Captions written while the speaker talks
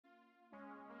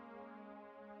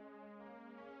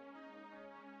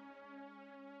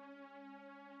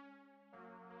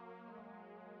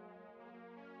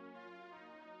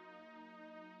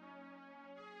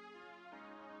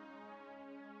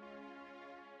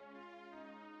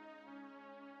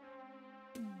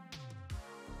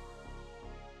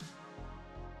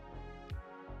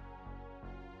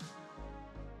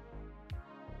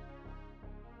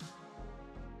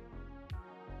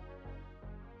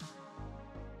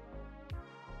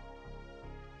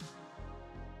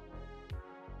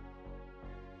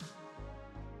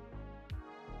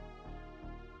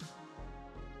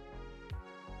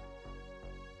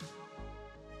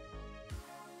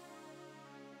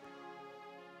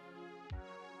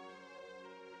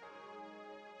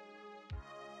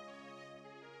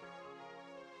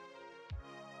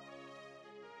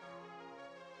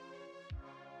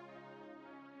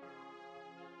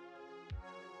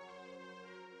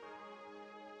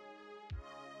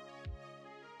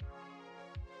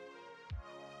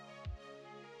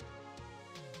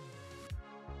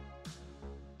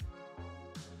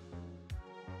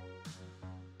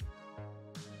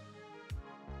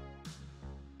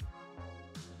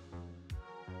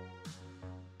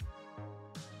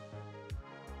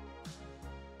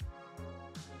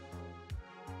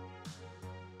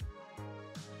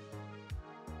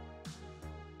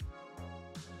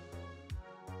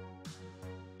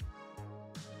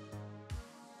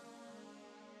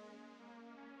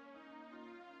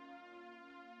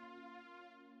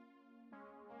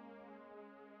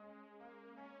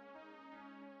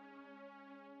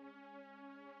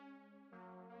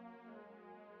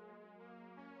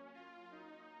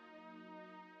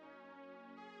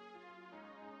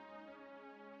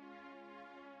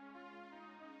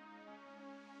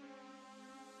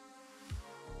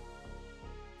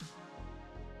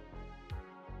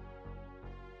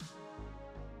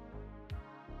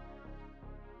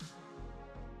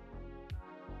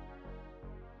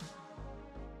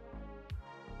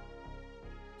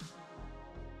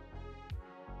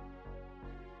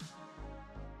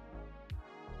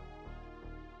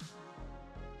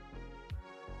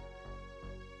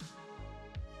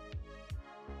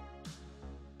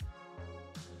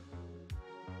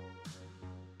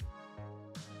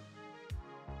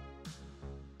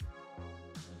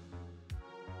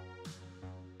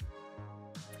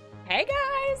Hey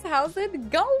guys, how's it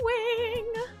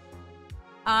going?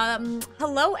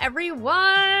 Hello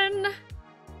everyone.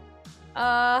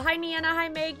 Hi Niana, hi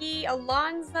Maggie,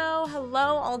 Alonzo,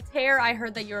 hello Altair. I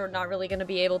heard that you're not really gonna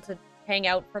be able to hang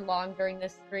out for long during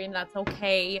this stream. That's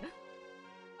okay.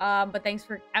 But thanks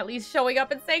for at least showing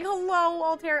up and saying hello,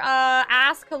 Altair.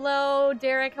 Ask hello,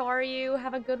 Derek. How are you?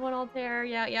 Have a good one, Altair.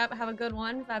 Yeah, yep. Have a good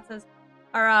one. That says,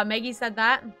 or Maggie said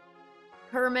that.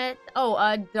 Hermit.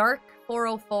 Oh, Dark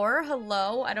 404.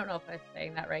 Hello. I don't know if I'm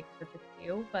saying that right because it's a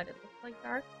Q, but it looks like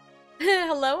Dark.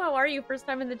 Hello. How are you? First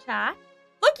time in the chat.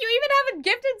 Look, you even have a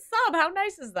gifted sub. How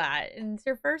nice is that? And it's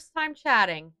your first time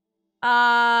chatting.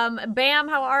 Bam,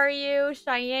 how are you?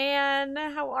 Cheyenne,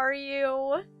 how are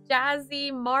you?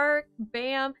 Jazzy, Mark,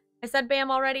 Bam. I said Bam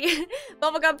already.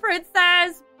 Bubblegum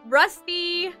Princess,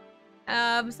 Rusty.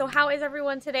 So how is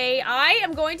everyone today? I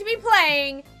am going to be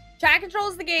playing Chat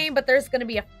Controls the game, but there's going to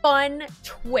be a fun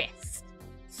twist.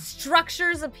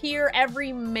 Structures appear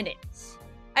every minute.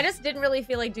 I just didn't really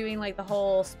feel like doing like the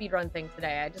whole speedrun thing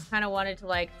today. I just kind of wanted to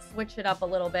like switch it up a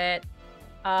little bit.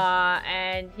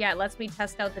 And yeah, it lets me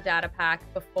test out the data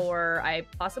pack before I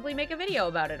possibly make a video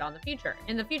about it in the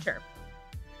future.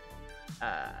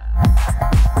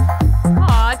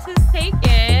 Aw, 'tis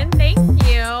taken. Thank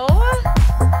you.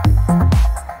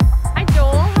 Hi,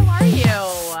 Joel. How are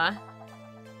you?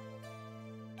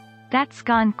 That's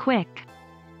gone quick.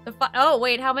 Oh,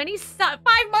 wait, how many? 5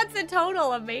 months in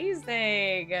total.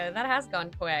 Amazing. That has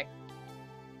gone quick.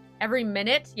 Every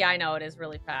minute? Yeah, I know. It is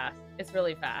really fast. It's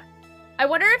really fast. I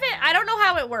wonder if I don't know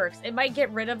how it works. It might get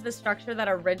rid of the structure that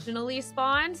originally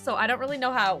spawned, so I don't really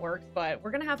know how it works, but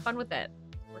we're gonna have fun with it.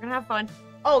 We're gonna have fun.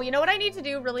 Oh, you know what I need to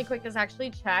do really quick is actually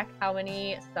check how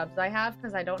many subs I have,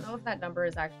 because I don't know if that number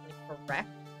is actually correct.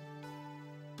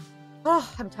 Oh,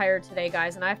 I'm tired today,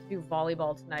 guys, and I have to do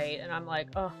volleyball tonight, and I'm like,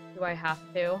 oh, do I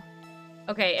have to?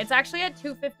 Okay, it's actually at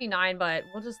 2:59, but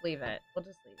we'll just leave it. We'll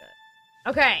just leave it.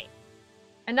 Okay.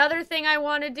 Another thing I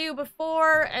want to do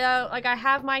before, like I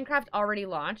have Minecraft already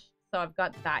launched, so I've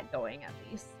got that going at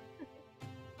least.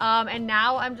 And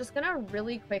now I'm just gonna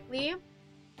really quickly,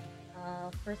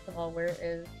 first of all, where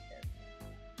is this?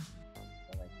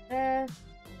 So like this,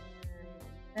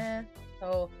 and this.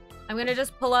 So I'm gonna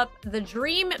just pull up the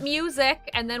dream music,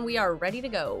 and then we are ready to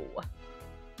go.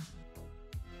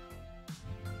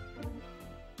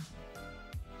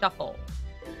 Shuffle.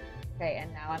 Okay,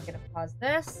 and now I'm gonna pause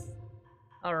this.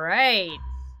 All right.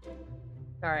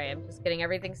 Sorry, I'm just getting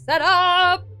everything set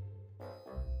up.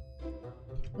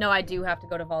 No, I do have to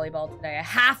go to volleyball today. I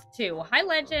have to. Hi,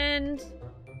 Legend.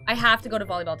 I have to go to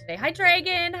volleyball today. Hi,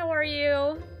 Dragon. How are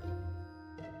you?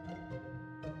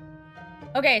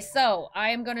 Okay, so I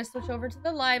am going to switch over to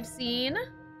the live scene.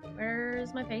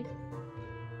 Where's my face?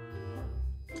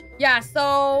 Yeah,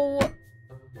 so...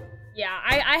 yeah,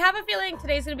 I have a feeling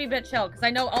today's gonna be a bit chill because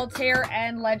I know Altair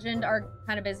and Legend are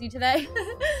kind of busy today.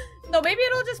 So maybe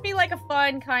it'll just be like a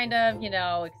fun kind of, you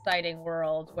know, exciting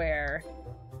world where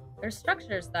there's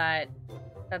structures that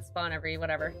spawn every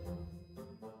whatever.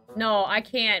 No, I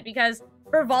can't because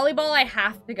for volleyball I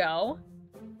have to go.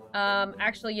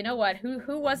 Actually, you know what?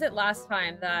 Who was it last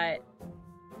time that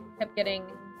kept getting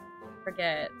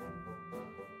forget?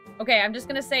 Okay, I'm just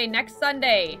gonna say next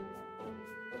Sunday.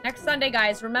 Next Sunday,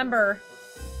 guys, remember,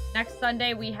 next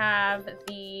Sunday we have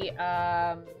the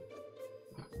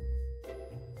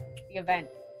event.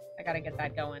 I gotta get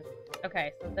that going.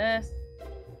 Okay, so this,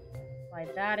 slide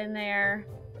that in there,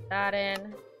 put that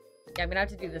in. Yeah, I'm gonna have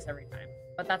to do this every time,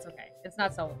 but that's okay. It's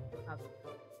not so...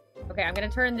 okay, I'm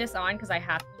gonna turn this on because I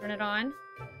have to turn it on.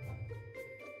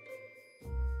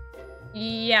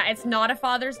 Yeah, it's not a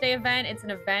Father's Day event. It's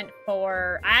an event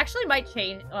for... I actually might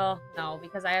change... well, no,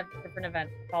 because I have a different event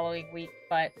the following week,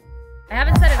 but I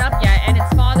haven't set it up yet, and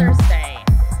it's Father's Day.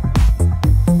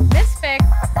 Misfix,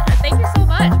 thank you so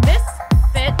much.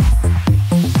 Misfits,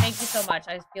 thank you so much.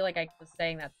 I feel like I was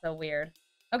saying that so weird.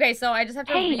 Okay, so I just have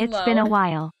to reload. Hey, it's been a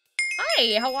while.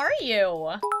 Hi, how are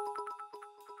you?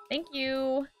 Thank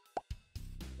you.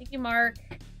 Thank you, Mark.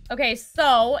 Okay,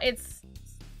 so it's...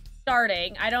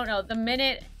 starting. I don't know. The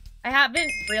minute... I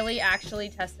haven't really actually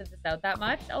tested this out that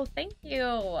much. Oh, thank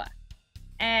you.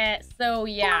 So,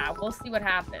 yeah. We'll see what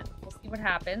happens. We'll see what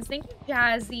happens. Thank you,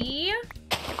 Jazzy.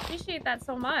 I appreciate that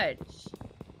so much.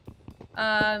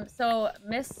 So,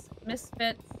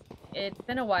 Misfits... it's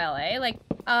been a while, eh? Like,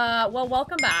 well,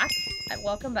 welcome back.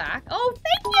 Welcome back. Oh,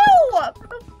 thank you! For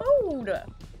the food!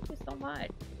 Thank you so much.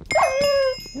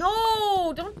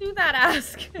 No! Don't do that,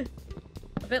 Ask.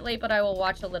 A bit late, but I will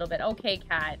watch a little bit. Okay,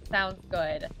 Cat. Sounds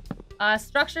good.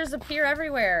 Structures appear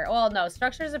everywhere. Well, no.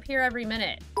 Structures appear every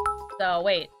minute. So,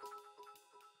 wait.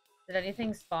 Did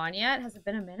anything spawn yet? Has it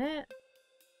been a minute?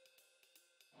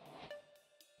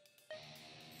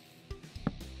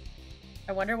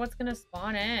 I wonder what's gonna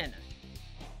spawn in.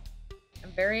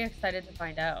 I'm very excited to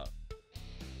find out.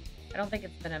 I don't think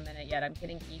it's been a minute yet. I'm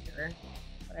getting eager,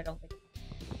 but I don't think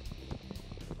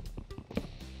it's...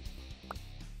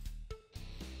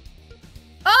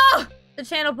 Oh! The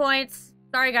channel points.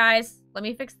 Sorry, guys. Let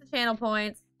me fix the channel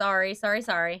points. Sorry.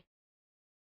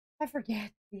 I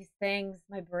forget these things.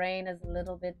 My brain is a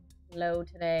little bit low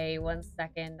today. 1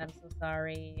 second. I'm so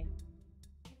sorry.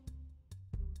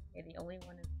 Okay, the only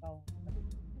one is phone.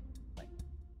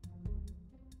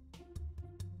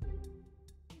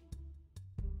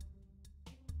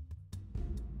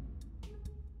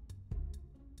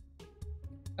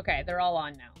 Okay, they're all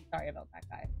on now. Sorry about that,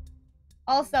 guys.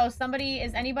 Also,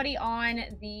 is anybody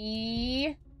on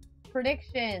the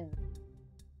predictions?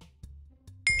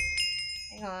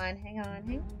 Hang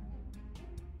on.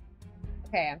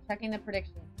 Okay, I'm checking the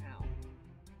predictions now.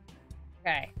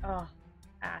 Okay. Oh,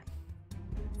 pass.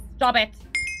 Stop it.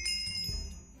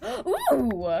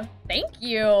 Ooh, thank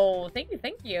you. Thank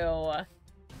you.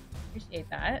 Appreciate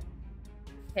that.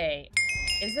 Okay,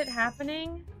 is it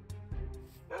happening?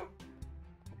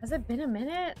 Has it been a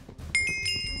minute?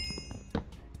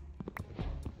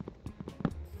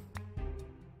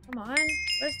 Come on.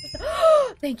 Where's this?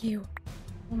 Thank you.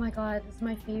 Oh my god, this is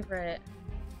my favorite.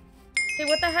 Hey,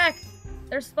 what the heck?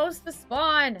 They're supposed to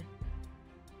spawn.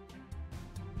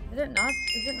 Is it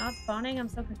not spawning? I'm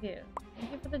so confused.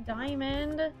 Thank you for the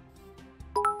diamond.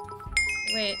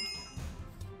 Wait.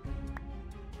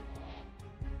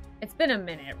 It's been a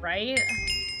minute, right?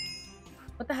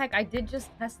 What the heck? I did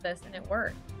just test this and it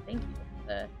worked. Thank you for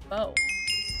the bow.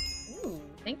 Ooh,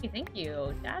 thank you.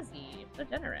 Jazzy. So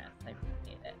generous. I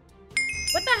appreciate it.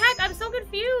 What the heck? I'm so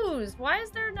confused. Why is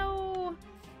there no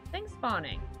thing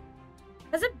spawning?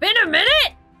 Has it been a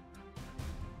minute?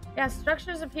 Yeah,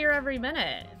 structures appear every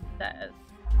minute. It says.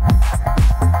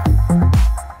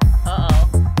 Uh-oh.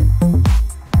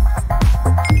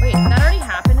 Wait, did that already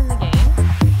happen in the game?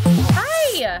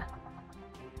 Hi!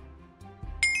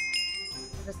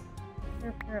 Just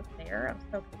appear up there? I'm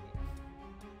so confused.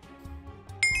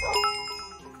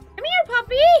 Come here,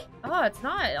 puppy! Oh, it's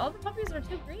not. All the puppies are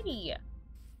too greedy.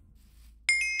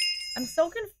 I'm so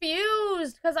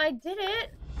confused because I did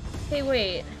it. Okay,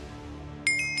 wait.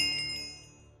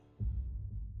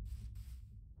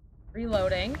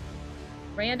 Reloading.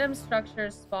 Random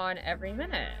structures spawn every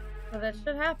minute. So that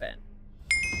should happen.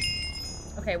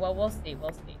 Okay, well, we'll see.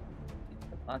 We'll see.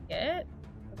 The bucket.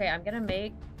 Okay, I'm gonna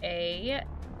make an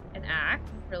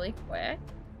axe really quick.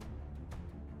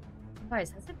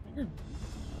 Guys, has it been a minute?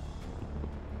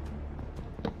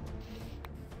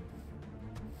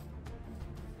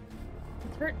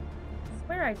 I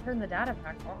swear I turned the data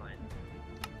pack on.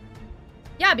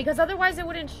 Yeah, because otherwise it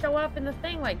wouldn't show up in the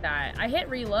thing like that. I hit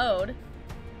reload.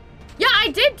 Yeah, I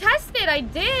did test it. I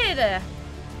did. I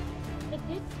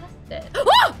did test it.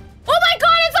 Oh! Oh my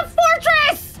god, it's a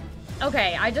fortress!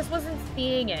 Okay, I just wasn't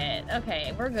seeing it.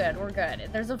 Okay, we're good. We're good.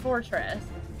 There's a fortress.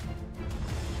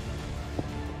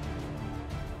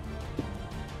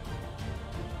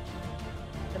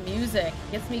 The music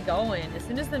gets me going. As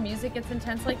soon as the music gets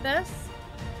intense like this.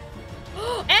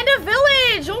 And a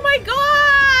village! Oh my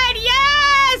god!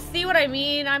 Yes! See what I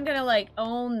mean? I'm gonna like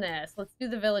own this. Let's do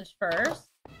the village first.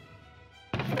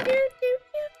 I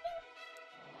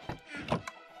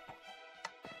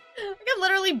can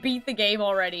literally beat the game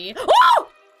already. Oh!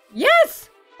 Yes!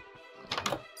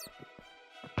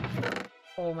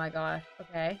 Oh my gosh.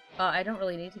 Okay. I don't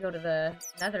really need to go to the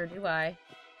nether, do I?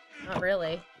 Not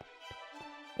really.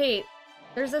 Hey,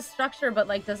 there's a structure, but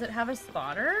like, does it have a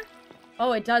spawner?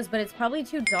 Oh, it does, but it's probably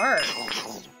too dark.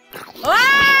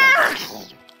 Ah!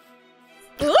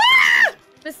 Ah!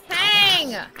 Miss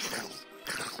Tang!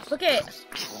 Look it.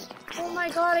 Oh my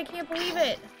god, I can't believe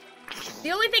it. The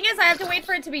only thing is I have to wait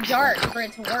for it to be dark for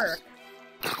it to work.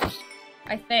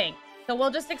 I think. So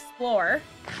we'll just explore.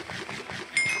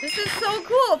 This is so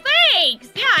cool.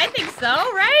 Thanks! Yeah, I think so,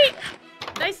 right?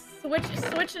 Nice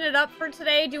switching it up for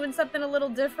today, doing something a little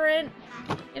different.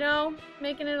 You know,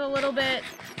 making it a little bit...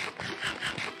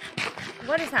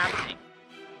 What is happening?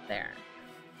 There.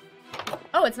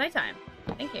 Oh, it's nighttime.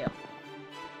 Thank you.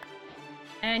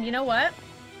 And you know what?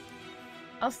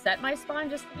 I'll set my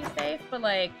spawn just to be safe, but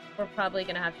like, we're probably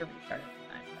gonna have to restart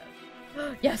it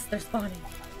tonight. Yes, they're spawning.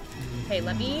 Okay,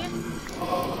 let me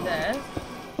do this.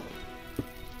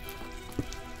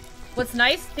 What's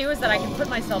nice too is that I can put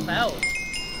myself out.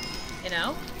 You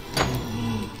know?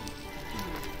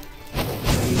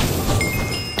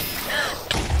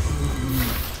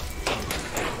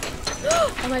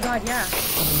 Oh my god, yeah. I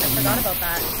forgot about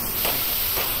that.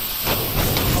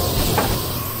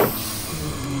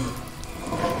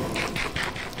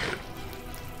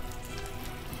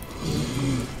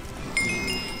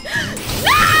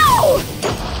 No!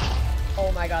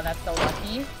 Oh my god, that's so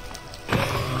lucky.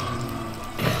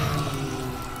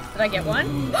 Did I get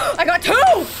one? I got 2!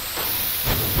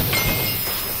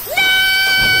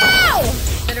 No!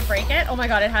 Did it break it? Oh my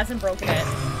god, it hasn't broken it.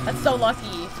 That's so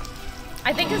lucky.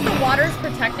 I think because the water's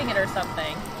protecting it or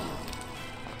something.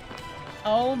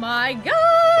 Oh my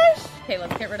gosh! Okay,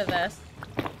 let's get rid of this.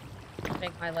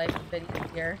 Make my life a bit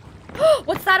easier.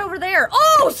 What's that over there?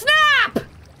 Oh, snap!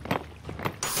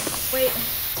 Wait.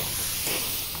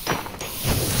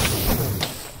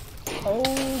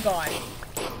 Oh god.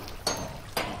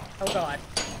 Oh god.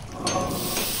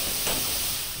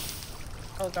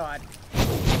 Oh god.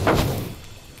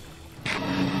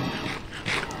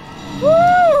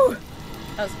 Woo!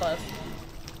 That was close.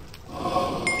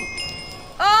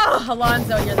 Oh,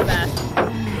 Alonzo, you're the best.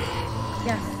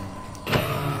 Yes.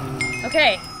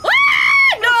 Okay.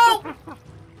 Ah, no!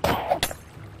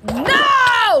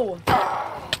 No!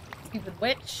 Stupid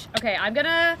witch. Okay, I'm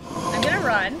gonna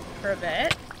run for a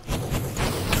bit.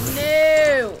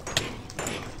 No.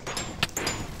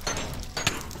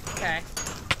 Okay.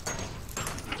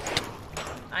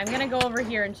 I'm gonna go over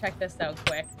here and check this out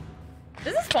quick.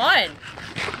 This is fun.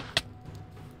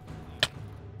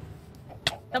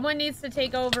 Someone needs to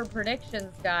take over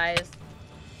predictions, guys.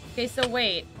 Okay, so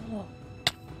wait. Oh,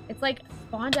 it's like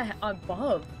spawned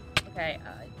above. Okay,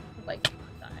 like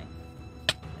not die.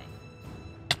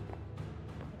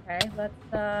 Okay, let's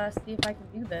see if I can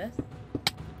do this.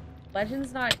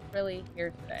 Legend's not really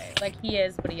here today. Like he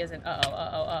is, but he isn't. Uh-oh,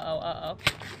 uh-oh, uh-oh, uh-oh.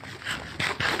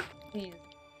 Please.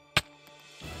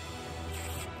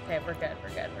 Okay, we're good, we're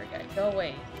good, we're good. Go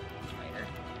away, spider.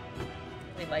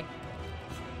 Really like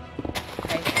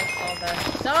okay, that's all the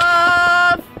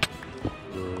stuff!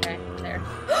 Okay, there.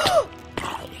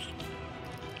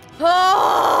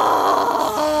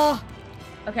 Oh!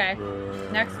 Okay,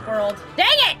 next world.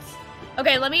 Dang it!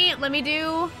 Okay, let me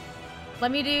do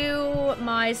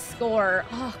my score.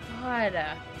 Oh god.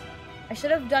 I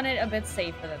should have done it a bit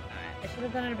safer than that. I should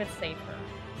have done it a bit safer.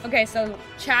 Okay, so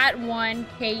chat 1,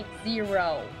 Kate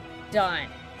 0. Done.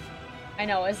 I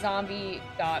know, a zombie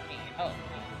got me. Oh, no.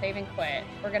 Save and quit.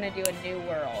 We're gonna do a new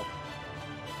world.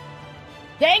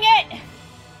 Dang it!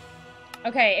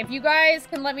 Okay, if you guys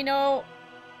can let me know...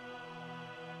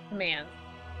 Commands.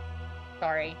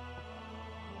 Sorry.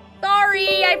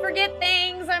 Sorry! I forget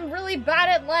things! I'm really bad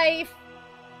at life!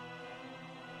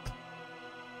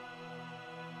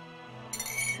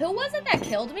 Who was it that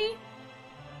killed me?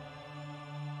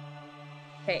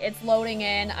 Okay, it's loading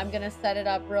in. I'm gonna set it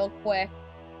up real quick.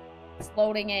 It's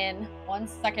loading in. 1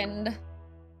 second.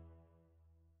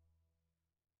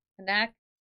 Connect.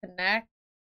 Connect.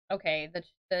 Okay,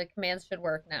 the commands should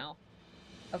work now.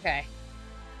 Okay.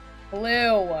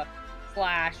 Blue /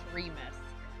 Remus.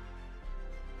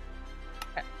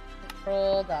 Okay.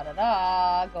 Control,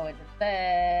 da-da-da. Go into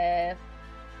this.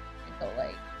 And go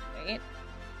like, wait.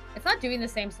 It's not doing the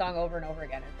same song over and over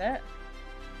again, is it?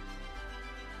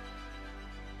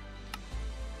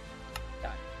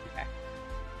 Done. Okay.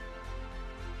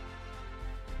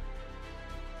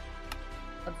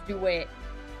 Let's do it.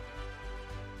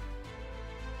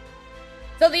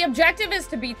 So the objective is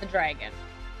to beat the dragon.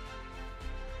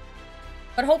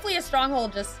 But hopefully a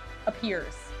stronghold just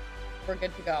appears. We're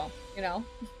good to go, you know?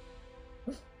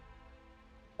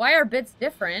 Why are bits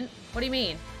different? What do you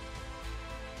mean?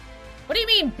 What do you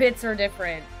mean bits are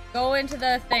different? Go into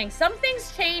the thing. Some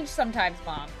things change sometimes,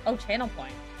 Mom. Oh, channel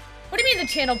point. What do you mean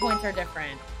the channel points are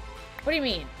different? What do you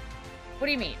mean? What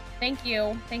do you mean? Thank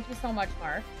you. Thank you so much,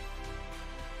 Mark.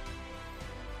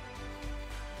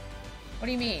 What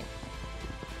do you mean?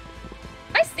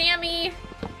 Hi, Sammy.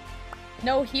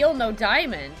 No heal, no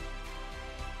diamond.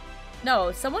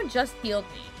 No, someone just healed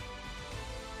me.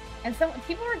 And some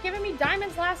people were giving me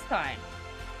diamonds last time.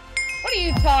 What are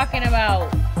you talking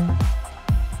about?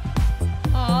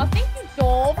 Aw, thank you,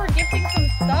 Joel, for gifting some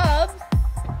subs.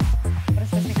 What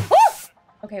is this thing? Oh!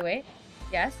 Okay, wait.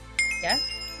 Yes. Yes.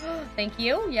 Thank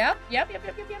you. Yep. Yep.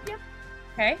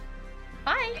 Okay.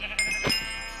 Hi.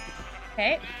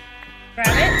 Okay. Grab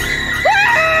it.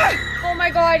 Ah! Oh my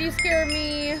god, you scared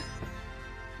me.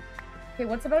 Okay,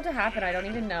 what's about to happen? I don't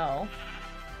even know.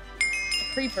 A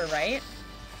creeper, right?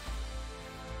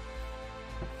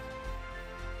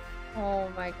 Oh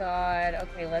my god.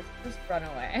 Okay, let's just run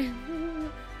away.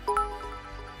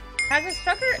 Has it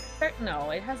struck her?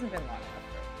 No, it hasn't been long enough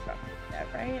for it to struck her yet,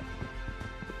 right?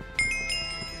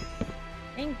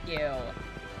 Thank you.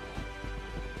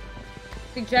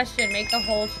 Suggestion, make the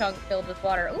whole chunk filled with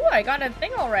water. Ooh, I got a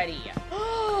thing already.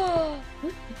 Oh,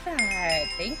 look at that.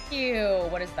 Thank you.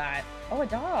 What is that? Oh, a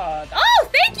dog. Oh,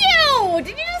 thank you!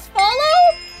 Did you just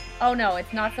follow? Oh, no,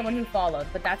 it's not someone who followed,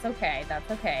 but that's okay.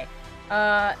 That's okay.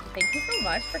 Thank you so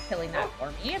much for killing that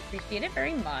for me. Appreciate it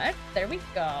very much. There we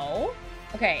go.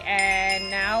 Okay, and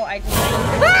now I just...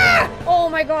 Ah! Oh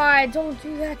my god, don't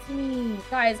do that to me.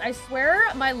 Guys, I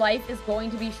swear my life is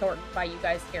going to be shortened by you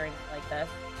guys scaring me like this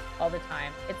all the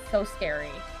time. It's so scary.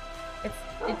 It's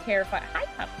terrifying. Hi,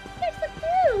 puppy. You're so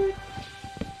cute.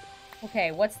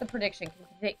 Okay, what's the prediction?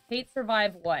 Can Kate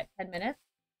survive what? 10 minutes?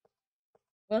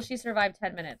 Will she survive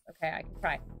 10 minutes? Okay, I can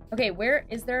try. Okay, where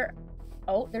is there...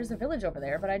 Oh, there's a village over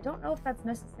there, but I don't know if that's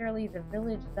necessarily the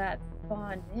village that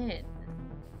spawned in.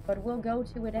 But we'll go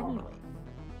to it anyway.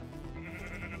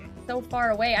 So far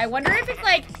away. I wonder if it's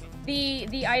like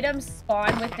the items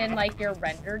spawn within like your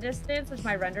render distance, which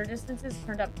my render distance is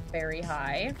turned up very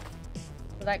high.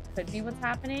 So that could be what's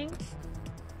happening.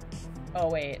 Oh,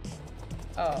 wait.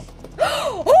 Oh.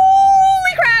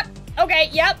 Holy crap!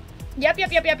 Okay, yep. Yep,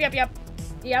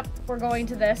 we're going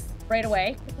to this right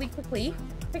away. Quickly,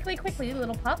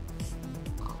 little pup.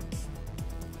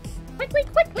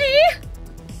 Quickly!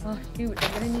 Oh, shoot,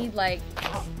 I'm gonna need, like...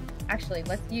 Actually,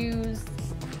 let's use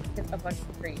a bunch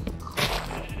of trees.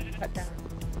 Cut down.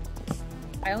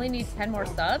 I only need 10 more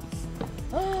subs?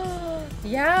 Oh,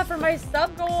 yeah, for my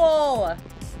sub goal!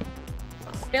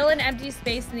 Fill an empty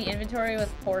space in the inventory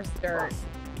with coarse dirt.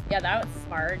 Yeah, that was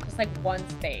smart. Just, like, one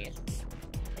space.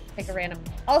 Pick a random...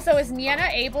 Also, is Nienna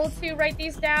able to write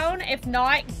these down? If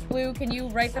not, Blue, can you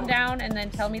write them down and then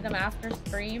tell me them after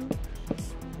stream?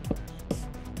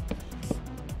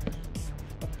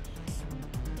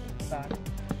 God.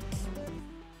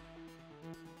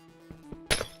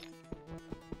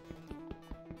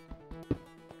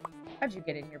 How'd you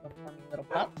get in here before me, little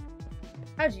pup?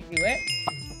 How'd you do it?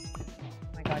 Oh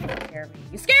my god, you scare me.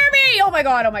 You scare me! Oh my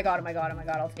god. I'll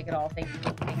take it all. Thank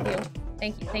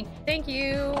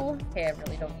you. Okay, I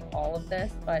really don't need all of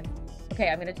this, but... Okay,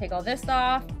 I'm gonna take all this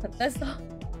off, put this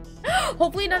on.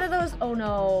 Hopefully none of those... Oh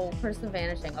no, Curse of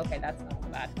Vanishing. Okay, that's not so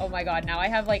bad. Oh my god, now I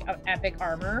have, like, epic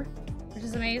armor, which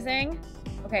is amazing.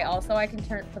 Okay, also I can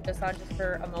put this on just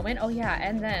for a moment. Oh yeah,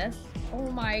 and this. Oh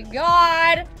my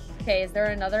god! Okay, is there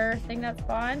another thing that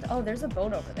spawned? Oh, there's a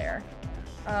boat over there.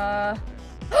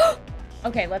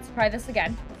 Okay, let's try this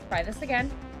again.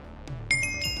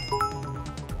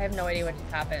 I have no idea what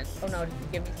just happened. Oh no, did you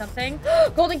give me something?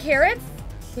 Golden carrots?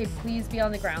 Okay, please be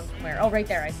on the ground somewhere. Oh, right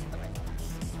there, I see them.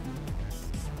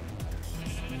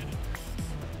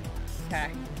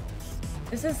 Okay.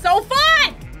 This is so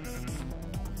fun!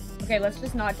 Okay, let's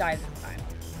just not die this time.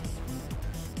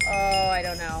 Oh, I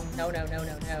don't know. No.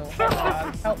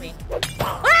 Help me.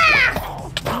 Ah!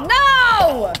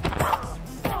 No!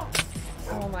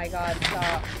 Oh my god,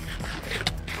 stop.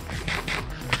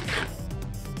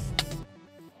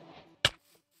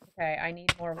 Okay, I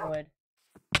need more wood.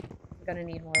 I'm gonna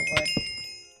need more wood.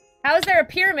 How is there a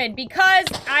pyramid? Because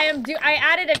I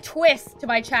added a twist to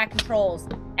my chat controls.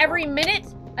 Every minute,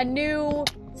 a new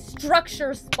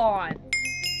structure spawns.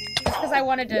 Just because I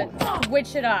wanted to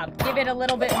switch it up. Give it a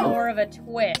little bit more of a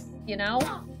twist, you know?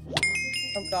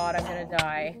 Oh god, I'm gonna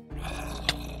die.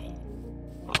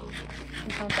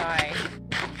 Please don't die.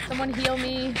 Someone heal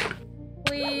me.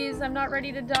 Please, I'm not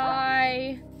ready to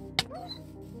die.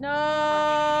 No!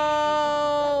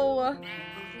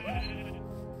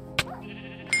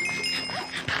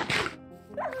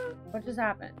 What just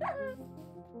happened?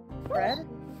 Bread?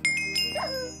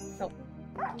 Nope.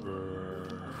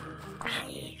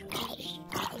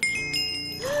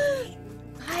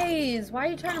 Guys, why are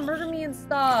you trying to murder me and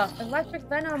stuff? Electric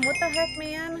venom, what the heck,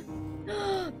 man?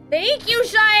 Thank you,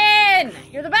 Cheyenne!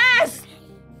 You're the best!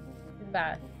 You're the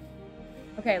best.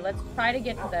 Okay, let's try to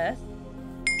get to this.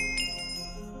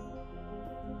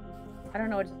 I don't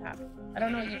know what just happened. I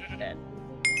don't know what you just did.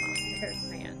 Here's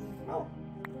my hand.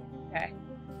 Okay.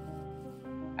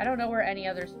 I don't know where any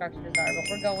other structures are, but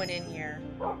we're going in here.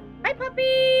 Hi,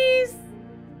 puppies!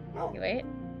 Okay, wait.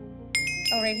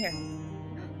 Oh, right here.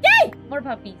 Yay! More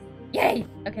puppies. Yay!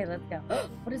 Okay, let's go.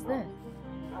 What is this?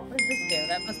 What does this do?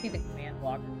 That must be the command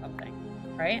block or something,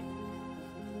 right?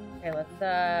 Okay, let's do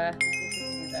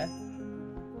this.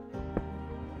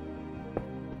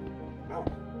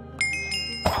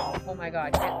 Oh my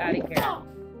god, get out of here.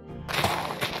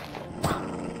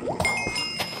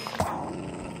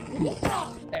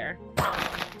 There.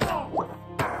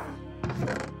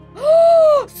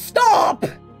 Stop!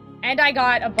 And I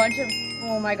got a bunch of...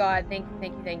 Oh my god, thank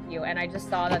you. And I just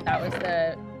saw that was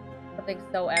something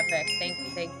so epic.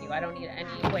 Thank you. I don't need any...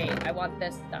 Wait, I want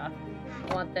this stuff.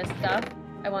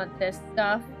 I want this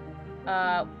stuff.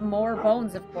 More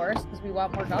bones, of course, because we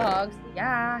want more dogs.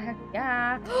 Yeah, heck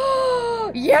yeah.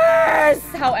 Yes!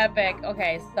 How epic.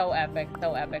 Okay, so epic,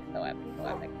 so epic, so epic, so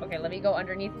epic. Okay, let me go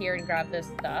underneath here and grab this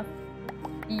stuff.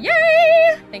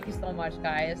 Yay! Thank you so much,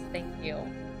 guys. Thank you.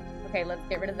 Okay, let's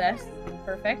get rid of this.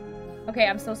 Perfect. Okay,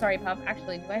 I'm so sorry, Pup.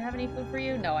 Actually, do I have any food for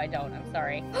you? No, I don't. I'm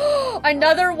sorry.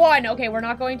 Another one! Okay, we're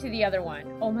not going to the other one.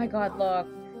 Oh my god, look.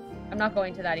 I'm not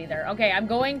going to that either. Okay, I'm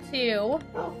going to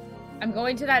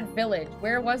that village.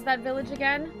 Where was that village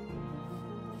again?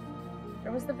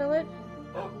 Where was the village?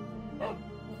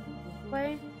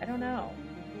 Play? I don't know.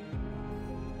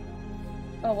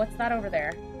 Oh, what's that over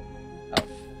there?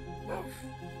 Oh.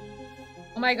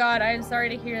 Oh my god, I am sorry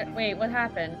to hear. Wait, what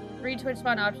happened? 3 Twitch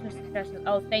spawn options suggestions.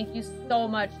 Oh, thank you so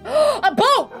much. A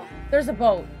boat! There's a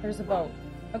boat. There's a boat.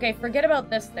 Okay, forget about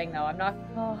this thing though. I'm not.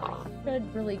 Oh, I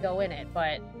should really go in it,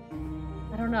 but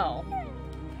I don't know.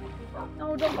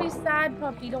 No, don't be sad,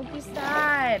 puppy. Don't be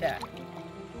sad.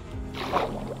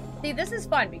 See, this is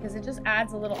fun because it just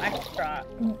adds a little extra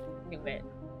to it.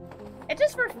 It's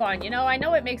just for fun, you know? I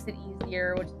know it makes it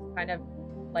easier, which is kind of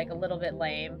like a little bit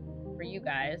lame for you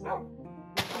guys.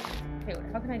 Okay,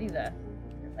 how can I do this?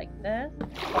 Like this?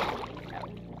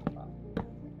 No.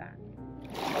 Like that.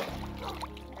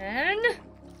 And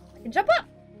I can jump up!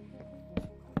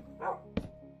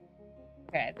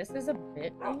 Okay, this is a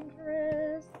bit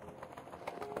dangerous.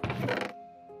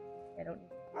 I don't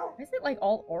need. Why is it like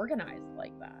all organized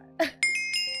like that?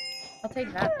 I'll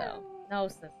take that though. No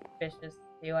suspicious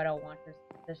too. I don't want your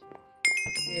suspicious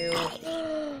too.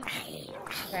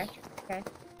 Okay, okay.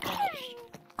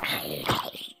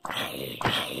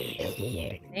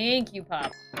 Thank you,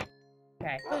 Pop.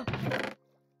 Okay.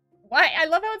 Why? I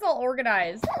love how it's all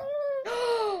organized.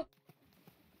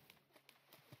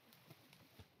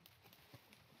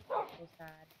 So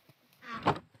sad.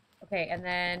 Okay, and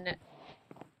then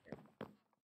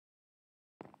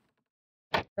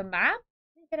the map?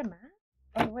 Did I get a map?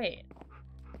 Oh wait.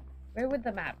 Where would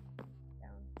the map be?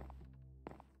 Down.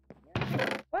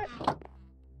 Yeah. What?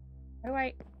 How do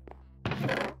I?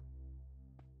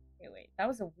 Okay, wait. That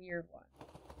was a weird one.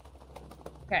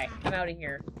 Okay, I'm out of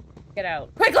here. Get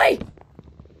out. Quickly!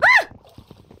 Ah!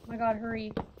 Oh my god,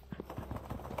 hurry.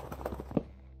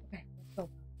 Okay, let's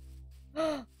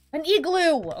go. An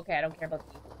igloo! Okay, I don't care about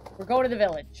the igloo. We're going to the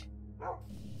village.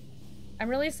 I'm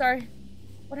really sorry.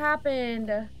 What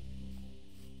happened?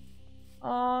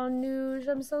 Oh, Noosh,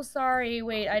 I'm so sorry.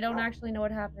 Wait, I don't actually know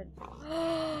what happened.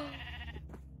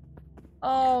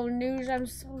 Oh, Noosh, I'm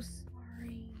so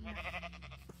sorry.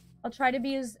 I'll try to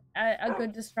be a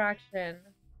good distraction.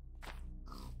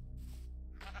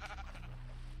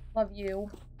 Love you.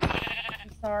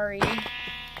 I'm sorry.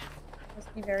 It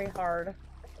must be very hard.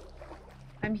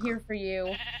 I'm here for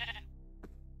you.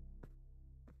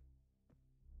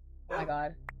 Oh my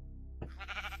god.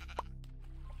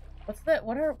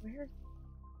 Where?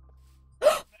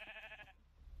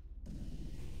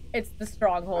 It's the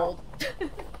stronghold. Do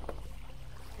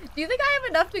you think I have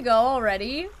enough to go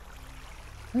already?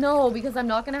 No, because I'm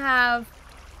not gonna have...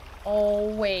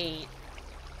 Oh, wait.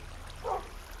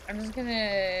 I'm just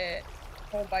gonna...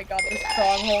 Oh my god, the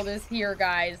stronghold is here,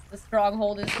 guys. The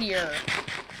stronghold is here.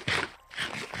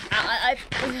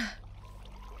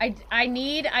 I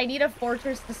need a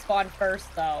fortress to spawn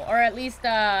first, though. Or at least,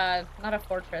 not a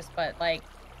fortress, but like...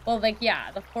 Well, like,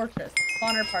 yeah, the fortress. The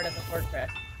spawner part of the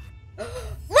fortress.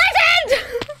 Legend!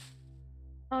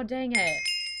 Oh, dang it.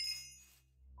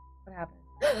 What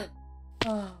happened?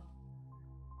 Oh.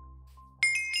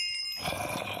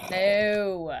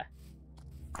 No.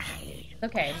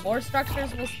 Okay, more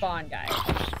structures will spawn, guys.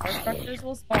 More structures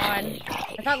will spawn.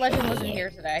 I thought Legend wasn't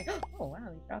here today. Oh, wow,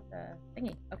 he dropped the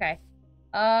thingy. Okay.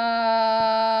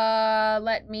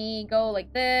 Let me go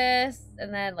like this,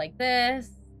 and then like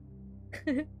this.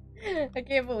 I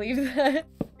can't believe that.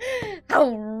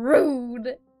 How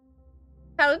rude.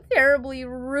 How terribly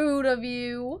rude of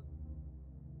you.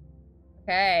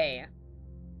 Okay.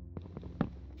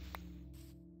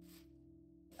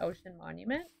 Ocean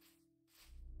Monument?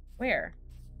 Where?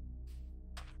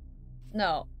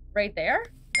 No. Right there?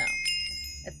 No.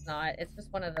 It's not. It's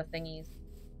just one of the thingies.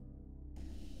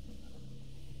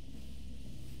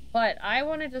 But I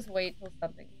want to just wait till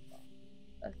something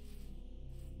spawns.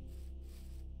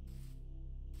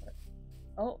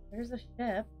 Oh, there's a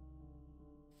ship.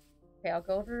 Okay, I'll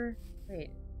go over...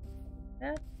 Wait.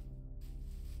 Ship?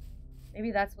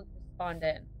 Maybe that's what just spawned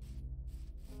in.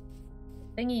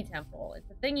 Thingy temple. It's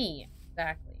a thingy.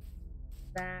 Exactly.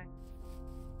 Exactly.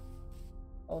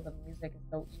 Oh, the music is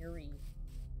so eerie.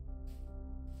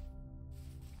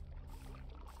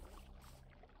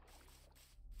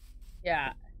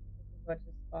 Yeah. This is what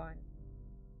just spawned.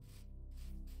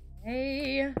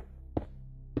 Hey.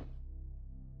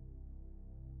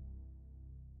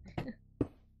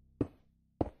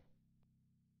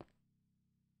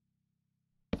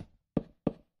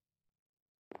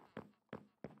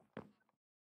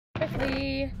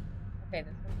 Quickly. Okay,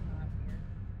 this one's not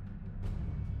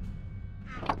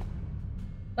here.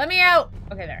 Let me out!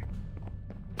 Okay, there.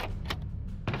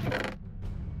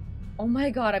 Oh my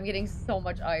god, I'm getting so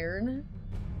much iron.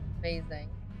 Amazing.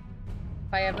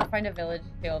 If I ever find a village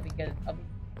too, I'll be good. I'll be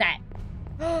set.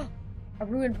 A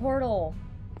ruined portal.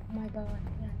 Oh my god.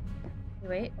 Yeah.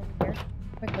 Wait, over here.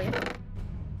 Quickly.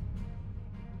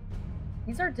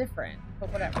 These are different,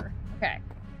 but whatever. Okay.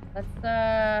 Let's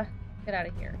get out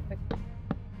of here. Quickly.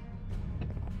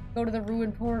 Go to the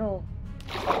ruined portal.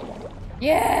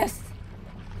 Yes!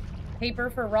 Paper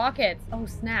for rockets. Oh,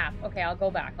 snap. Okay, I'll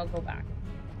go back. I'll go back.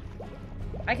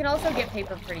 I can also get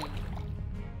paper pretty.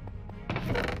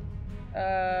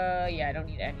 Yeah, I don't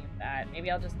need any of that. Maybe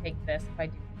I'll just take this if I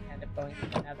do end up going to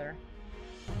the nether.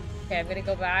 Okay, I'm gonna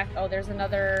go back. Oh, there's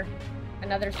another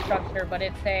structure, but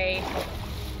it's a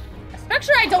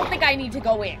structure I don't think I need to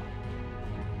go in.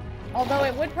 Although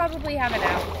it would probably have an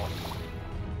apple.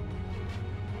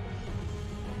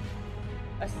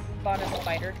 Spawn a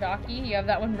spider jockey. You have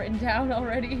that one written down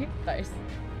already? Nice.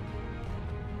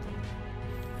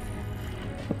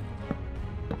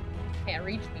 Can't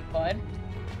reach me, bud.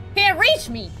 Can't reach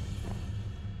me!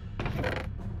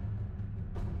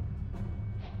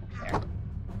 There.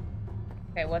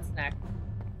 Okay, what's next?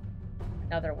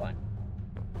 Another one.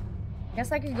 I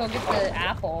guess I could go get the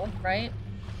apple, right?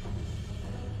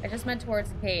 I just meant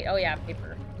towards Kate. Oh yeah,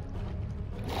 paper.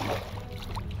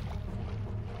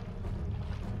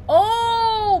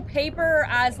 Oh, paper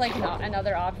as like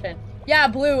another option. Yeah,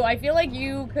 Blue, I feel like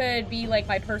you could be like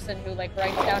my person who like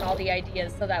writes down all the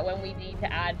ideas so that when we need to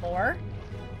add more,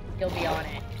 you'll be on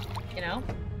it, you know?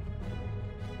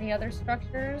 Any other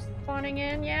structures spawning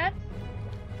in yet?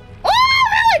 Oh,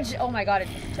 village! Oh my god, it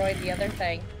destroyed the other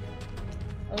thing.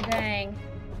 Oh dang.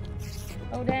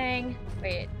 Oh dang.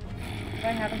 Wait, do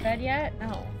I have a bed yet?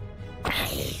 No.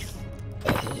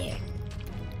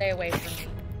 Stay away from me,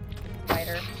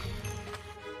 spider.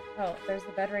 Oh, there's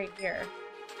the bed right here.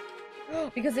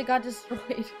 Because it got destroyed.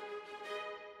 Give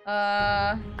it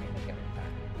back.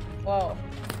 Whoa.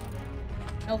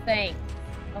 No thanks.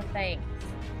 No thanks.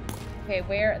 Okay,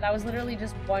 where? That was literally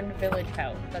just one village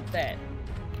house. That's it.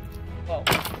 Whoa.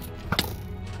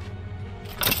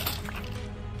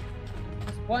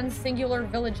 Just one singular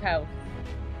village house.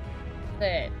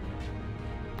 That's it.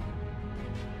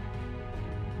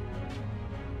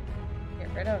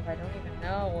 Get rid of? I don't even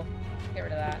know. Get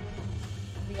rid of that.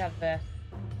 We have this.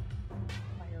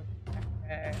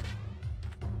 Okay.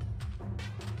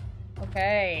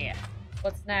 Okay.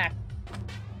 What's next?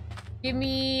 Give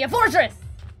me a fortress!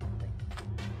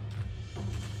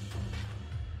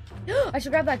 I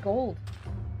should grab that gold.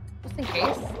 Just in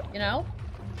case, you know?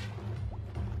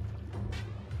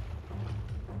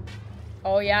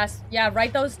 Oh, yes. Yeah,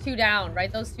 write those two down.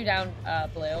 Write those two down,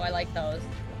 Blue. I like those.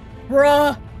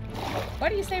 Bruh! Why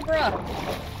do you say bruh?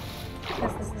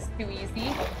 Because this is too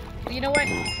easy. But you know what?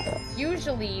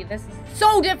 Usually, this is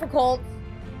so difficult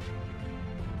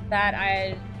that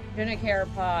I didn't care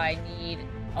if I need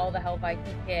all the help I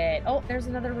can get. Oh, there's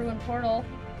another ruined portal.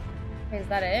 Okay, is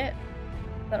that it?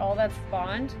 Is that all that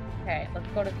spawned? Okay, let's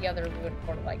go to the other ruined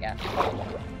portal, I guess.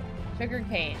 Sugar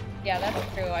cane. Yeah,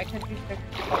 that's true. I could do sugar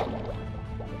cane.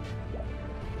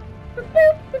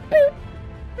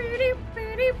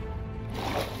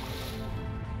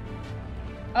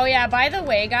 Oh yeah, by the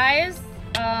way, guys,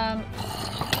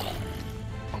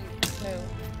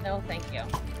 no, thank you.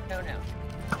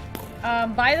 No.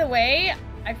 By the way,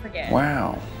 I forget.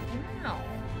 Wow. No,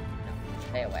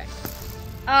 stay away.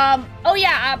 Oh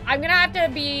yeah, I'm gonna have to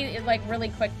be, like, really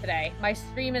quick today. My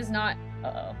stream is not,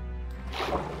 uh-oh.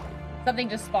 Something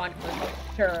just spawned for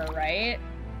sure, right?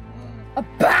 A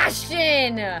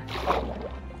bastion! A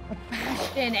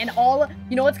bastion, and all,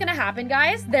 you know what's gonna happen,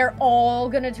 guys? They're all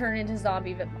gonna turn into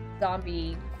zombie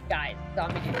guys.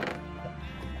 Zombie dudes.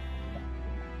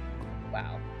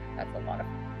 Wow, that's a lot of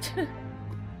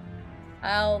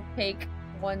I'll take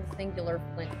one singular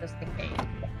flint just in case.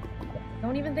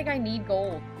 Don't even think I need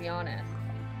gold, to be honest.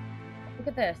 Look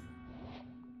at this.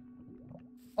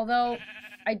 Although,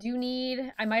 I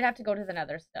might have to go to the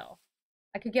nether still.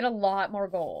 I could get a lot more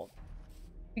gold.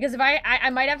 Because if I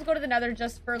might have to go to the nether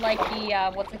just for, like,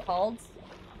 the, what's it called?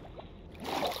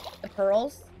 The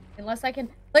pearls. Unless I can,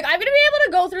 like, I'm gonna be able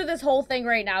to go through this whole thing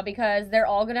right now because they're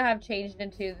all gonna have changed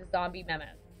into the zombie memes.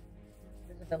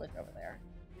 There's a village over there.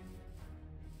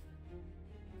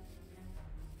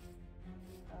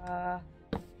 Oh,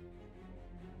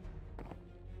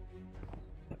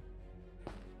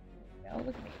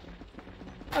 look at me.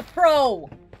 A pro!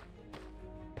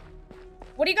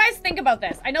 What do you guys think about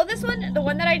this? I know this one, the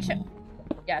one that I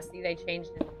yeah, see, they changed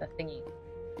the thingy.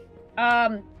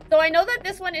 So I know that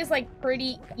this one is, like,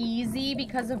 pretty easy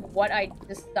because of what I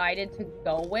decided to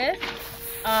go with.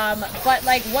 But,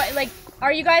 like,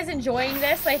 are you guys enjoying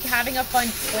this? Like, having a fun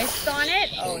twist on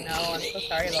it? Oh, no, I'm so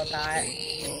sorry about that.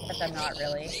 Except I'm not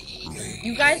really.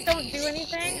 You guys don't do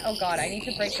anything? Oh, God, I need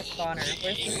to break the spawner.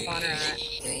 Where's the spawner at?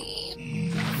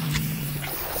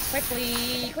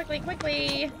 Quickly, quickly,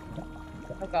 quickly.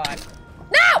 Oh, God.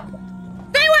 No!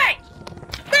 Stay away!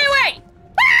 Stay away!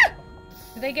 Ah!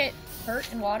 Do they get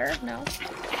hurt in water? No.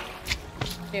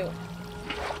 Shoot.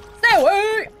 Stay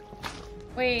away!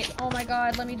 Wait, oh my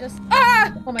God, let me just...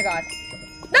 Ah! Oh my God.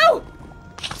 No!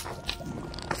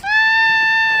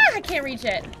 Ah! I can't reach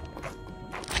it.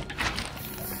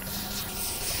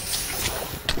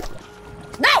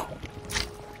 No!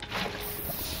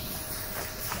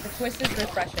 The twist is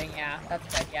refreshing, yeah. That's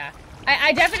good, yeah.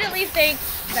 I definitely think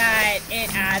that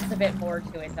it adds a bit more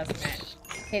to it, doesn't it?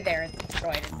 Okay, there, it's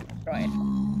destroyed, it's destroyed.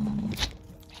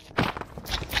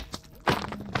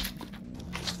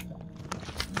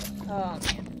 Oh,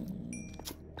 man.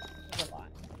 There's a lot.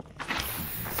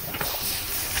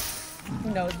 Who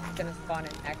knows what's gonna spawn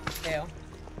in next, too.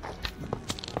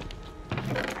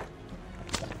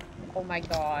 Oh my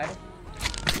God.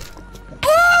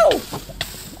 Oh!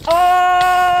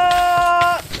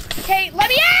 Okay, let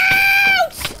me out!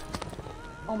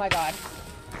 Oh my God.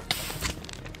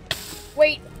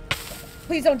 Wait.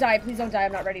 Please don't die. Please don't die.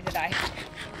 I'm not ready to die.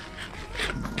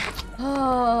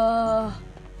 Oh.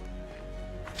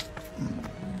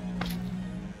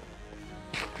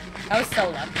 I was so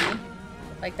lucky.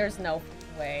 Like, there's no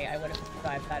way I would have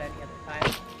survived that any other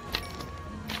time.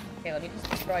 Okay, let me just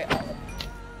destroy all of them.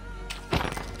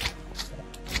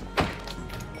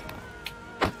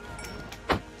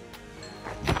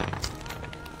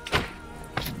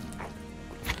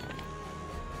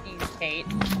 Kate,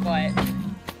 what?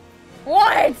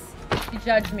 What? You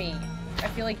judge me. I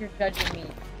feel like you're judging me.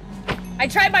 I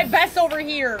tried my best over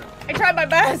here. I tried my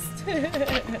best.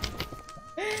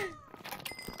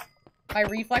 My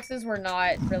reflexes were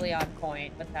not really on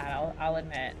point with that. I'll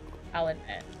admit. I'll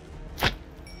admit.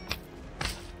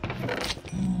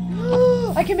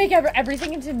 I can make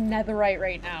everything into netherite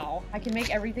right now. I can make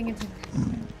everything into...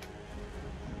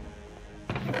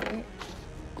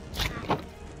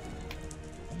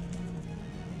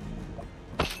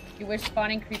 You wish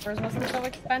spawning creepers wasn't so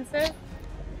expensive?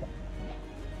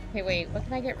 Okay, wait. What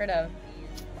can I get rid of?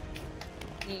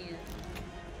 These.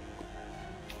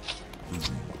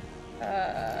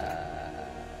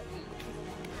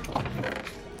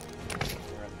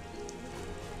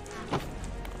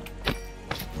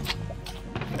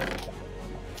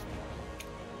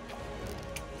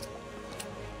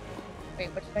 Wait,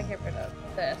 what should I get rid of?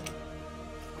 This.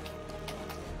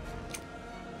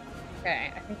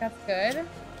 Okay, I think that's good.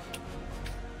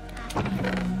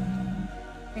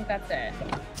 I think that's it,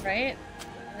 right?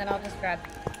 And then I'll just grab...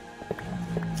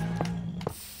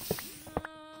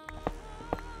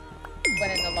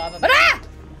 Went in the lava, but ah!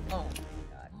 Oh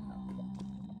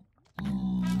my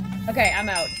God. Okay, I'm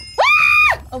out.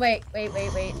 Ah! Oh wait.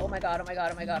 Oh my God, oh my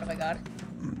God, oh my God, oh my God.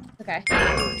 Okay.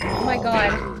 Oh my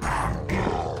God.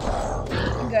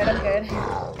 I'm good, I'm good.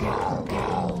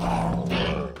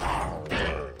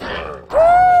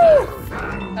 Woo!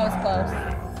 That was close.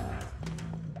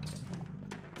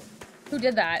 Who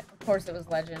did that? Of course it was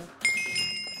Legend.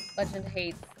 Legend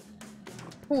hates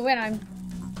when I'm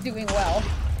doing well.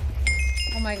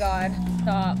 Oh my God,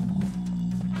 stop.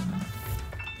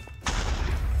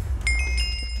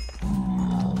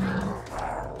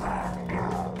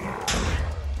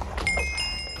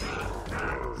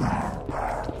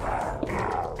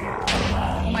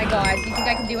 Oh my God, do you think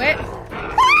I can do it?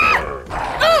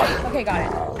 Ah! Oh! Okay, got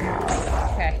it.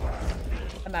 Okay.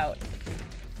 I'm out.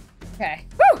 Okay.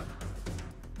 Woo!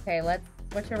 Okay, let's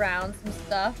switch around some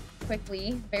stuff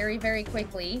quickly. Very, very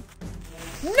quickly.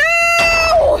 No!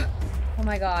 Oh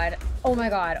my God. Oh my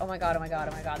God. Oh my God. Oh my God.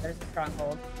 Oh my God. There's a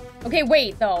stronghold. Okay,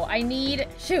 wait, though. I need...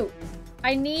 Shoot.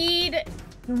 I need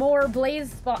more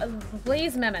blaze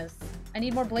memas. I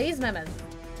need more blaze memas.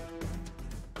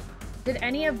 Did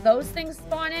any of those things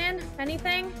spawn in?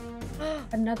 Anything?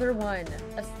 Another one.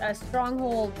 A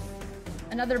stronghold.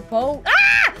 Another boat.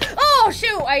 Ah! Oh,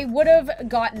 shoot! I would have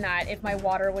gotten that if my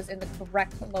water was in the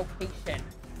correct location.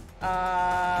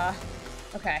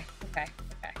 Okay. Okay.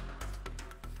 Okay.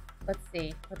 Let's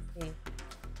see. Let's see.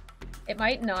 It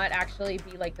might not actually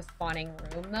be like the spawning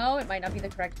room though. It might not be the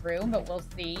correct room, but we'll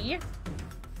see.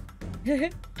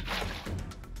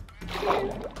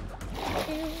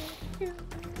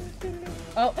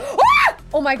 Oh. Ah!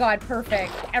 Oh my god,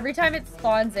 perfect. Every time it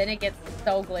spawns in, it gets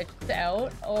so glitched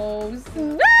out. Oh,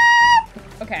 snap!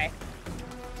 Okay.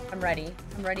 I'm ready.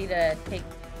 I'm ready to take...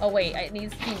 Oh, wait. It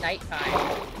needs to be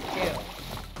nighttime, too.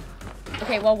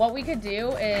 Okay, well, what we could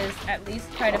do is at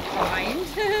least try to find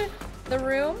the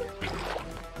room.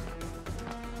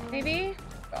 Maybe?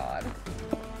 God.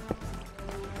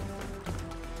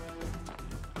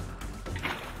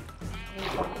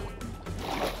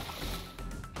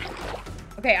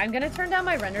 Okay, I'm gonna turn down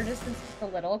my render distance just a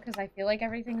little because I feel like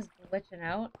everything's glitching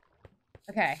out.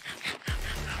 Okay.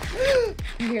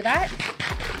 You hear that?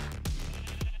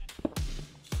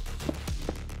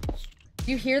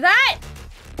 You hear that?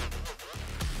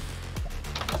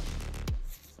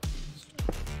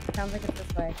 Sounds like it's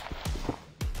this way.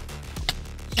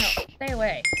 No, stay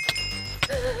away.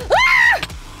 Ah!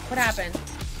 What happened?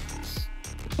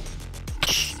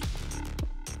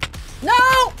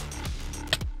 No!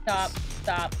 Stop.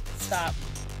 Stop. Stop.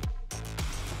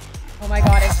 Oh my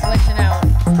god, it's glitching out.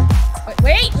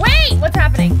 Wait! Wait! What's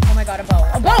happening? Oh my god, a bow.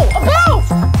 A bow! A bow!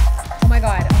 Oh my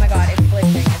god, it's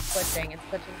glitching. It's glitching. It's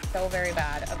glitching so very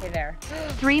bad. Okay, there.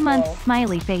 3 months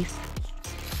smiley face.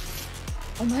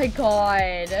 Oh my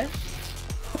god. 3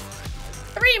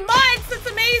 months! That's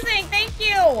amazing! Thank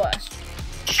you!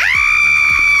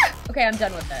 Ah! Okay, I'm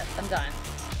done with this. I'm done.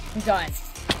 I'm done.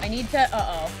 I need to...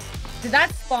 Uh-oh. Did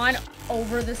that spawn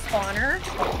over the spawner?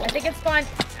 I think it spawned...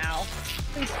 Ow.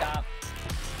 Please stop.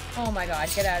 Oh my god,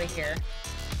 get out of here.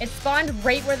 It spawned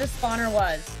right where the spawner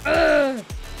was. Ugh.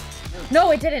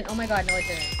 No, it didn't. Oh my god, no it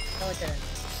didn't. No it didn't.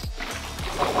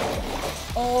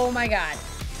 Oh my god.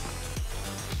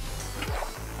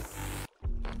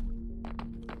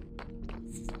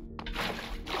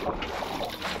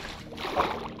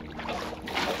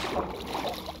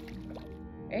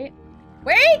 Wait.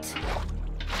 Wait!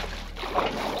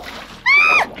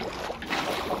 Ah!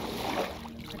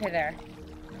 Okay, there.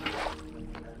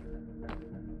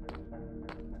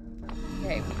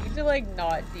 Okay, we need to, like,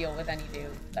 not deal with any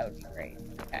dudes. That would be great.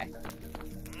 Okay.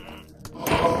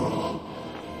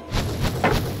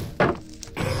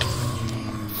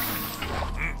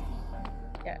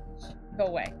 Yeah, go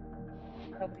away.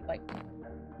 Nobody likes me.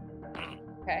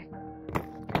 Okay.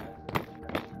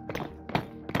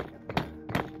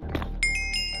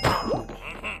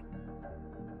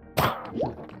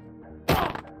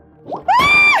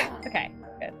 Ah! Okay,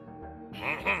 good.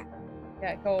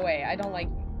 Yeah, go away. I don't like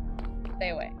you. Stay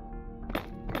away.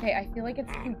 Okay, I feel like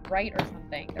it's too bright or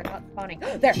something. They're not spawning.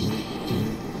 There!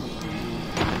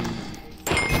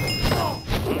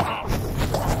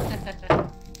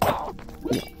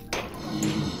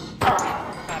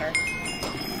 Got her.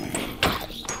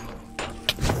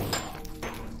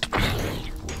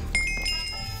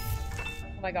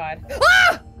 Oh my god.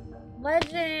 Ah!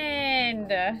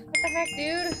 Legend! What the heck,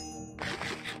 dude?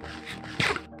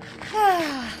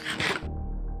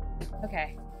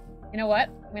 Okay. You know what?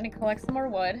 I'm gonna collect some more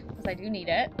wood, because I do need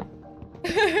it.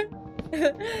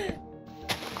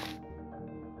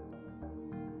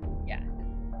 Yeah.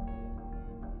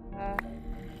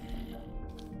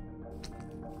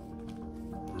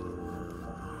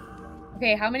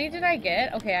 Okay, how many did I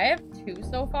get? Okay, I have 2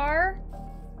 so far.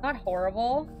 Not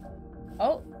horrible.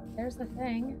 Oh, there's the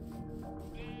thing.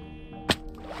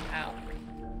 Ow.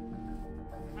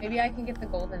 Maybe I can get the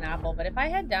golden apple, but if I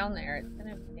head down there, it's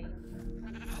gonna be...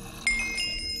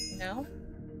 You know?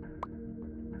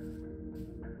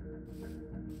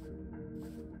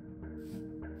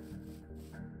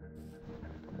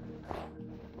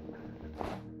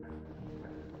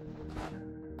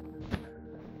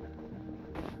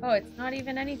 Oh, it's not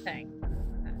even anything.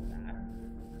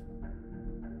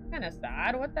 Kinda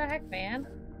sad. What the heck, man?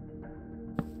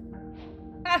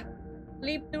 Ah!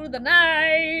 Sleep through the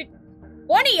night!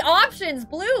 20 options!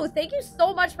 Blue! Thank you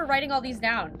so much for writing all these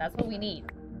down. That's what we need.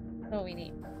 That's what we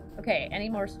need. Okay, any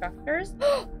more structures?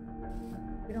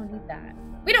 We don't need that.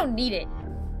 We don't need it.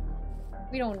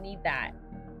 We don't need that.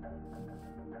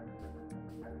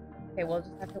 Okay, we'll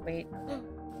just have to wait.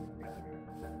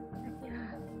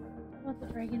 Yeah. I want the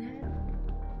dragon head.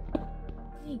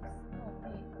 Thanks. Oh,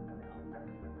 wait.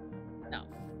 No.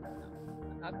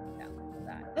 I'm not going down with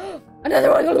that.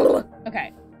 Another one!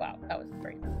 Okay. Wow, that was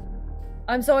great.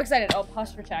 I'm so excited. Oh,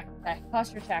 posture check. Okay,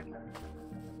 posture check.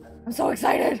 I'm so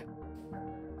excited.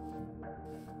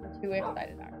 I'm too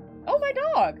excited. Oh, my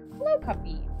dog. Hello,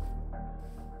 puppy.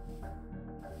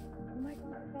 Oh my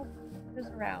god, the dog is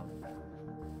around.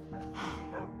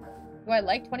 Do I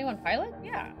like 21 Pilots?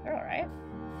 Yeah, they're alright.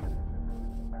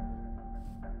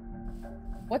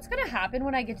 What's gonna happen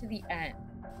when I get to the end?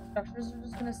 Structures are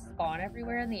just gonna spawn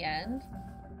everywhere in the end?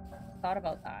 I thought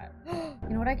about that. You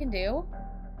know what I can do? Oh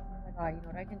my god, you know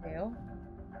what I can do?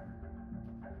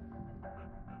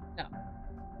 No.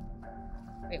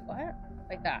 Wait, what?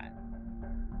 Like that.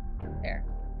 There.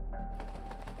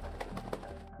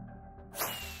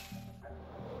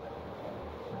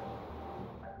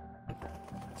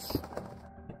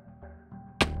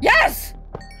 Yes!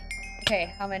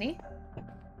 Okay, how many?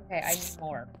 Okay, I need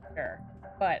more, for sure.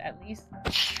 But at least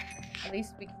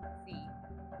we can see.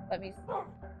 Let me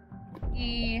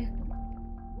see.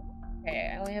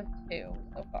 Okay, I only have 2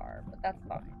 so far, but that's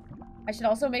fine. I should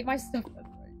also make my stuff.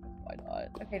 Why not?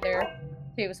 Okay, there.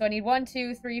 2. So I need 1,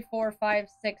 2, 3, 4, 5,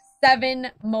 6,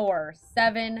 7 more.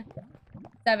 7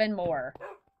 more.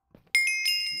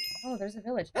 Oh, there's a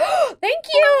village. Thank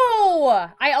you!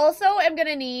 I also am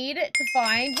gonna need to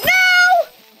find... No!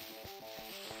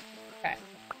 Okay.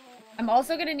 I'm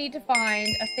also gonna need to find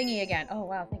a thingy again. Oh,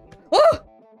 wow, thank you. Oh!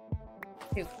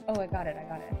 2. Oh, I got it, I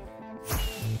got it.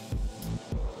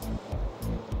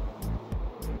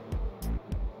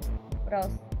 What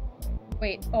else?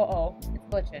 Wait, uh-oh. It's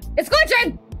glitching. It's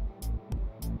glitching!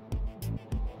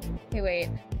 Okay, wait.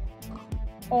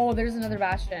 Oh, there's another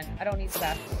bastion. I don't need the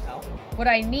bastion, no. What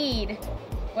I need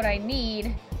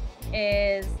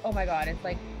is... Oh my god, it's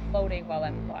like floating while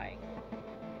I'm flying.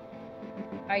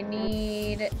 I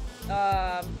need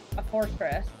a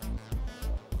fortress.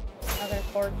 Another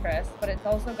fortress, but it's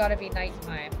also gotta be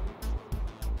nighttime.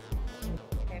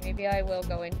 Okay, maybe I will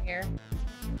go in here.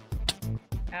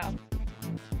 Ow.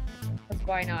 Because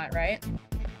why not, right?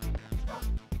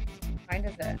 What kind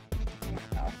is it?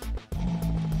 Oh.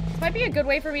 This might be a good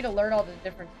way for me to learn all the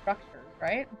different structures,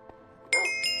 right?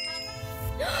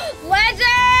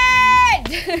 Legend!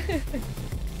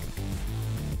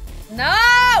 No!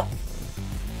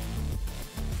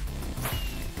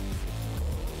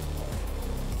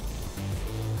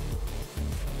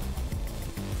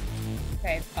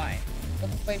 Okay, it's fine.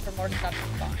 We'll just wait for more stuff to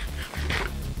spawn.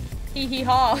 Hee hee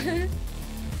haw.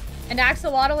 An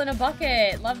axolotl in a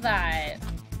bucket. Love that.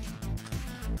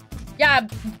 Yeah,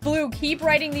 Blue, keep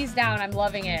writing these down. I'm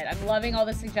loving it. I'm loving all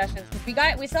the suggestions.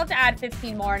 Because we still have to add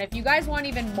 15 more, and if you guys want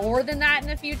even more than that in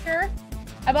the future,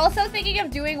 I'm also thinking of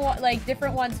doing like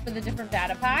different ones for the different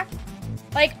data packs.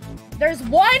 Like, there's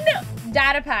one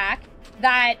data pack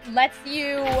that lets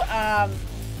you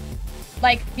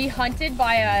like be hunted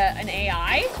by an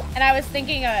AI, and I was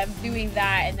thinking of doing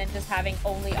that and then just having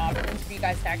only options for you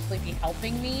guys to actually be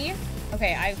helping me.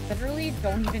 Okay, I literally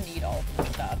don't even need all of this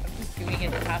stuff. I'm just doing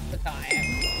it to pass the time.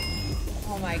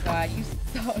 Oh my god, you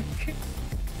suck.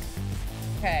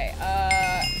 Okay,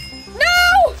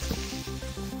 no!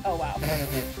 Oh wow.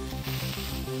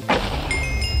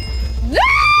 No!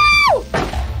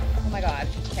 Oh my god.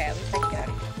 Okay, at least I can get out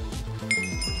of here.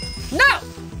 No!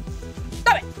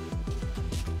 Stop it!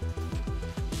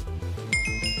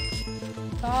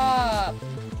 Stop.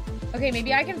 Okay,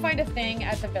 maybe I can find a thing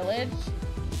at the village.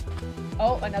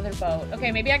 Oh, another boat.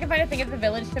 Okay, maybe I can find a thing at the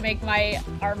village to make my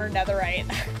armor netherite.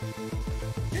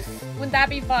 Wouldn't that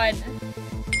be fun?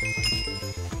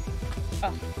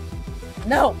 Oh.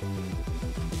 No!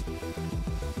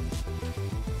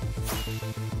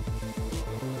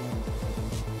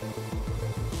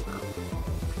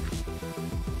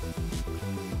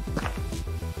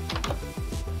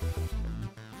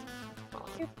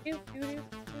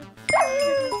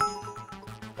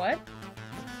 What?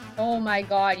 Oh my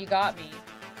god, you got me.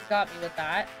 You got me with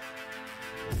that.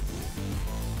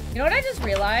 You know what I just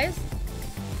realized?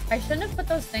 I shouldn't have put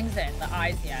those things in, the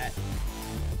eyes yet.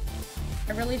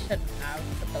 I really shouldn't have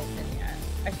put those in yet.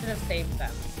 I should have saved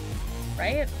them.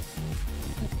 Right?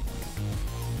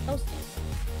 So stupid.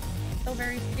 So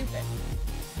very stupid.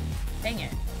 Dang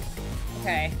it.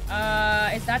 Okay.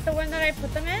 Is that the one that I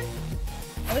put them in?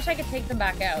 I wish I could take them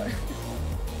back out.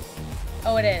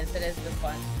 Oh, it is. It is this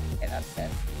one. Okay, that's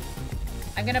good.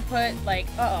 I'm gonna put, like,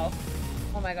 uh-oh.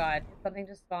 Oh my god. Something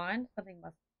just spawned? Something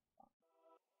must have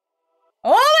spawned.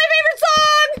 Oh, my favorite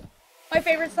song! My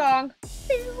favorite song!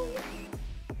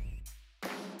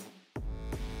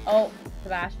 Oh,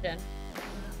 Sebastian.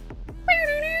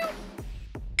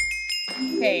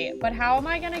 Okay, but how am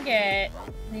I gonna get...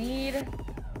 Need...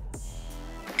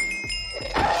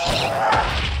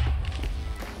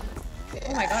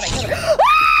 Oh my god, I killed him.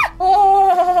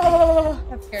 Oh,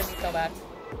 that scared me so bad.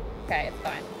 Okay, it's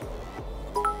fine.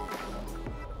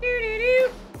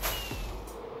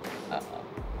 Uh-oh.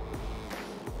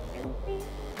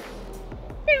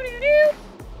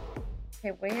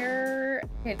 Okay, where...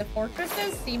 Okay, the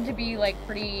fortresses seem to be, like,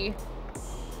 pretty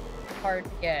hard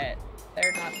to get.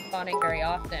 They're not spawning very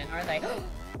often, are they?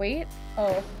 Wait.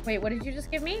 Oh, wait, what did you just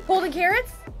give me? Golden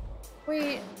carrots?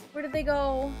 Wait, where did they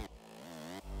go?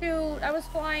 Shoot, I was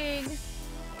flying.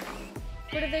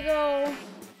 Where did they go?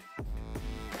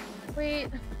 Wait.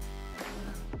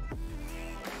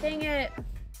 Dang it.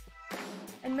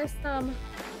 I missed them.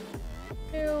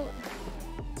 Shoot.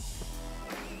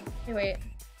 Hey, wait.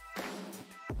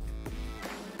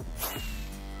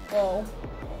 Whoa.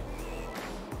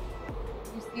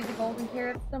 You see the golden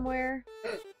carrots somewhere?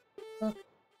 Look.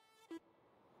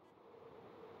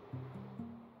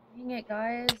 Dang it,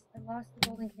 guys. I lost the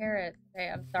golden carrots. Okay,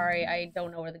 I'm sorry. I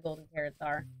don't know where the golden carrots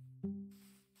are.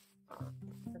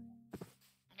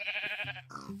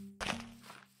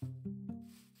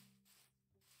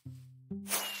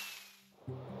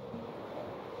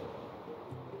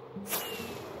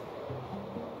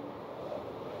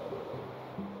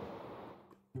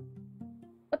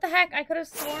 What the heck? I could have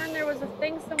sworn there was a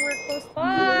thing somewhere close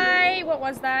by. What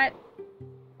was that?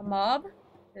 A mob?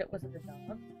 Was it a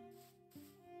dog?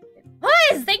 It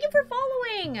was! Thank you for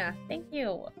following! Thank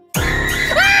you.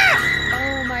 Ah!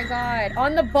 Oh my god.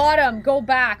 On the bottom. Go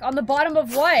back. On the bottom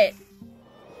of what?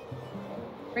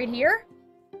 Right here?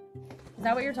 Is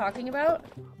that what you're talking about?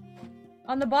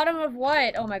 On the bottom of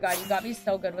what? Oh my god, you got me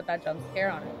so good with that jump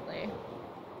scare, honestly.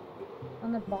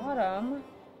 On the bottom...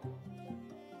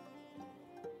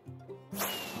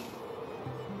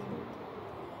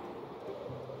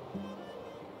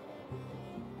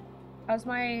 How's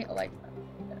my Alexa?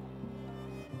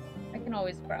 I can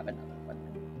always grab another one.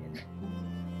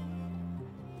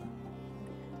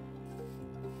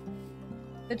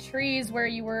 The trees where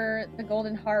you were the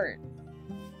golden heart.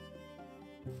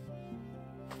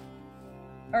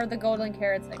 Or the golden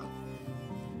carrots, like.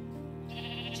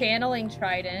 Channeling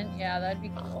trident. Yeah, that'd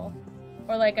be cool.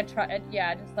 Or like a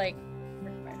yeah, just like.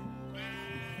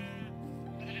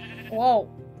 Whoa.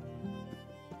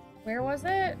 Where was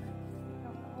it?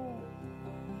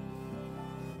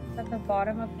 At the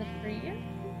bottom of the tree?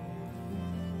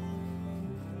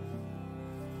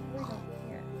 We don't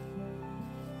see it.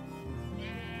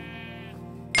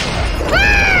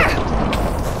 Ah!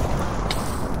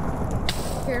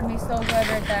 Scared me so good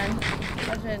right then.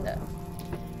 Legend.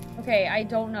 Okay, I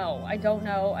don't know. I don't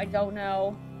know. I don't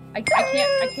know. I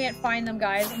can't find them,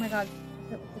 guys. Oh my god.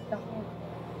 The dog.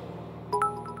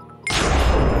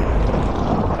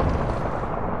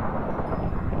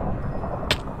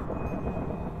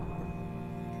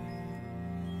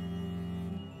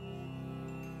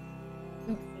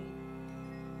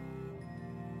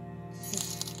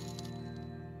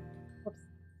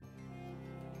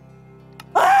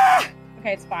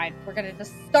 Okay, it's fine. We're gonna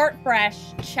just start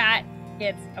fresh. Chat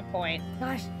gets a point.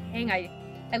 Gosh, dang, I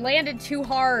landed too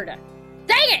hard.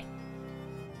 Dang it!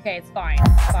 Okay, it's fine.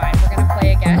 It's fine. We're gonna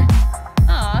play again.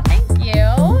 Aw, thank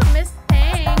you, Miss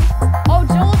Tang. Oh,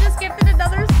 Joel just gifted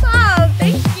another sub.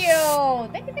 Thank you.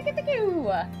 Thank you, thank you, thank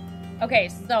you. Okay,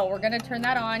 so we're gonna turn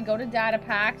that on. Go to data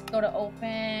packs. Go to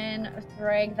open.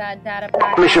 Drag that data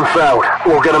pack. Mission failed.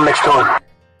 We'll get them next time.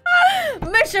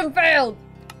 Mission failed.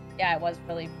 Yeah, it was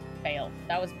really failed.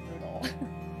 That was brutal.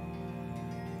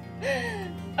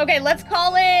 Okay, let's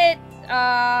call it,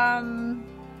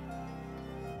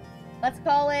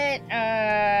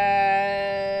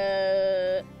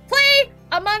 play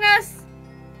Among Us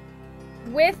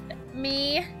with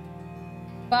me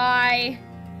by,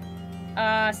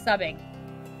 subbing.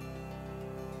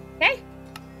 Okay?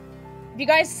 If you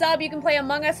guys sub, you can play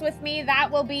Among Us with me. That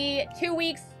will be 2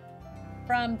 weeks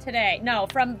from today. No,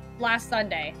 from last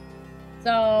Sunday.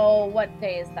 So, what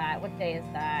day is that? What day is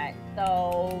that?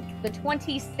 So, the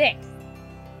 26th.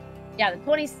 Yeah, the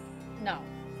 20th. No.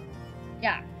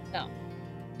 Yeah, no.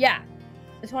 Yeah,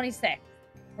 the 26th.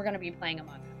 We're gonna be playing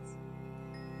Among Us.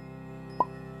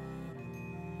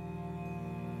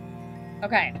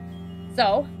 Okay,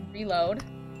 so, reload.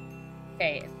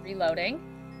 Okay, it's reloading.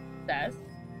 It says.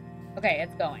 Okay,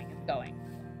 it's going. It's going.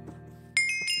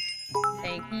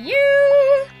 Thank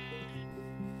you!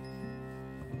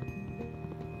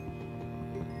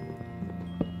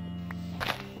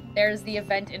 There's the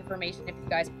event information if you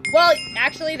guys... Well,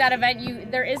 actually, that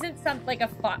event, there isn't some, like, a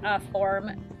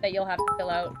form that you'll have to fill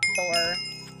out for...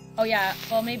 Oh, yeah.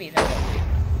 Well, maybe there will be.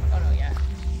 Don't know yet.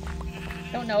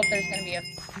 Don't know if there's gonna be a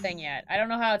thing yet. I don't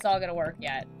know how it's all gonna work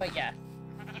yet, but yeah.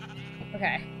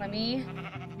 Okay, let me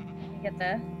get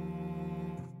this.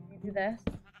 Let me do this.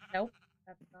 Nope,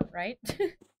 that's not right.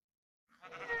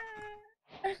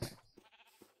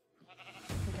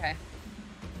 Okay.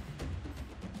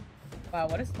 Wow,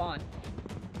 what a spawn.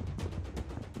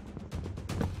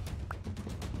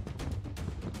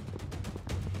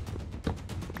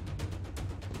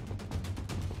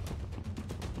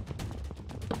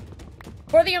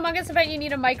 For the Among Us event, you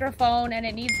need a microphone, and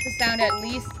it needs to sound at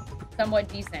least somewhat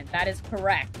decent. That is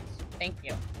correct. Thank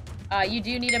you. You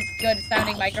do need a good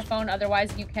sounding microphone,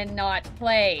 otherwise you cannot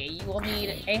play. You will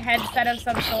need a headset of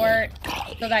some sort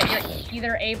so that you're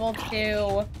either able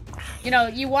to, you know,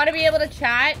 you want to be able to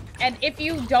chat, and if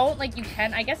you don't, like, you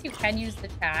can, I guess you can use the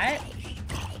chat.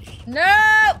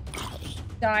 No!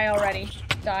 Die already.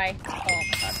 Die. Oh my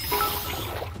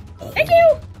god. Thank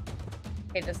you!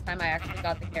 Okay, this time I actually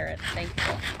got the carrot. Thank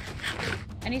you.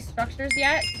 Any structures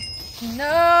yet?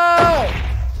 No!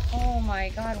 Oh my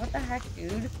god, what the heck,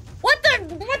 dude? What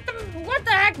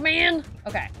the heck, man?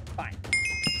 Okay, fine.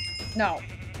 No.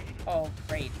 Oh,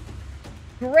 great.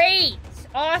 Great!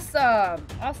 Awesome!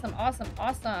 Awesome, awesome,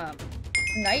 awesome.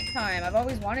 Nighttime. I've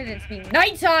always wanted it to be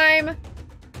nighttime!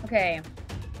 Okay.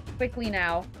 Quickly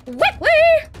now. Quickly!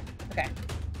 Okay.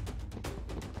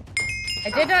 I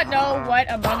did not know what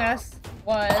Among Us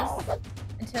was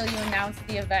until you announced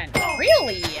the event.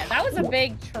 Really? That was a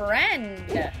big trend.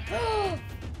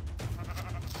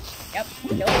 Yep,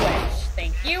 kill witch.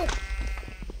 Thank you.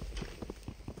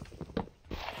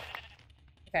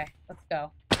 Okay, let's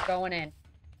go. We're going in.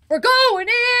 We're going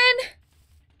in!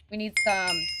 We need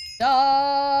some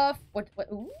stuff. What,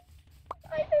 ooh.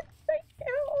 Thank you.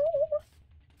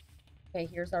 Okay,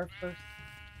 here's our first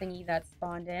thingy that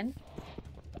spawned in.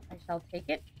 I shall take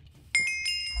it.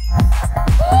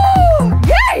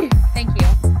 Yay! Thank you.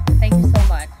 Thank you so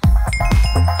much.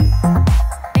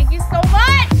 Thank you so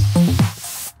much!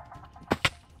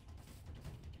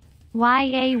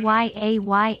 Y-A-Y-A-Y-A-Y.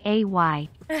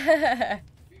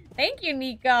 Thank you,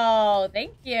 Nico.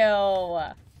 Thank you.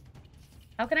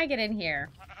 How can I get in here?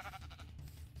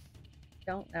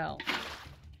 Don't know.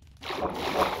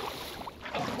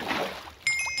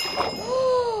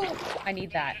 I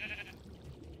need that.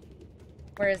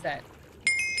 Where is it?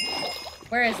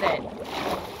 Where is it?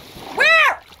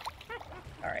 Where?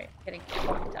 Alright, getting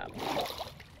fucked up.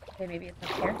 Okay, maybe it's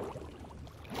up here.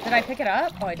 Did I pick it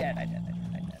up? Oh, I did.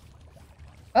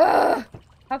 Ugh!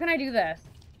 How can I do this?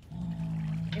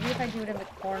 Maybe if I do it in the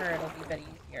corner, it'll be a bit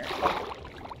easier.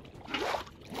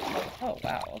 Oh,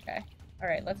 wow, okay.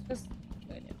 Alright, let's just...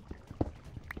 We're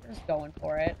just going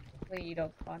for it. Hopefully you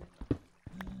don't spawn.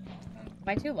 Am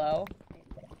I too low?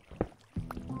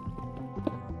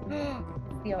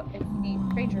 It's the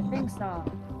Stranger Things song.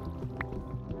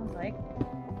 Sounds like.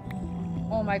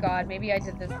 Oh my god, maybe I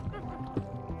did this.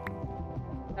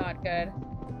 Not good.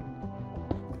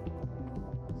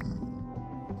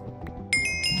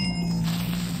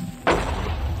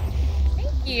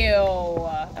 Thank you!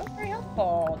 That was very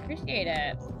helpful. Appreciate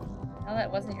it. Well, that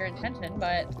wasn't your intention,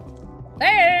 but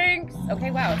thanks!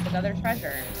 Okay, wow, it's another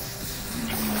treasure.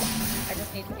 I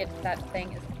just need to get to that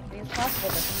thing as quickly as possible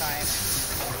this time.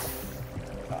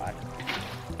 God.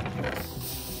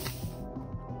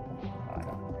 God,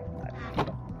 oh my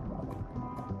god.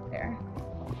 There.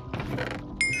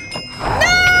 No!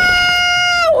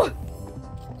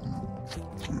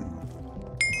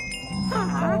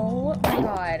 Oh my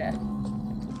god.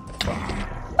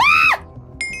 Ah!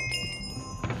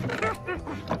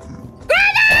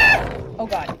 Oh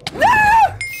god. No!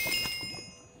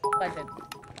 Legend.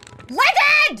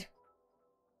 Legend!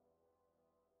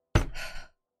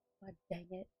 God dang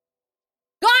it.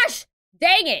 Gosh!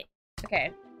 Dang it!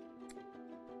 Okay.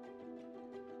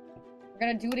 We're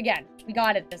gonna do it again. We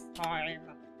got it this time.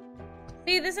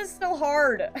 See, this is still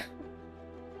hard.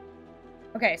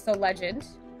 Okay, so legend.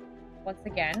 Once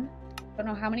again. Don't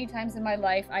know how many times in my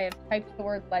life I have typed the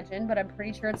word legend, but I'm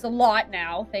pretty sure it's a lot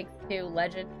now, thanks to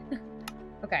legend.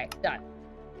 Okay, done.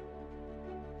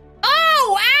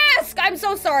 Oh, ask! I'm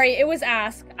so sorry. It was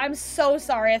ask. I'm so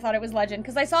sorry. I thought it was legend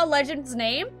because I saw legend's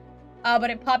name, but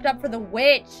it popped up for the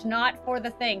witch, not for the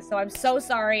thing. So I'm so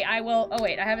sorry. I will. Oh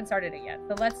wait, I haven't started it yet.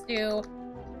 So let's do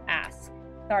ask.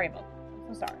 Sorry about that.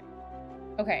 I'm so sorry.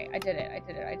 Okay, I did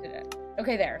it.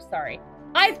 Okay, there. Sorry.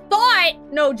 I thought,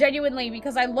 no, genuinely,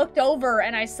 because I looked over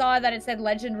and I saw that it said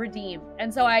legend redeemed,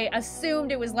 and so I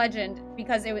assumed it was legend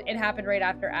because it happened right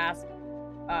after ask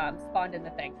spawned in the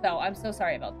thing. So I'm so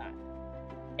sorry about that.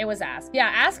 It was ask. Yeah,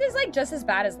 ask is like just as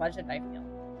bad as legend, I feel.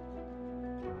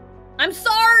 I'm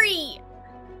sorry!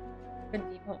 Good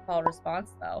default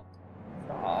response though.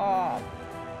 Stop.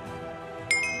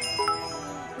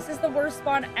 This is the worst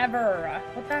spawn ever.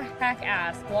 What the heck,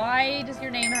 ask? Why does your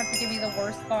name have to give you the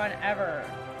worst spawn ever?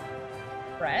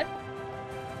 Bread?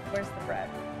 Where's the bread?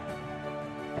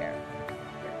 There.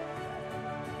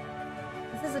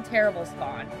 This is a terrible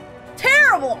spawn.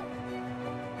 Terrible!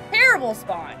 Terrible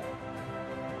spawn.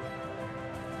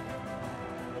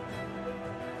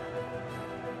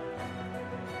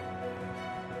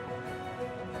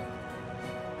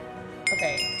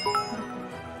 Okay.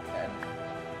 Good.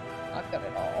 Not good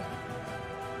at all.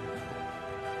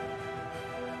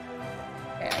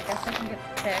 Okay, I guess I can get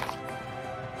sick.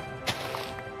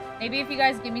 Maybe if you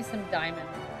guys give me some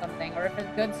diamonds or something, or if a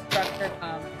good structure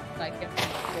comes, like give me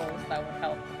tools, that would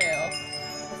help too.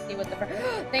 To see what the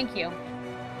thank you.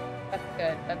 That's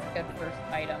good. That's a good first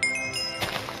item.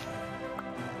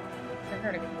 I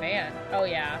heard a command. Oh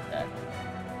yeah.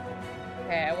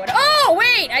 Okay, I would. Oh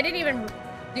wait! I didn't even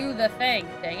do the thing.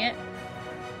 Dang it.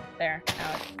 There.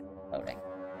 Now it's loading.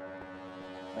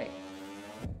 Wait.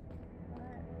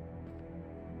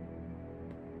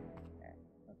 Okay.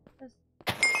 Let's just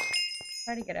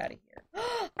try to get out of here.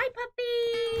 Hi,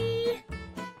 puppy!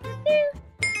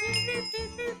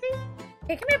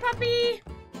 Okay, come here, puppy!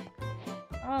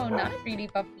 Oh, not a greedy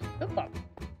puppy. Good puppy.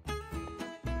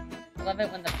 I love it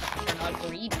when the puppies are not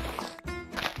greedy.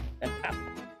 Good puppy.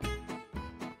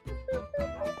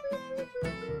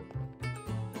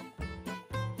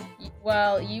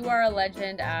 Well, you are a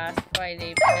legend, asked by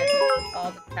David.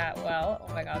 All the chat well.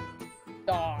 Oh my god.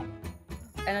 Stop.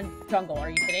 And a jungle, are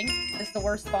you kidding? This is the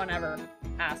worst spawn ever.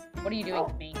 Ask. What are you doing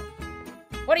to me?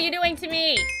 What are you doing to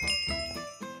me?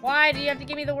 Why do you have to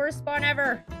give me the worst spawn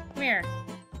ever? Come here.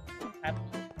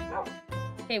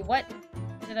 Okay, what?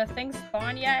 Did a thing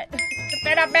spawn yet? It's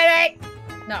been a minute!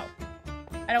 No.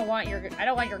 I don't want your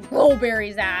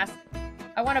glowberries, ass.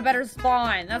 I want a better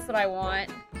spawn. That's what I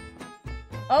want.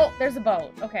 Oh, there's a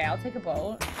boat. Okay, I'll take a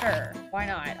boat. Sure. Why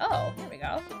not? Oh, here we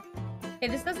go. Okay,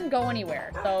 this doesn't go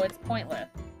anywhere, so it's pointless.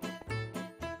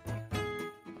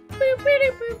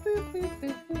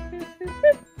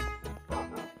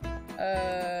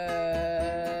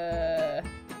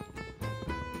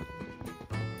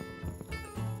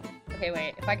 Okay,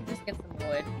 wait. If I could just get some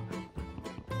wood.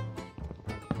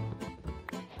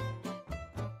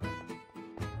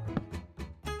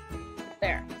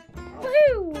 There.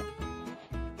 Woohoo!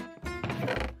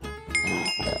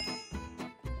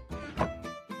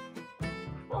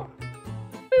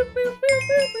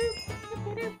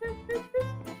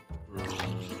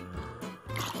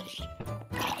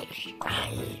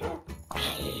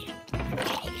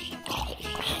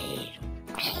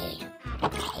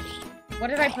 What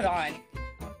did I put on?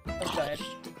 Oh, good.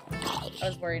 I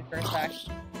was worried for a sec.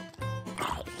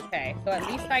 Okay, so at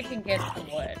least I can get some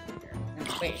wood here.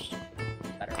 Wait.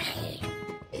 Better.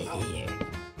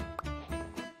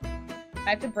 I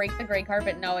have to break the gray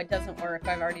carpet? No, it doesn't work.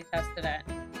 I've already tested it.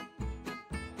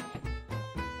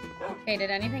 Okay,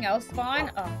 did anything else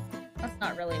spawn? Oh, that's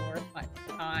not really worth my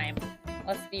time.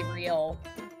 Let's be real.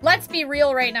 Let's be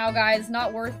real right now, guys.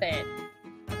 Not worth it.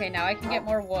 Okay, now I can get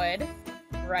more wood.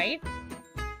 Right?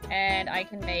 And I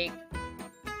can make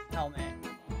helmet.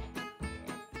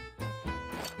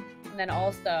 And then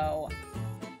also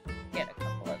get a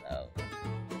couple of those.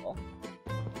 Cool.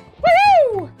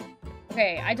 Woohoo!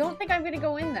 Okay, I don't think I'm gonna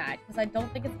go in that, because I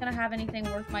don't think it's gonna have anything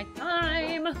worth my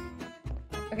time.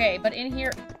 Okay, but in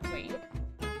here... Wait.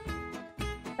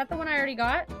 Is that the one I already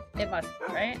got? It must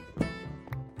be, right?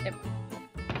 It...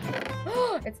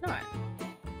 It's not.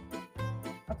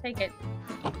 I'll take it.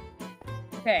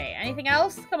 Okay, anything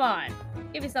else? Come on.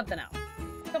 Give me something else.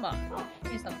 Come on.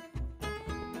 Give me something.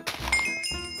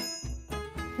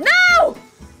 No!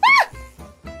 Ah!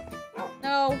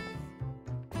 No.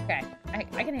 Okay, I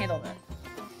can handle this.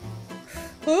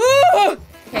 Ooh!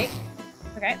 Okay.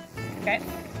 Okay. Okay.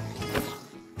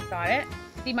 Got it.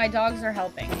 See, my dogs are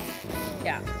helping.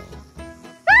 Yeah.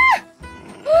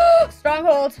 Ah!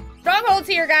 Stronghold. Stronghold's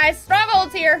here, guys.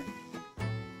 Stronghold's here.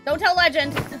 Don't tell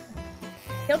Legend.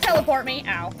 He'll teleport me.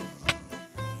 Ow.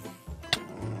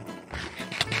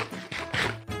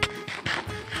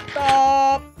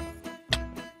 Stop.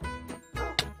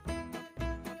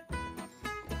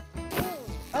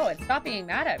 Oh, it stopped being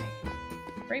mad at me.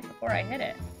 Right before I hit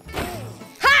it.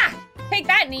 Ha! Take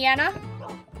that, Niana.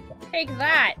 Take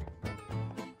that.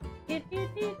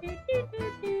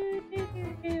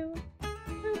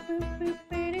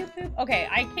 Okay,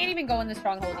 I can't even go in the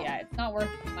stronghold yet. It's not worth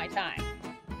my time.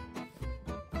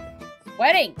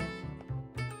 Sweating!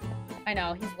 I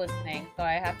know, he's listening, so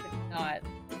I have to not...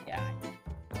 Yeah.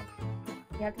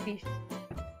 You have to be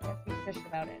shush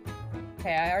about it.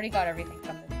 Okay, I already got everything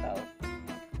from this boat.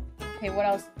 Okay, what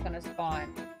else is gonna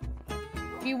spawn?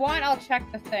 If you want, I'll check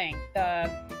the thing. The...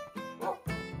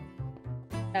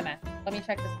 Meme. Let me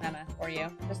check this meme for you,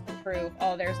 just to prove.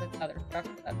 Oh, there's another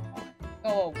structure that's on.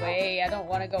 Go away. I don't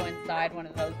want to go inside one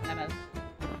of those memes.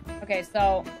 Okay,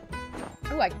 so...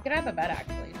 Ooh, I can get out of bed,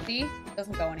 actually. See? It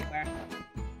doesn't go anywhere.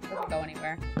 It doesn't go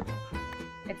anywhere.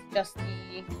 It's just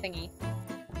the thingy.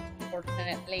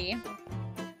 Unfortunately.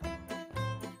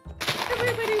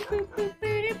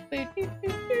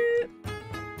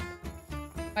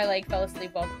 My leg fell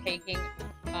asleep while taking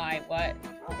eye. What?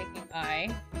 Taking eye.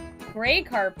 Gray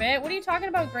carpet? What are you talking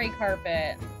about, gray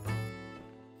carpet?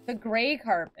 The gray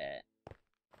carpet.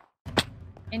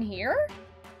 In here?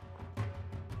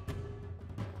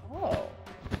 Oh.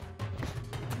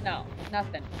 No,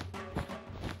 nothing.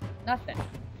 Nothing.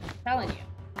 I'm telling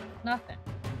you. Nothing.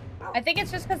 I think it's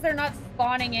just because they're not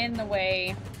spawning in the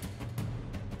way...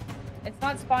 It's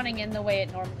not spawning in the way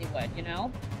it normally would, you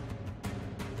know?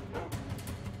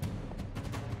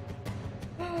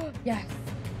 Yes.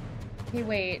 Okay,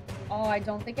 wait. Oh, I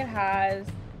don't think it has...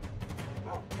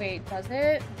 Wait, does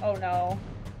it? Oh, no.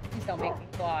 Please don't make me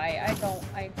fly. I'm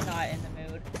not in the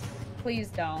mood. Please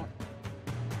don't.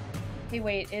 Okay,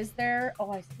 wait. Is there...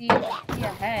 Oh, I see a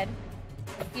head.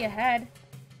 I see a head.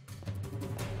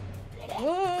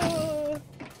 Whoa.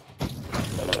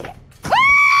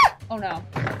 Ah! Oh, no.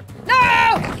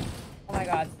 No! Oh, my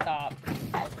God. Stop.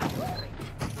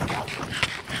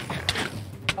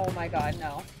 Oh, my God.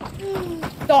 No.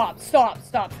 Stop. Stop.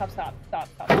 Stop. Stop. Stop. Stop. Stop.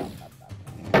 Stop. Stop. Stop.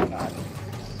 Oh, my God.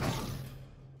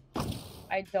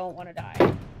 I don't want to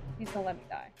die. Please don't let me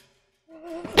die.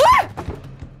 Ah!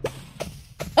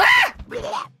 Ah!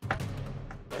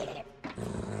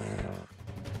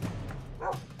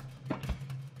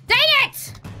 Dang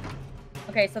it!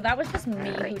 Okay, so that was just me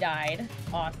who died.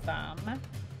 Awesome.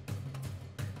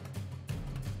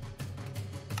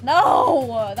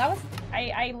 No! That was...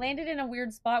 I landed in a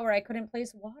weird spot where I couldn't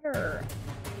place water.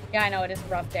 Yeah, I know, it is a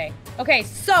rough day. Okay,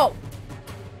 so...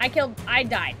 I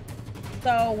died.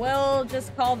 So we'll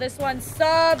just call this one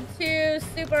sub to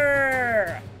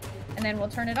super. And then we'll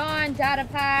turn it on. Data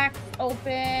packs,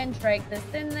 open, drag this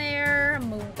in there,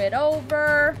 move it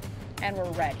over, and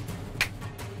we're ready.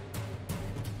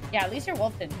 Yeah, at least your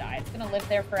wolf didn't die. It's gonna live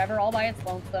there forever all by its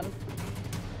lonesome.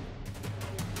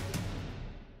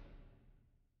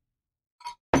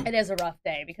 It is a rough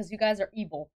day because you guys are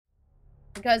evil.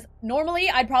 Because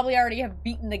normally I'd probably already have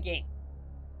beaten the game.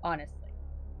 Honestly.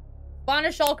 Spawn a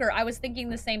shulker. I was thinking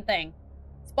the same thing.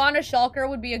 Spawn a shulker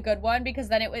would be a good one because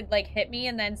then it would like hit me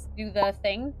and then do the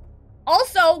thing.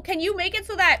 Also, can you make it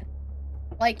so that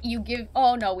like you give...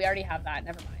 Oh no, we already have that.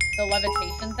 Never mind. The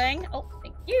levitation thing. Oh,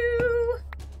 thank you.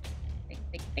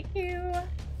 Thank you.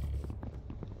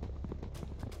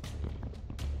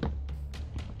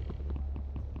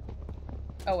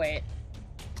 Oh wait.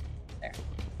 There.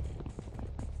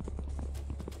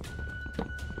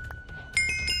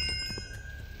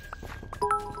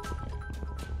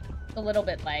 It's a little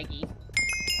bit laggy.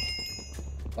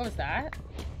 What was that?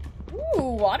 Ooh,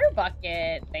 water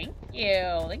bucket. Thank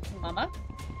you. Thanks, mama.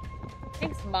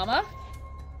 Thanks, mama.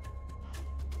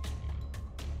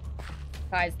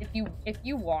 Guys, if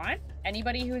you want,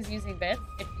 anybody who is using bits,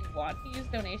 if you want to use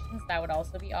donations, that would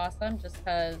also be awesome, just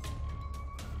because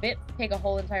bits take a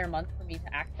whole entire month for me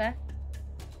to access.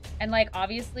 And like,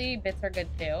 obviously, bits are good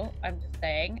too. I'm just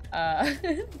saying,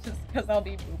 just because I'll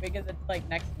be moving in like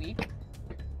next week.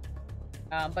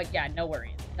 But yeah, no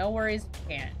worries. No worries if you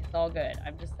can't. It's all good.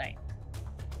 I'm just saying.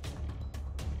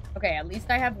 Okay, at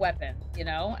least I have weapons, you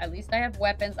know? At least I have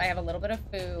weapons. I have a little bit of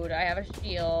food. I have a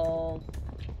shield.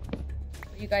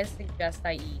 What do you guys suggest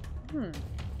I eat?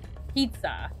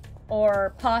 Pizza.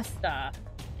 Or pasta.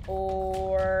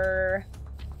 Or...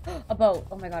 a boat.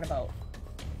 Oh my god, a boat.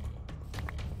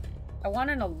 I want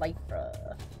an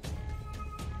elytra.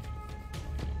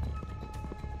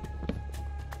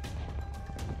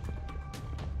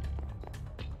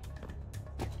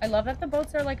 I love that the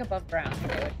boats are like above ground too.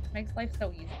 It makes life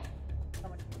so easy. So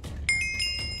much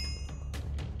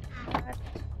easier.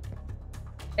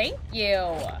 Thank you.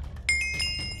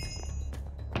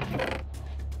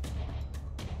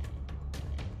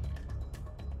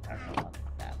 I don't know about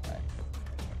that, but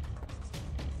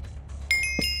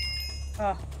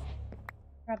oh,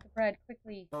 grab the bread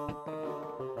quickly.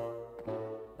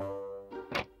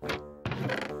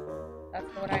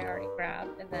 That's the one I already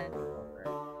grabbed, and then over.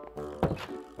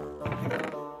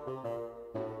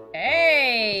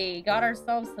 Hey, got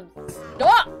ourselves some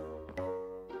stuff.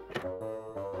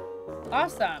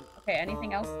 Awesome. Okay,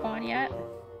 anything else spawn yet?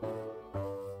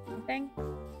 Anything?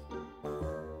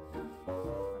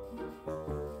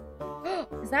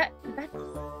 Is that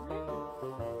just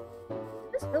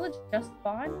this village just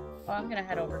spawn? Oh, I'm gonna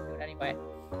head over to it anyway.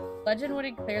 Legend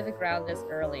wouldn't clear the ground this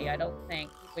early. I don't think.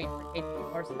 Wait for Kate to be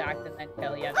more stacked and then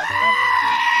kill. Yeah,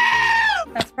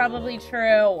 that's probably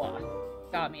true.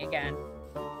 Got me again.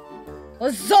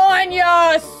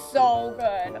 Lasagna! So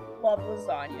good. Love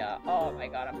lasagna. Oh my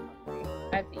god, I'm hungry.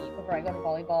 I have to eat before I go to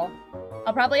volleyball.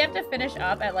 I'll probably have to finish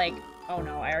up at like... Oh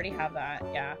no, I already have that.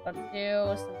 Yeah, let's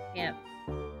do some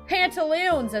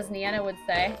pantaloons, as Niana would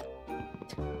say.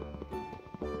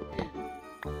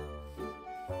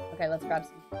 Okay, let's grab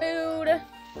some food.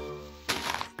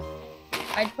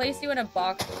 I'd place you in a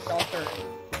box of shelter.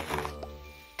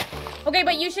 Okay,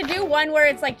 but you should do one where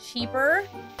it's like cheaper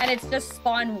and it's just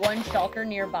spawn one shelter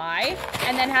nearby,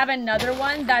 and then have another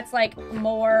one that's like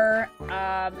more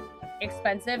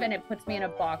expensive and it puts me in a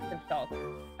box of shelter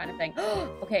kind of thing.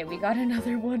 Okay, we got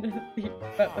another one.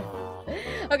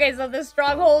 Okay, so the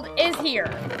stronghold is here,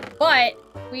 but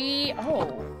we... Oh,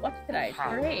 what could I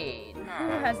trade? Who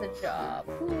has a job?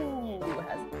 Who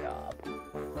has a job?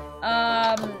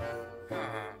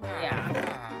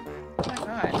 Yeah. Oh my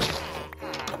god.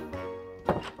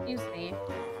 Excuse me.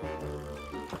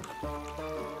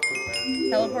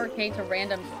 Teleport K to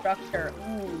random structure.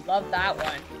 Ooh, love that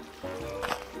one.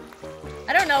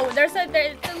 I don't know. There's a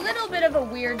little bit of a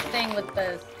weird thing with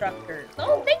the structures.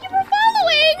 Oh, thank you for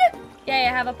following! Yay,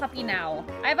 I have a puppy now.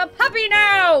 I have a puppy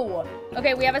now!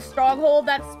 Okay, we have a stronghold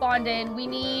that spawned in. We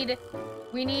need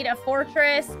a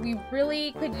fortress. We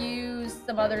really could use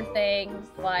some other things,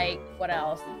 like, what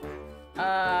else?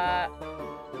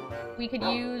 We could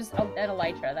use an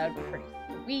elytra. That would be pretty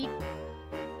sweet.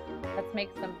 Let's make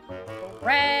some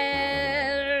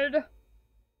bread.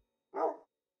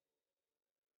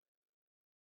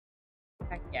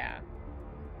 Heck yeah.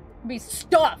 Be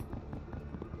stuffed.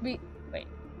 Wait. And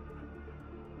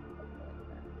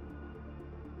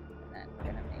then we're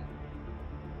gonna make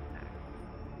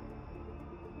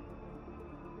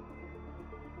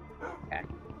okay.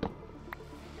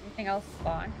 Anything else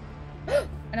spawn?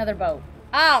 Another boat.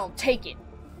 I'll take it.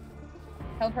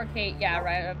 Teleport Kate. Yeah,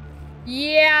 right.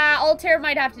 Yeah, Altair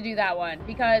might have to do that one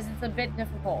because it's a bit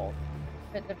difficult.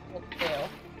 To do.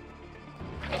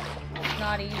 It's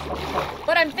not easy.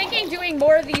 But I'm thinking doing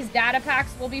more of these data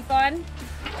packs will be fun.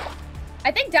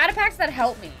 I think data packs that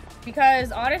help me.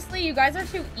 Because honestly, you guys are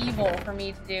too evil for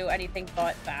me to do anything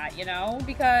but that, you know?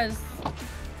 Because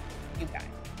you guys.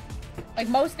 Like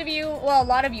most of you, well, a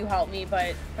lot of you help me,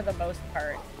 but for the most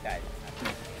part, you guys.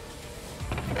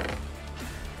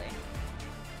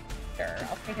 Sure,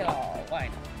 I'll take it all. Why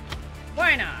not?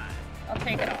 Why not? I'll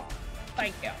take it all.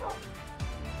 Thank you.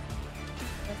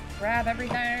 Let's grab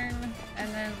everything,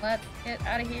 and then let's get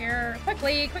out of here.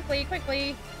 Quickly, quickly,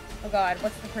 quickly. Oh god,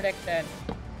 what's the prediction?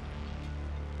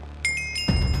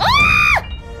 Ah!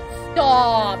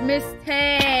 Stop, Miss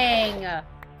Tang!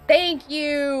 Thank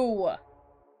you!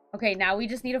 Okay, now we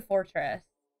just need a fortress.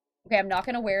 Okay, I'm not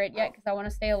gonna wear it yet because I want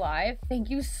to stay alive. Thank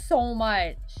you so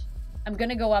much. I'm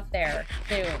gonna go up there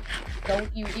soon.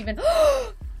 Don't you even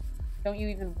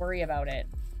worry about it.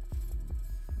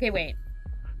 Okay, wait.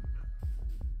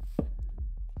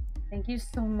 Thank you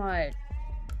so much.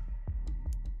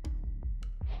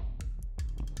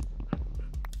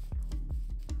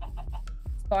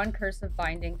 Spawn cursive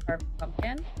binding carved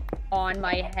pumpkin on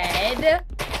my head.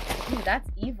 Dude, that's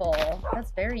evil.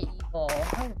 That's very evil.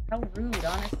 How rude,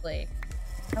 honestly.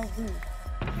 How rude.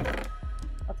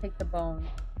 I'll take the bone.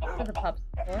 For the pups,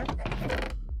 of course.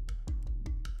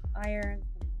 Iron,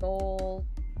 some gold.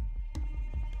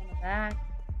 On the back.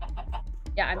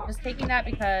 Yeah, I'm just taking that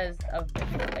because of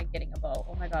like getting a bow.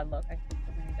 Oh my god, look, I see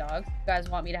so many dogs. You guys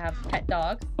want me to have pet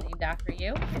dogs named after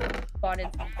you. Spotted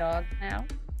some dogs now.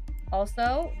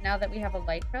 Also, now that we have a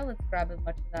elytra, let's grab as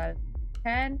much of that as we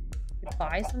can. We could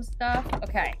buy some stuff.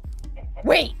 Okay.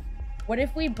 Wait! What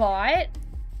if we bought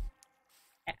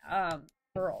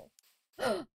pearls?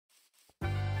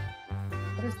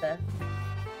 What is this?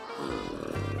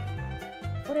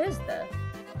 What is this?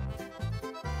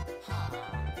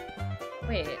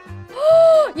 Wait.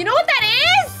 You know what that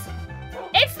is?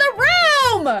 It's the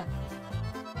room!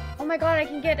 Oh my god, I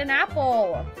can get an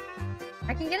apple.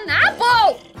 I can get an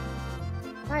apple!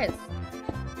 Guys.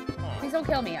 Please don't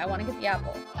kill me. I want to get the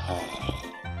apple.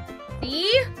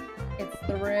 See? It's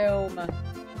the room.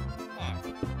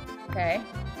 Okay.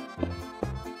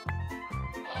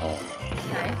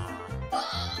 Nice.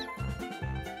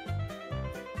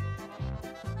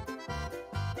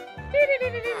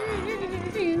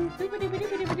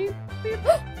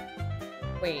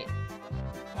 Wait.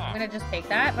 I'm gonna just take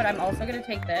that, but I'm also gonna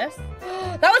take this.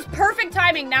 That was perfect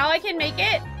timing. Now I can make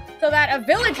it so that a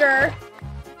villager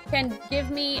can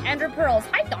give me ender pearls.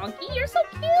 Hi, donkey. You're so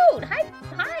cute. Hi,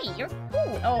 you're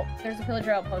cute. Oh, there's a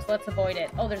villager outpost. Let's avoid it.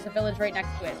 Oh, there's a village right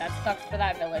next to it. That sucks for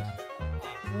that village.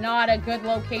 Not a good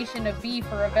location to be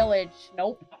for a village.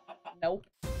 Nope. Nope.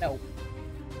 Nope.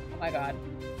 Oh my god.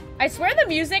 I swear the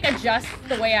music adjusts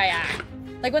the way I act.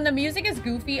 Like, when the music is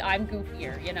goofy, I'm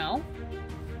goofier, you know?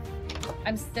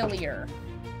 I'm sillier.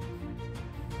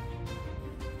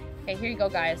 Okay, here you go,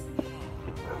 guys.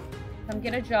 Come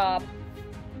get a job.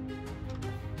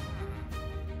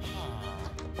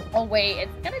 Oh, wait.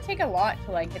 It's gonna take a lot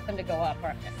to, like, get them to go up.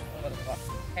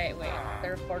 Okay, wait. Is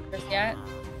there a fortress yet?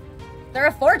 Is there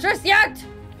a fortress yet?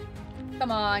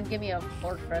 Come on, give me a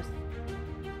fortress.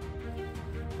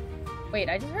 Wait,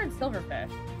 I just heard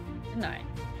silverfish. Didn't I?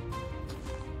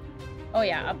 Oh,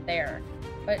 yeah, up there.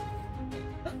 But...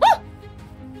 Oh!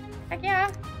 Heck yeah.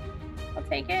 I'll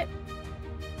take it.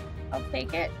 I'll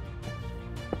take it.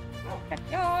 Heck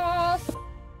yes.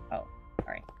 Oh,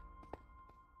 sorry.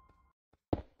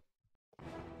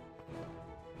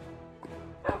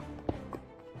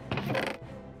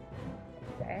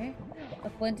 Okay. The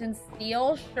flint and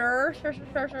steel. Sure.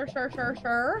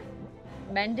 Sure.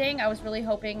 Mending. I was really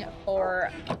hoping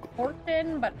for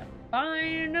fortune, but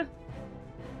fine.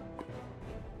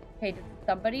 Okay, did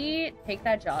somebody take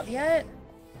that job yet?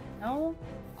 No?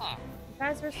 You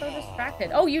guys are so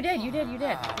distracted. Oh, you did.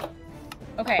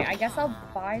 Okay, I guess I'll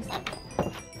buy some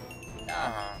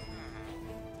stuff.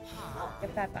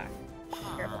 Give that back.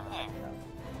 Here,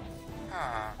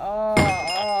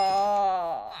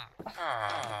 oh.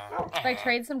 If I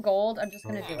trade some gold, I'm just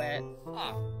gonna do it.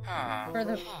 For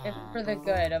the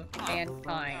good of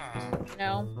mankind.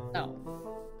 No? No.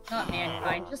 Not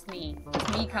mankind, just me.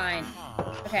 Just me kind.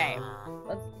 Okay,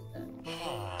 let's do this.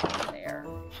 There.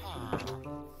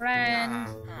 Friend.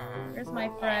 Here's my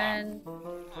friend.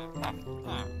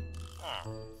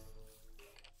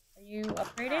 Are you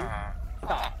upgrading?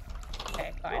 Stop.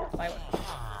 Okay, fine. I'll buy one.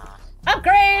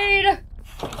 Upgrade!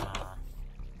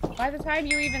 By the time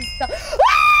you even stop.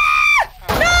 Ah!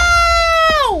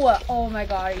 No! Oh my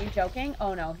god, are you joking?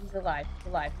 Oh no, he's alive. He's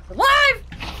alive. He's alive!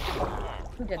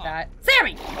 Who did that?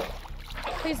 Sammy!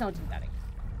 Please don't do that again.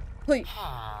 Please.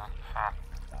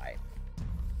 Die.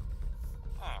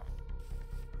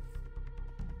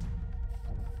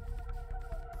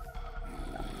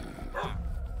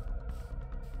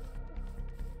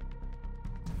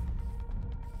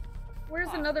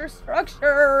 Where's another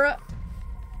structure?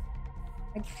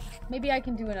 Maybe I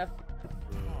can do enough.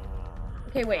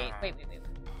 Okay, wait.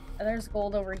 There's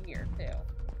gold over here, too.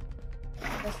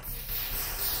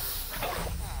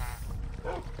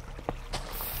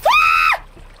 Ah!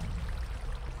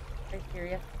 Are you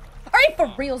serious? Are you for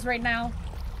reals right now?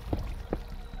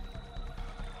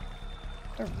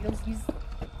 For reals?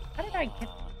 How did I get this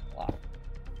block?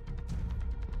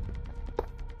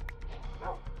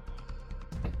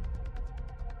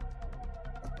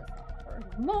 For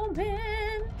a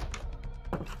moment.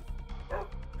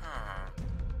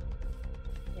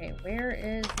 Okay, where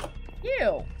is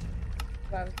you?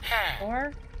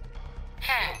 Before?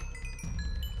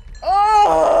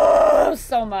 Oh,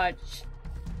 so much.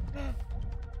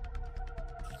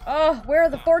 Oh, where are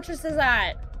the fortresses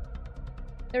at?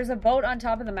 There's a boat on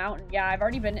top of the mountain. Yeah, I've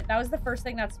already been. That was the first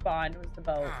thing that spawned, was the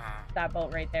boat. That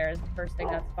boat right there is the first thing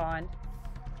that spawned.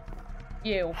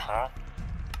 You.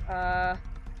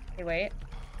 Okay, wait.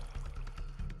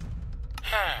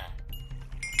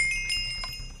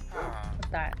 What's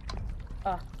that?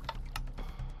 Oh.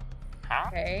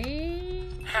 Okay.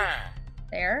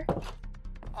 There.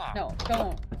 No,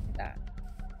 don't do that.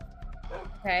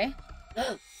 Okay.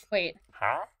 Wait.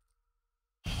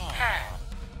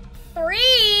 3!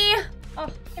 Oh, I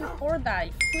can afford that.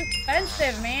 It's too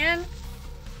expensive, man.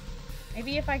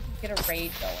 Maybe if I could get a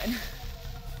raid going.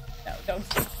 No, don't.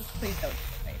 Please don't do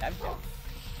a raid.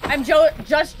 I'm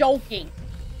just joking.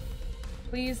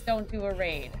 Please don't do a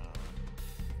raid.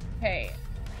 Okay.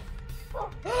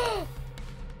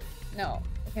 No.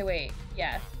 Okay, wait.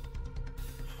 Yes.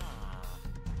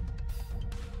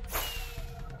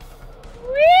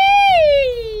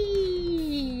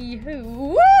 Whee!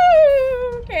 Woo!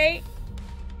 Okay.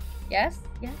 Yes.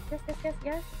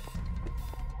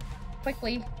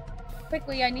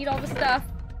 Quickly, I need all the stuff.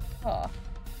 Oh.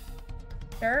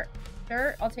 Sure,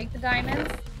 I'll take the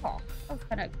diamonds. Oh, that was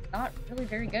kind of not really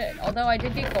very good. Although I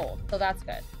did get gold, so that's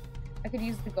good. I could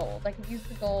use the gold.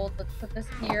 Let's put this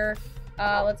here.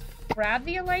 Let's grab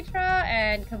the elytra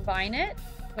and combine it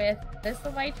with this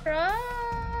elytra.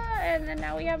 And then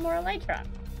now we have more elytra.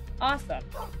 Awesome.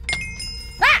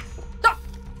 Ah! Stop!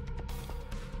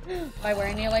 Am I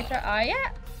wearing the elytra?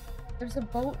 Yeah. There's a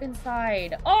boat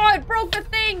inside. Oh, it broke the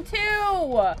thing too!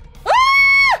 Ah!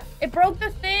 It broke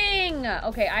the thing!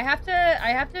 Okay, I have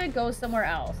to go somewhere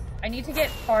else. I need to get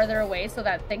farther away so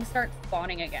that things start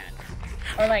spawning again.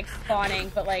 Or like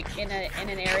spawning, but like in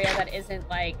an area that isn't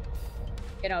like,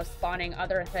 you know, spawning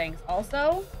other things.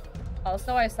 Also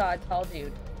I saw a tall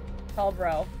dude. Tall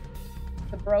bro.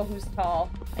 The bro who's tall.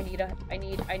 I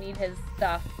need his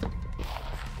stuff.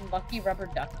 Lucky rubber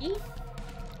ducky?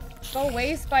 Go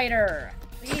away, spider.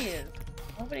 Please.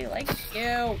 Nobody likes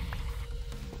you.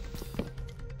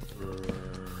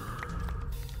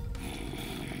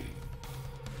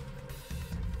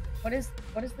 What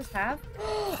does this have?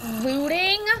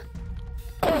 Looting?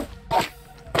 Oh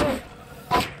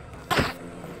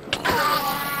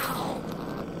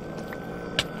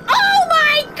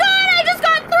my god! I just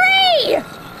got 3!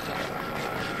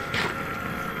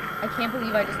 I can't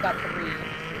believe I just got 3.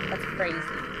 That's crazy.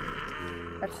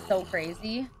 That's so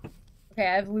crazy. Okay,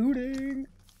 I have looting.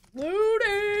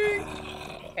 Looting!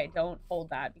 Okay, don't hold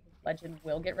that because Legend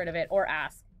will get rid of it. Or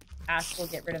Ask. Ask will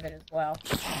get rid of it as well.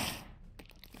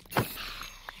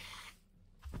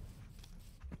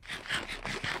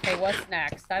 Okay, what's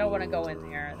next? I don't want to go in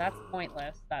there. That's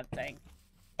pointless, that thing.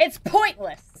 It's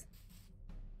pointless!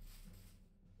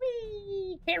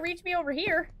 Whee! Can't reach me over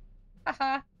here.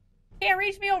 Haha. Can't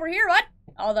reach me over here, what?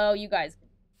 Although, you guys can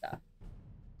do stuff.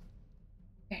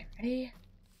 Okay, ready?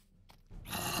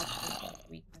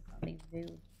 Weakness on these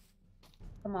dudes.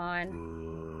 Come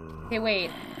on. Okay, wait.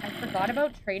 I forgot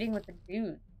about trading with the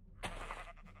dudes.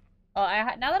 Oh,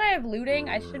 now that I have looting,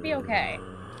 I should be okay.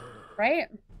 Right?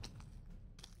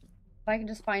 If I can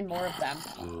just find more of them.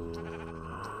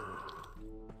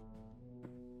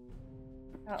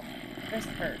 Oh, this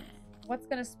hurts. What's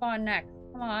gonna spawn next?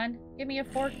 Come on, give me a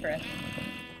fortress.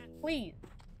 Please.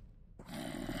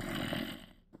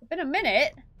 It's been a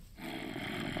minute.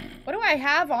 What do I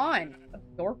have on?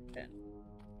 Absorption.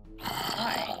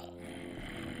 Why?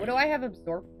 What do I have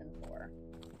absorption for?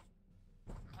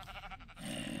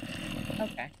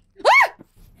 Okay. Ah!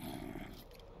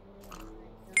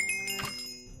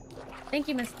 Thank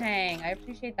you, Miss Tang. I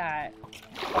appreciate that.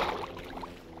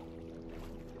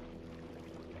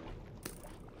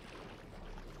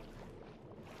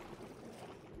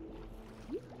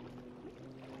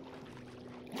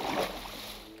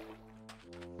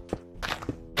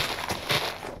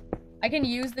 I can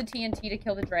use the TNT to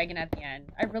kill the dragon at the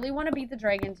end. I really want to beat the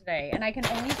dragon today, and I can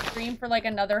only stream for like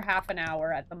another half an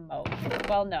hour at the most.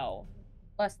 Well, no.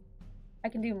 Less. I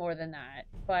can do more than that,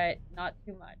 but not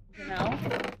too much, you know?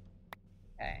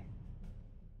 Okay.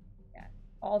 Yeah.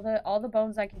 All the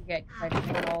bones I can get because I just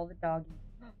want all the doggies.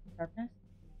 Sharpness?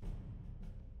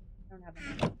 I don't have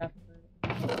enough stuff for...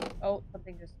 Oh,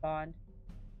 something just spawned.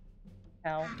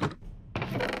 Hell.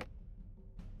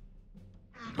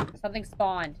 Something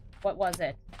spawned. What was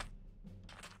it?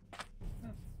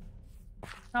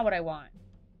 Not what I want.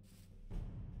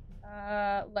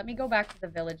 Let me go back to the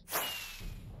village.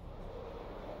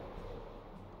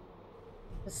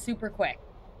 Just super quick.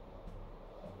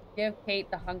 Give Kate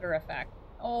the hunger effect.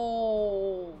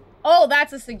 Oh. Oh,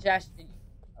 that's a suggestion.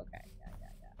 Okay,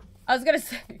 yeah. I was gonna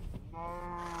say.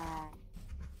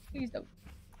 Please don't.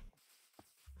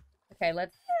 Okay,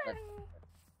 let's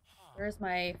where's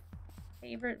my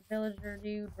favorite villager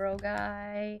dude, bro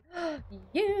guy?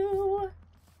 You!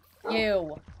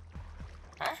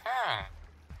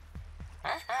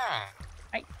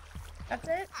 I, that's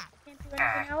it? Can't do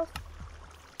anything else?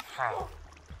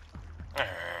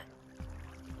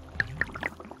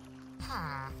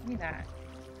 Give me that.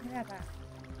 Give me that back.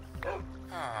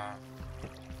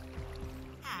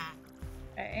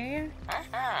 Okay.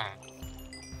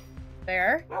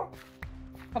 There.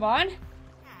 Come on.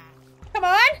 Come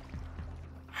on!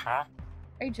 Are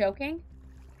you joking?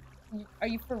 Are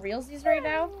you for realsies right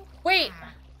now? Wait!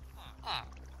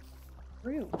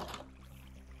 Rude.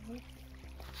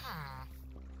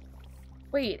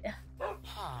 Wait.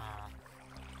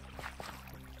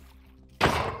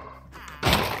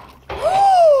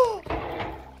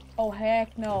 Oh,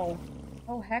 heck no.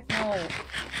 Oh, heck no.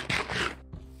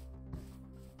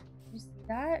 You see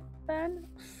that, Ben?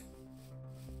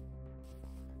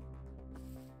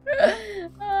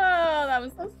 Oh, that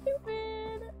was so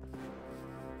stupid.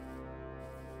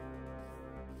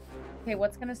 Okay,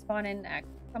 what's gonna spawn in next?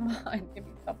 Come on, give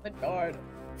me something good.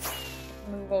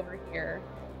 Move over here.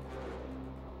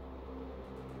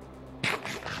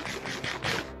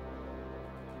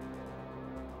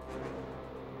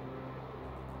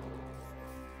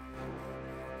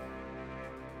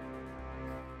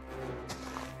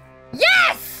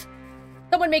 Yes!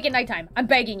 Someone make it nighttime. I'm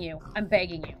begging you. I'm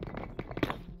begging you.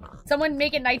 Someone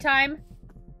make it nighttime.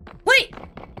 Please!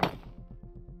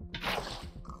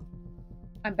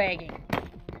 I'm begging.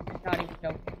 Not even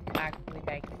joking. I'm actually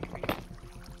begging.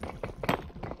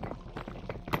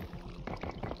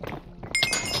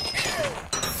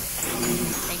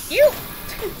 Thank you!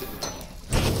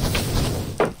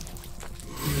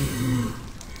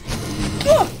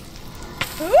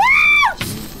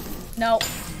 No.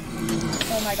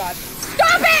 Oh my god.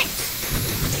 Stop it!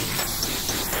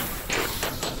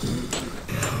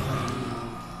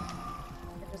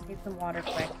 some water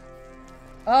quick.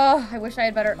 Oh, I wish I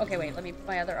had better... Okay, wait. Let me put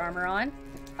my other armor on.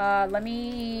 Let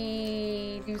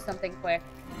me do something quick.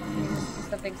 Do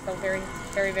something so very,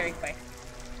 very, very quick.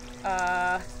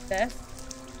 This.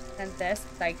 And this,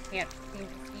 because I can't seem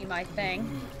to see my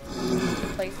thing.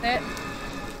 Place it.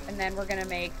 And then we're gonna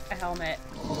make a helmet.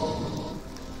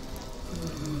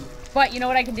 But you know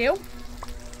what I can do?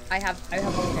 I have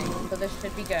everything, so this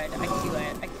should be good. I can do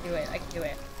it. I can do it. I can do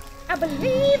it. I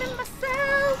believe in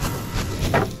myself.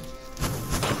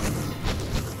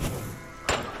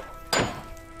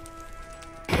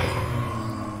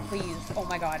 Please. Oh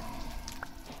my god.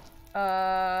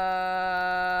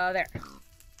 There.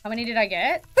 How many did I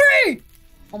get? 3!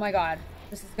 Oh my god.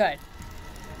 This is good.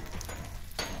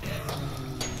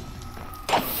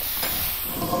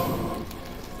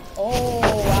 Oh,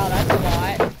 wow, that's a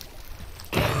lot.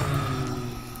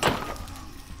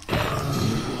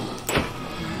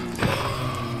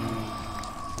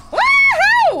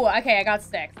 Woohoo! Okay, I got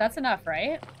 6. That's enough,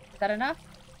 right? Is that enough?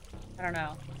 I don't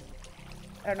know.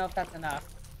 I don't know if that's enough.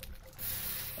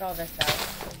 Get all this out.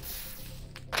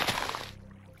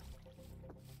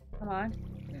 Come on.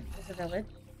 There's a village.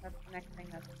 That's the next thing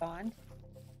that's spawned.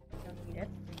 Don't need it.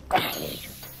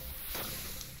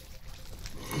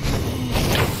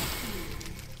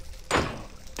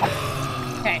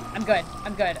 Okay, I'm good.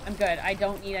 I'm good. I'm good. I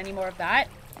don't need any more of that.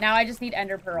 Now I just need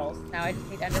ender pearls. Now I just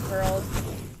need ender pearls.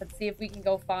 Let's see if we can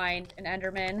go find an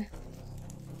enderman.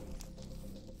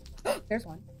 There's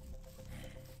one.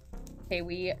 Okay,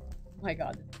 oh my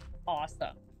god, this is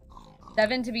awesome.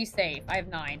 7 to be safe. I have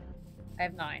 9. I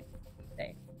have 9 to be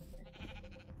safe.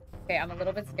 Okay, I'm a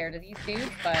little bit scared of these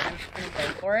dudes, but I'm just gonna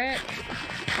go for it.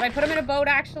 Should I put them in a boat,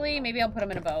 actually? Maybe I'll put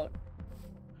them in a boat.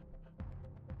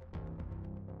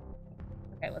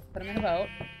 Okay, let's put them in a boat.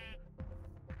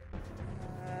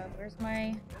 Where's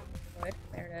my wood?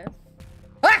 There it is.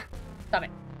 Ah! Stop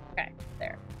it. Okay,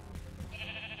 there.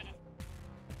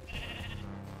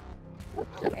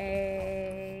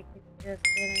 Okay, could you just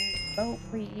get in the boat,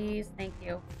 please? Thank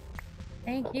you.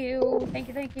 Thank you. Thank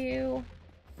you, thank you.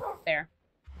 There.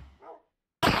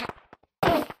 Are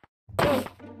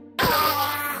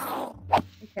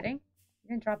you kidding? You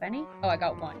didn't drop any? Oh, I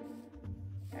got 1.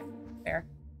 Okay, fair.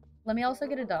 Let me also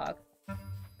get a dog.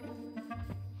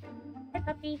 Hi,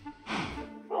 puppy.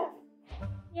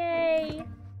 Yay!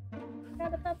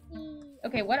 Got a puppy.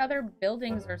 Okay, what other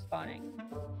buildings are spawning?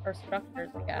 Or structures,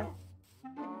 I guess.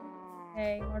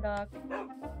 Okay, more dogs.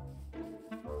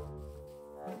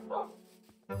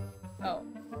 Oh.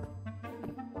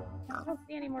 I don't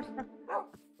see any more structures.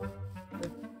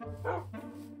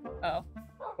 Oh.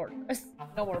 Fortress.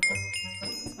 No more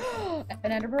fortress.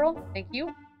 An ender pearl? Thank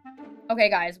you. Okay,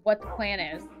 guys, what the plan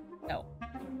is. No.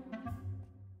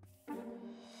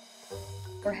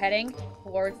 We're heading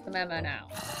towards the memo now.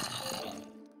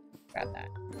 Grab that.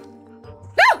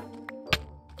 No!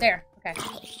 There. Okay.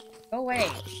 Go away.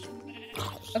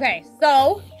 Okay,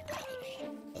 so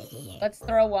let's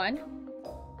throw one.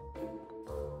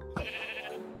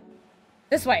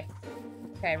 This way.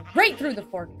 Okay, right through the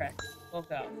fortress. We'll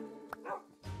go.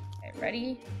 Okay,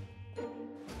 ready?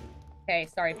 Okay,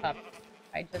 sorry, pup.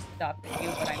 I just stopped you,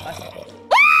 but I must.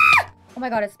 Ah! Oh my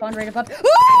god, it spawned right above.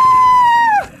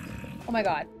 Ah! Oh my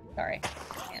god. Sorry.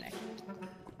 Panic.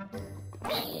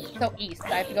 Go east.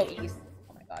 I have to go east.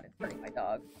 Oh my god, it's hurting my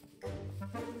dog.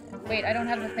 Wait, I don't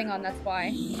have the thing on, that's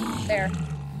why. There.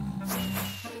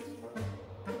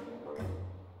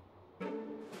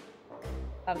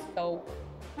 That was so...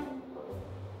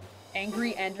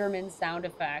 Angry Enderman sound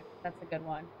effect. That's a good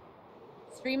one.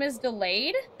 Stream is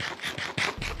delayed?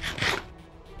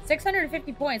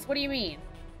 650 points, what do you mean?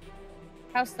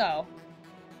 How so?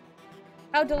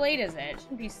 How delayed is it? It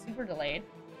shouldn't be super delayed.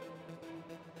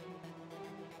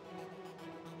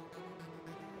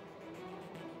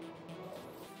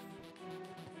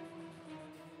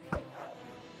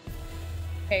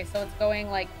 Okay, so it's going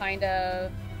like kind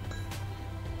of...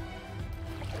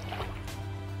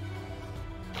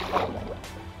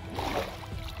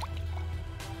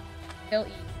 Still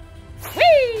eat.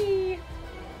 Whee!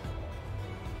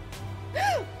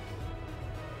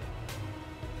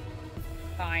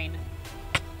 Fine.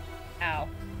 Ow.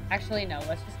 Actually, no.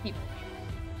 Let's just keep moving.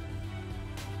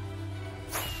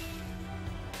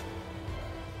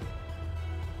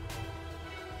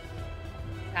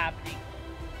 What's happening?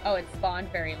 Oh, it spawned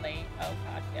very late. Oh,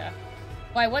 gosh, yeah.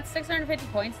 Why, what's 650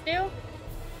 points do?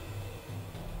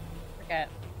 Forget.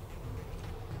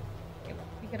 Okay, once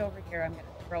we get over here, I'm gonna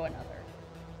throw another.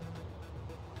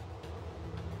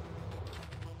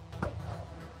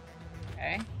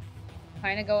 Okay.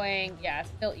 Kind of going, yeah,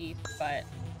 still east, but...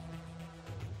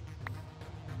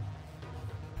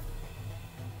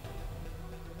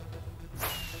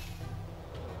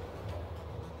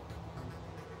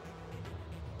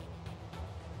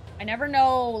 I never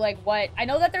know, like, what... I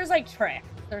know that there's, like, tricks.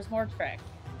 There's more tricks.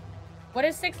 What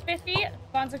is 650?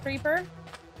 Spawns a creeper?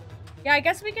 Yeah, I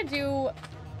guess we could do...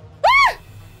 Ah!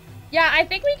 Yeah, I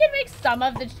think we can make some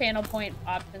of the channel point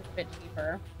options a bit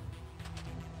cheaper.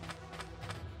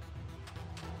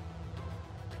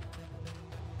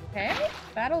 Okay,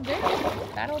 that'll do.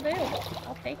 That'll do.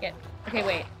 I'll take it. Okay,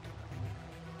 wait.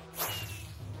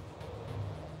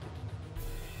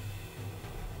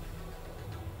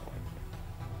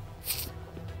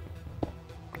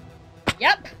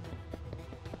 Yep.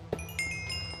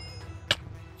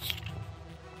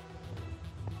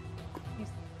 Please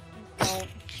don't.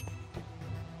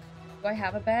 Do I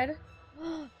have a bed?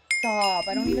 Stop.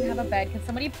 I don't even have a bed. Can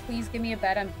somebody please give me a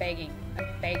bed? I'm begging. I'm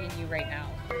begging you right now.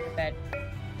 A bed.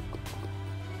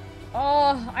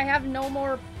 Oh, I have no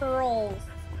more pearls.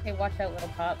 Okay, watch out, little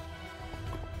pup.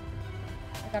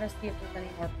 I gotta see if there's any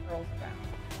more pearls around.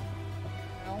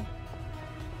 No?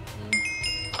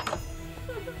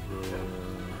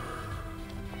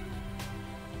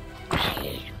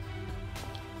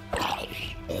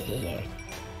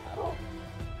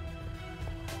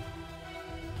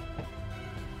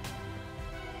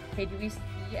 Okay, do we see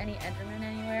any Enderman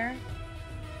anywhere?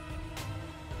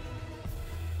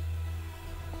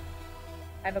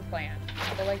 I have a plan.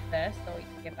 Go like this so we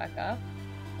can get back up.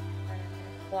 And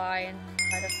fly and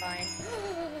try to find...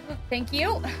 Thank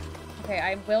you! Okay,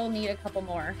 I will need a couple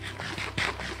more.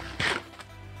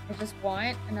 I just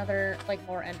want another, like,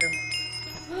 more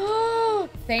Enderman.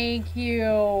 Thank you!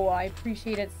 I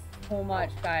appreciate it so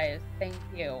much, guys. Thank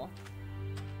you.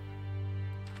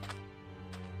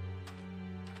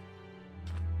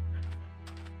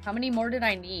 How many more did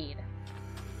I need?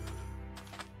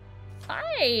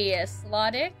 Hi,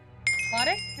 Slodic.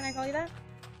 Slodic? Can I call you that?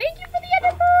 Thank you for the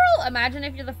Ender Pearl! Imagine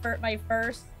if you're the my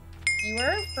first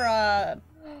viewer for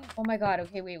Oh my god,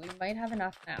 okay, wait, we might have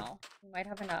enough now. We might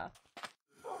have enough.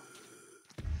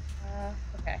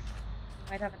 Okay.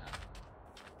 We might have enough.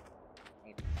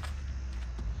 Maybe.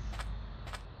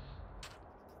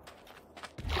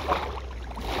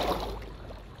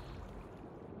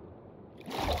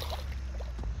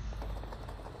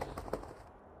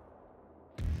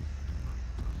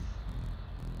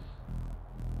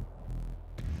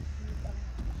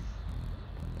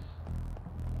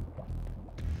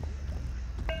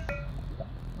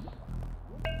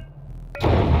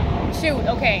 Shoot,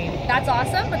 okay, that's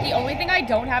awesome, but the only thing I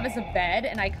don't have is a bed,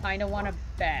 and I kind of want a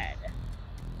bed.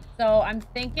 So I'm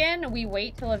thinking we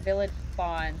wait till a village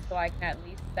spawns so I can at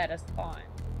least set a spawn.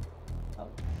 Oh,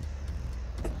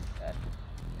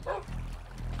 good.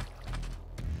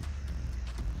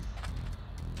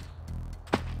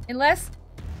 Unless...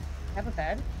 I have a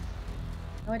bed?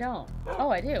 No, I don't.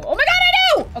 Oh, I do. Oh my god, I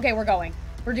do! Okay, we're going.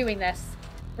 We're doing this.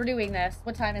 We're doing this.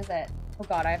 What time is it? Oh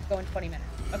god, I have to go in 20 minutes.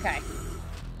 Okay.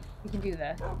 We can do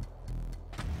this.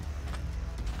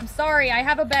 I'm sorry, I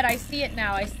have a bed. I see it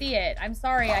now. I see it. I'm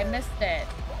sorry, I missed it.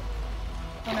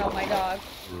 Oh no, my dog.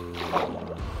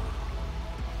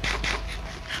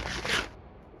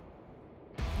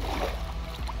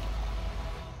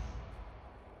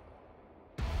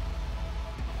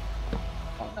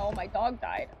 Oh no, my dog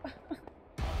died.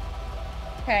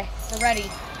 Okay, we're ready.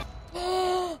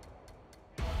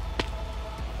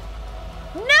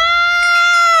 No!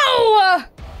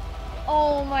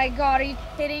 Oh my god, are you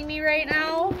kidding me right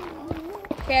now?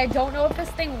 Okay, I don't know if this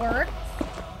thing works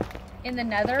in the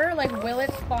nether. Like, will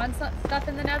it spawn stuff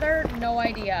in the nether? No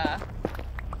idea.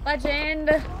 Legend!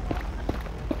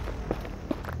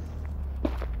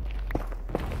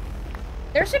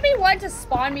 There should be one to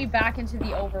spawn me back into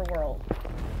the overworld.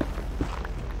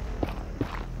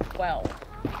 Well.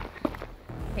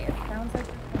 Okay, it sounds like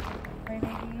something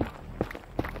maybe.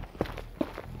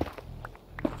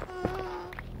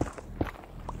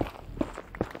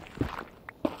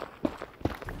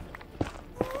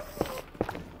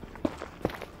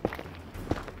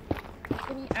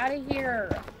 Out of here.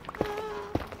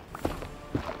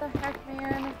 What the heck,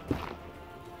 man?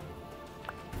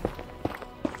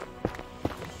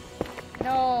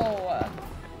 No.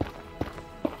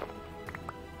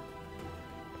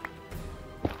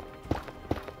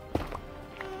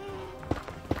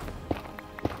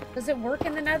 Does it work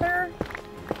in the nether?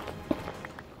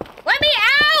 Let me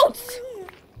out!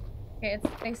 Okay, it's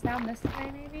face down this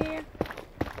way, maybe?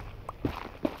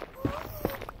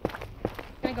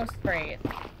 I'm gonna go straight.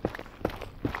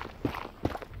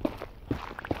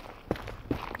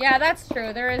 Yeah, that's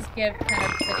true. There is give kind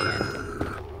of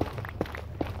obsidian.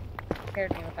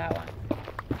 Scared me with that one.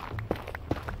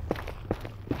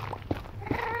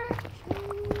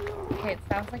 Okay, it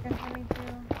sounds like I'm coming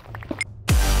through.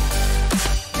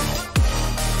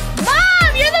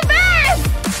 Mom, you're the best!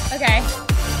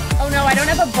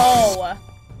 have a bow.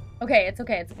 Okay, it's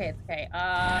okay, it's okay, it's okay.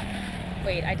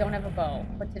 Wait, I don't have a bow.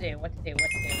 What to do? What to do? What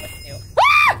to do? What to do?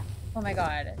 Ah! Oh my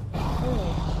god.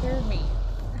 Oh, scared me.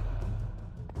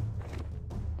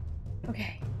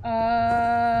 Okay.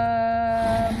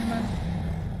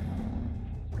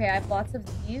 Okay, I have lots of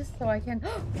these, so I can...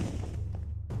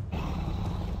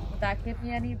 Would that give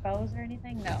me any bows or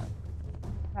anything? No.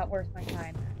 Not worth my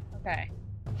time. Okay.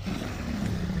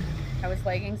 I was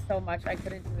lagging so much I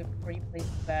couldn't do it before you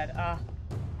placed the bed. Ah,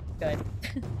 good.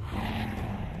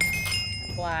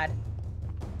 I'm glad.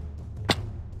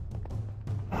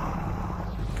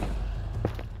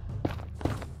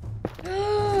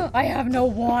 I have no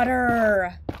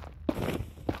water!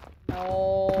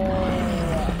 No.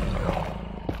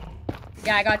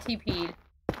 Yeah, I got TP'd.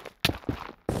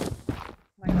 Oh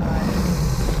my god.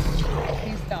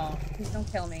 Please don't. Please don't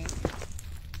kill me.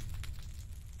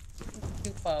 This is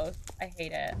too close. I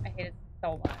hate it. I hate it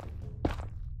so much.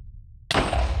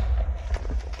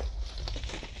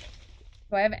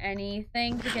 Do I have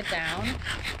anything to get down?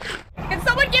 Can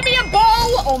someone give me a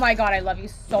bow? Oh my god, I love you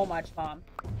so much, Mom.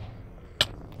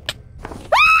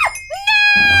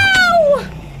 No!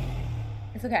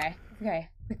 It's okay. It's okay.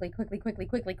 Quickly, quickly, quickly,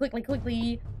 quickly, quickly,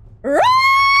 quickly. Run!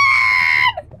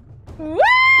 Woo!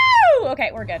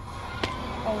 Okay, we're good.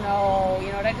 Oh no.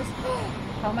 You know what I just...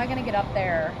 How am I gonna get up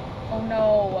there? Oh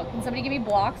no. Can somebody give me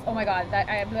blocks? Oh my god. That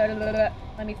I... Blah, blah, blah, blah.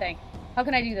 Let me think. How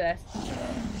can I do this?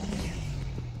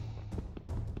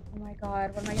 Oh my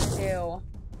god. What am I gonna do?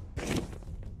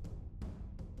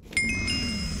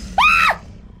 Ah!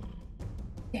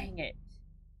 Dang it.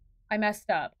 I messed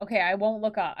up. Okay, I won't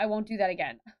look up. I won't do that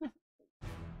again.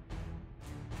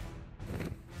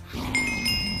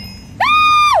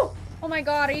 No! Oh my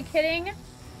god, are you kidding?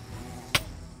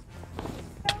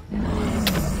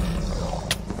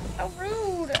 So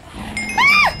rude.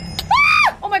 Ah!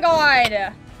 Ah! Oh my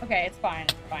god. Okay, it's fine.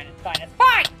 It's fine. It's fine. It's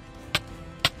fine.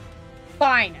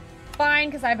 Fine. Fine,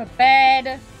 because I have a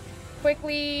bed.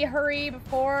 Quickly, hurry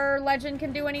before Legend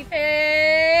can do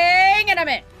anything. And I'm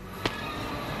in.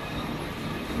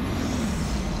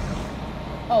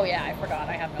 Oh yeah, I forgot.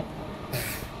 I have no...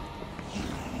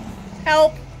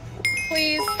 Help!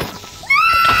 Please. No!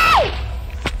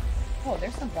 Oh,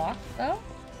 there's some blocks, though.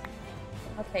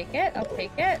 I'll take it. I'll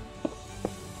take it.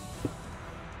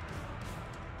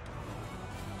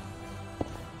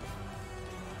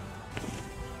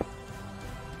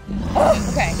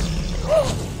 Oh, okay.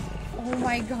 Oh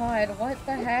my god, what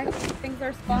the heck? These things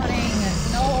are spawning.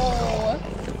 No!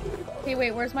 Okay,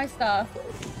 wait, where's my stuff?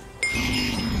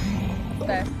 What's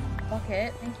this?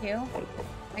 Bucket, thank you.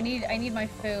 I need my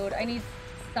food. I need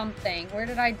something. Where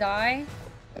did I die?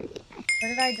 Where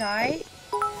did I die?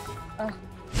 Oh.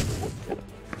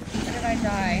 Where did I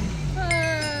die?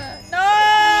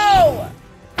 No!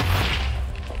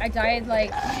 I died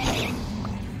like...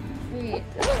 Wait.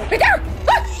 Right there!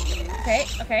 Ah! Okay,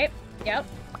 okay. Yep.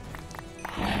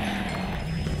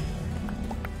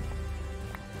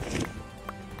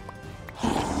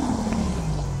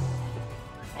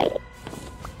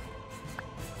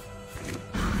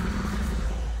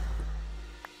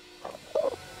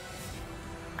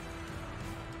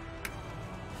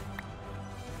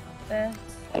 This.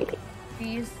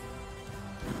 These.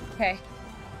 Okay.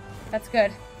 That's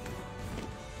good.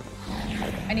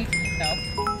 I need to go.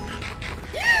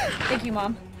 Thank you,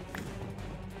 Mom.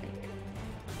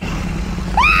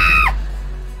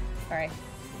 Sorry.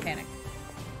 Panic.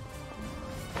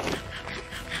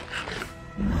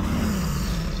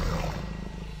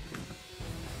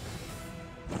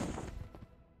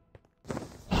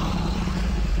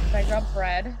 Did I drop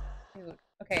bread? Dude.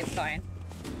 Okay, it's fine.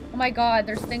 Oh my god,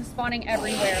 there's things spawning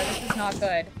everywhere. This is not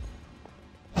good.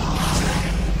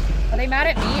 Are they mad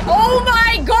at me? Oh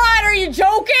my god, are you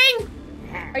joking?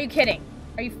 Are you kidding?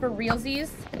 Are you for realsies?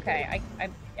 Okay,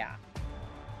 yeah.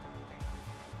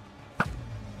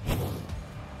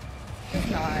 This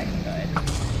is not good.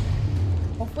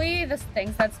 Hopefully the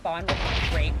things that spawn will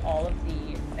break all of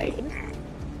the things.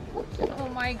 Oh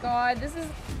my god, this is...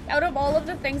 Out of all of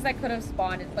the things that could have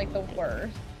spawned, it's like the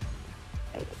worst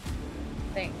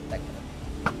things that could have...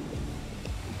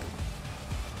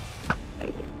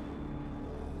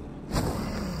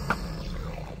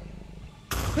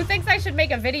 Who thinks I should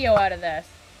make a video out of this?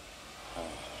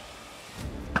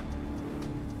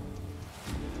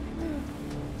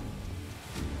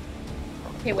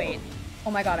 Okay, wait.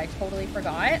 Oh my god, I totally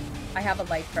forgot. I have a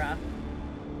lycra.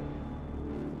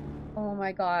 Oh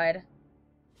my god.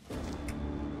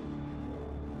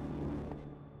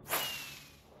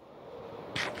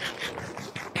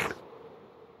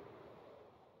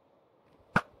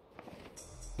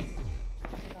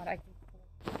 God, I can...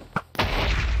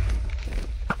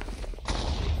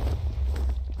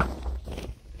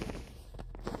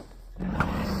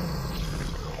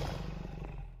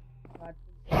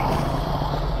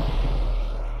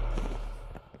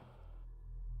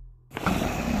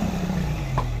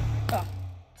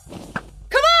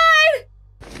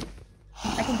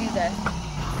 this.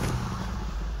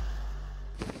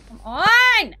 Come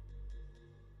on!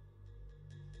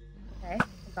 Okay, I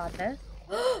got this.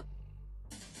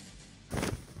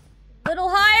 Little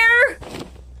higher!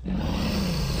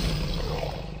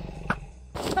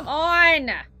 Come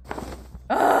on!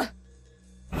 Ugh!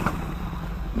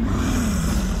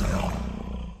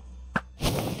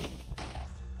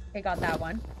 Okay, got that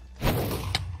one.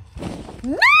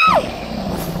 No!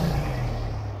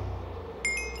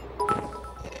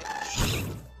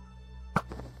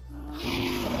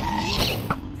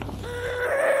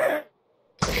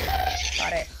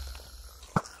 Got it.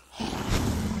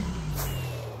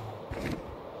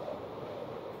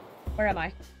 Where am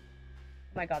I?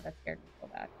 Oh my god, that scared me so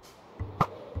bad.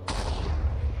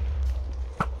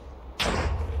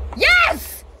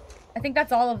 Yes! I think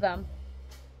that's all of them.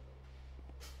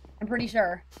 I'm pretty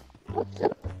sure.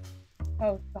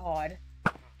 Oh god.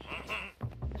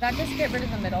 Did that just get rid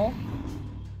of the middle?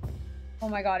 Oh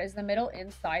my god, is the middle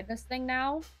inside this thing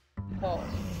now? Oh.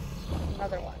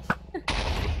 Another one.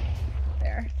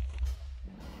 There.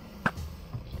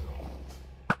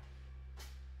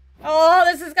 Oh,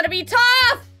 this is gonna be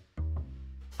tough!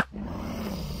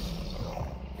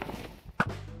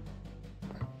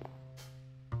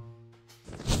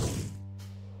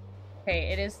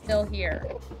 Okay, it is still here.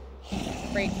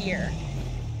 Right here.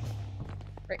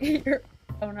 Right here.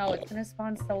 Oh no, it's gonna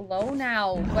spawn so low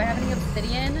now. Do I have any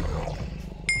obsidian?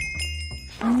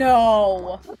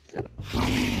 No!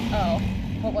 Oh.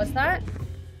 What was that?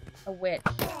 A witch.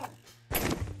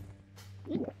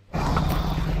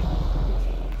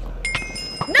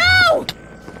 No!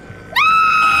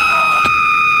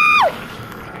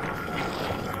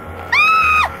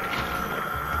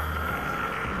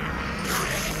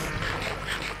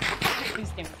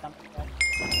 Please give me something good.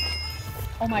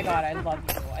 Oh my god, I love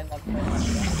you. I love you.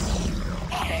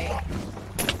 Okay.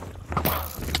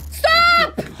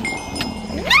 Stop!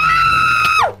 No!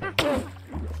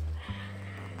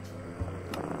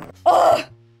 Oh!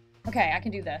 Okay, I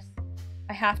can do this.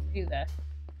 I have to do this.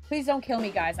 Please don't kill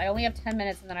me, guys. I only have 10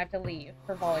 minutes and then I have to leave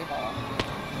for volleyball.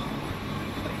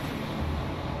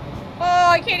 Oh,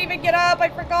 I can't even get up. I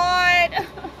forgot.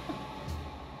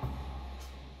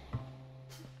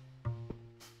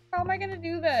 How am I gonna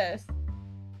do this?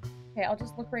 Okay, I'll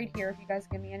just look right here if you guys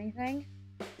give me anything.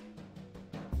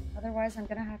 Otherwise, I'm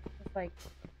gonna have to just, like...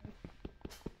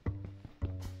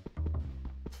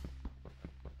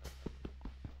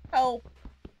 Help.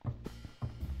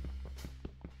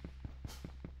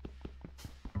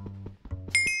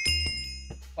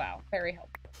 Wow, very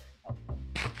helpful.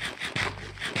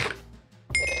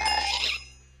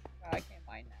 Wow, I can't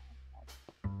mine now.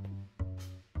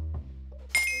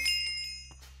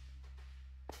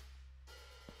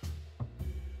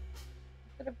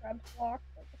 Should have grabbed blocks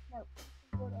like a smart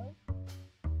person would have.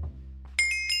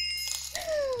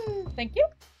 Thank you.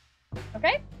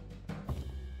 Okay.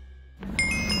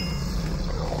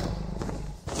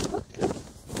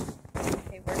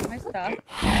 Okay, where's my stuff?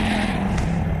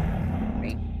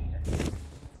 Right here.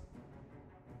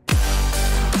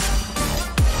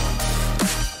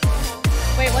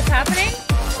 Wait, what's happening?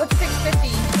 What's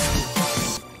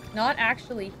 650? Not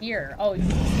actually here. Oh, it's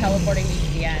just teleporting me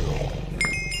to the end.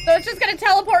 So it's just gonna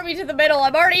teleport me to the middle.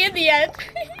 I'm already in the end.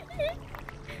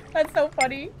 That's so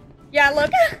funny. Yeah,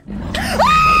 look.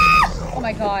 Ah! Oh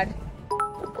my god.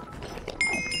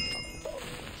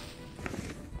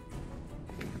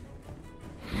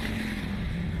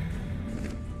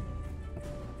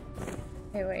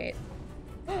 Okay, wait.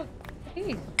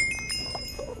 Please.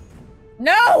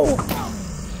 No!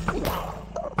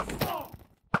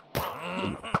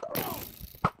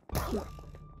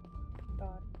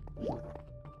 God.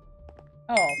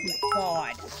 Oh my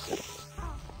god.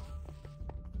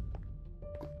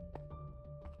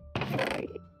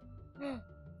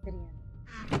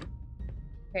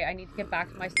 Okay, I need to get back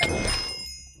to my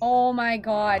stuff. Oh my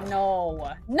god,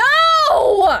 no. No!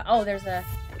 Oh, there's a...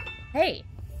 Hey.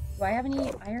 Do I have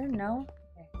any iron? No?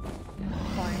 Okay.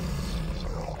 Fine.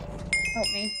 Help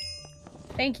me.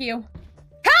 Thank you.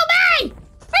 Help me!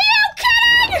 Are you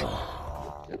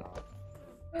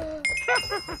kidding?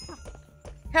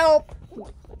 Help.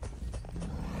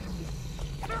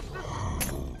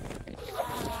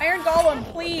 Iron Golem,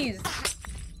 please.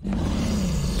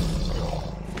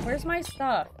 Where's my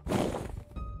stuff? I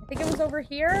think it was over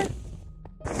here.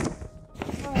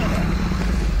 Oh.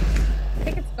 I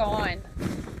think it's gone.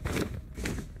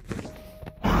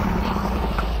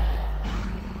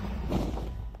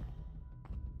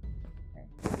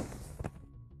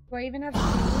 Do I even have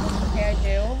shoes? Okay, I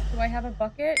do. Do I have a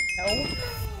bucket? No.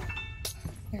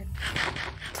 Here.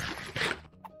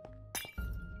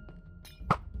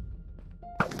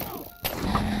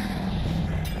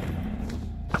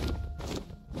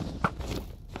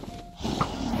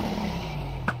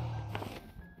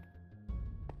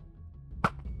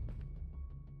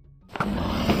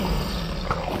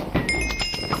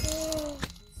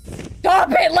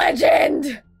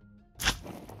 legend!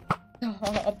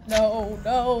 Stop. No,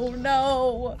 no,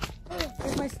 no.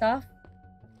 Where's my stuff?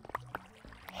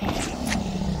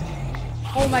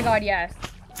 Oh my god, yes.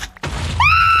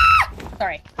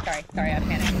 Sorry, I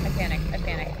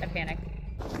panicked.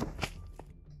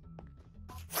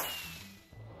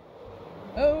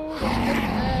 Oh,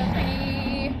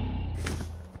 thingy.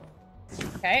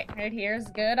 Okay, right here's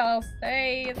good, I'll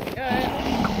say it's good.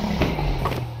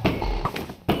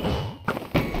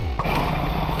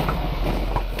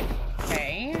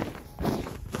 Okay.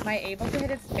 Am I able to hit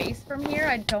its face from here?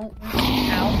 I don't...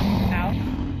 Ow.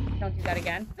 Don't do that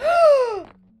again.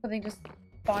 Something just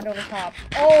spawned over top.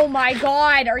 Oh my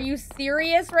god, are you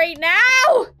serious right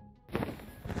now?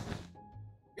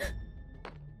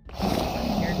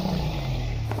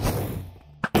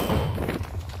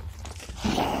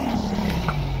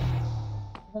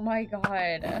 Oh my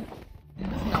god.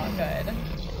 It's not good.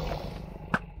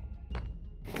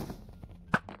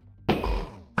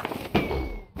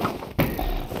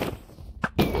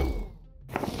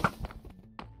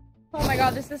 Oh my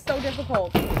god, this is so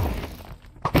difficult.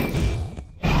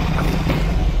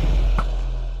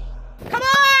 Come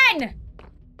on!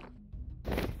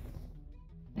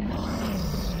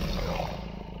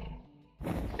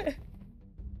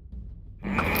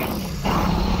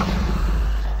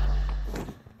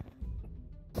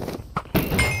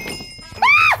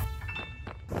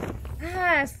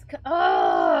 Ask. Oh,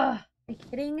 are you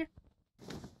kidding?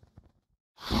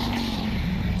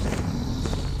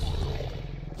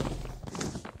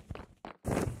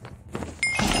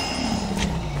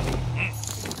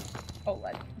 Oh,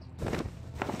 legend.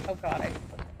 Oh god, I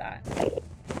just looked at that. Did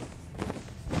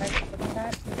I just look at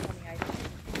that? Please tell me I did.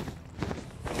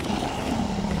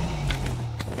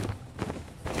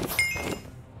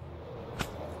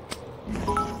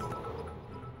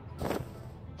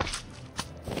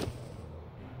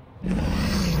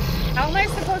 How am I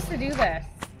supposed to do this?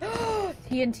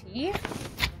 TNT?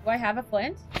 Do I have a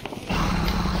flint?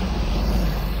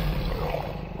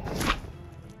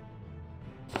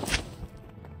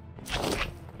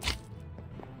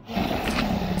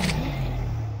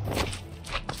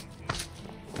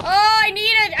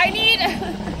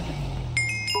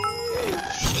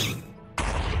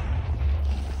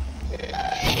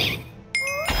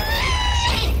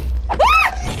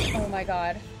 Oh my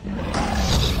god.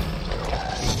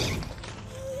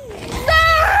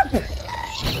 Stop!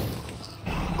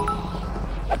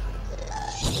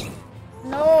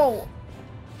 No.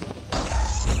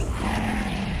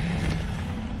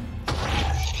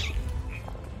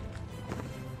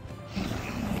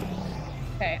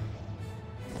 Okay.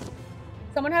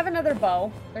 Someone have another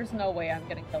bow. There's no way I'm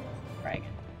gonna kill this dragon.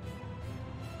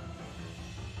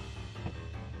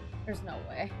 There's no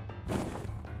way.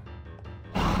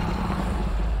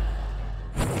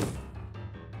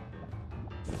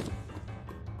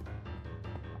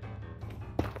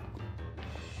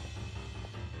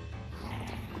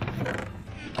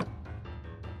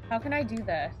 How can I do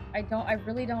this? I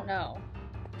really don't know.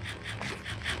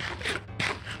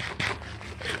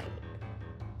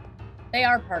 They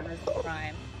are partners in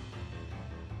crime.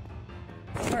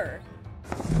 First.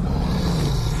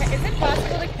 Is it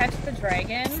possible to catch the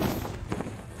dragon?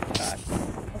 Oh god.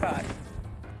 Oh god.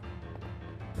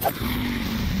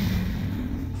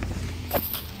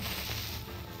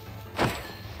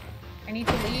 I need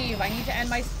to leave. I need to end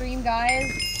my stream, guys.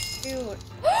 Dude.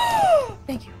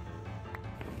 Thank you.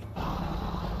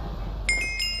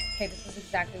 Okay, this is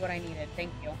exactly what I needed.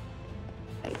 Thank you.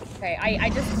 Okay, I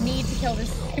just need to kill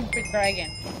this stupid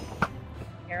dragon.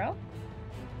 Arrow?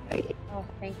 Oh,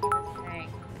 thank you, Miss Tang.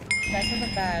 You guys are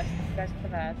the best. You guys are the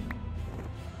best.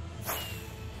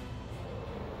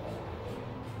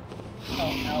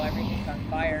 Oh no, everything's on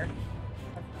fire.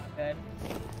 That's not good.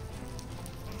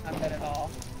 Not good at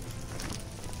all.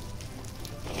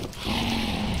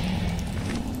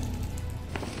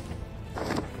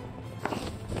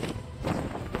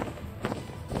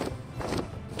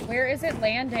 Where is it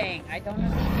landing? I don't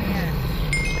understand.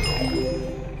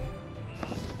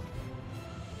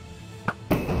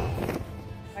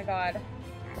 Oh my god.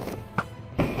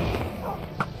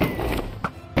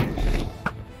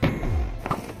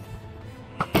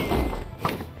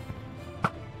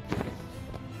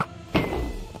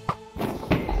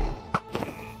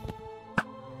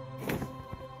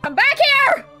 Come back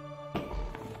here!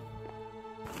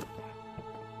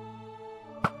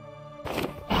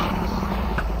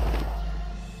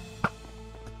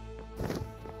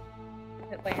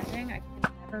 Is it landing? I can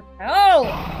never tell.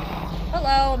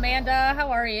 Hello, Amanda.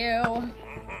 How are you?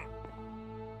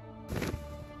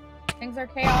 Things are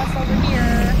chaos over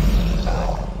here.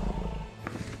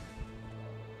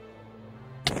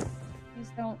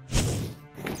 Please don't.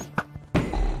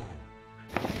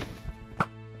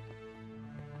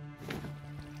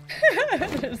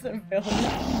 There's a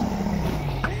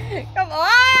villain. Come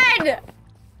on!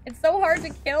 It's so hard to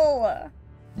kill. I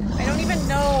don't even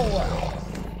know.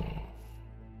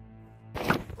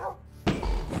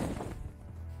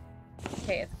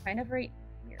 Okay, it's kind of right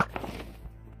here.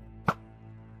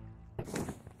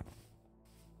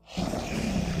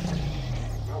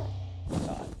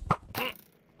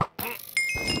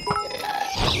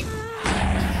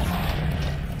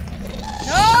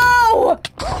 No!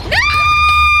 No!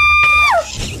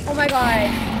 Oh my god,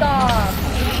 stop.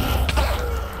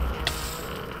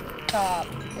 Stop.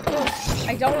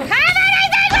 I don't have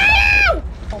anything for you!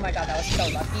 Oh my god, that was so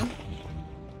lucky.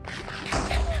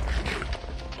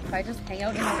 If I just hang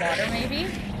out in the water, maybe?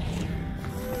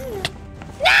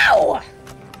 No!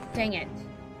 Dang it.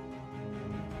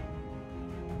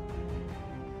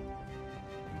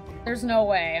 There's no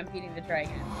way I'm beating the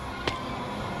dragon.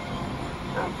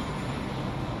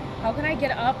 How can I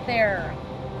get up there?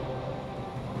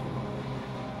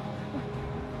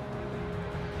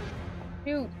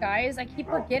 Shoot, guys, I keep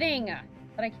forgetting that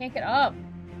I can't get up.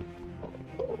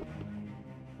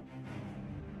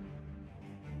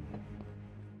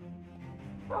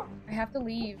 I have to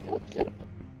leave.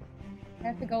 I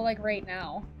have to go, like, right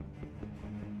now.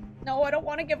 No, I don't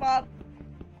want to give up.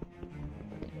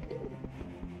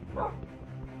 I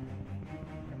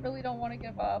really don't want to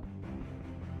give up.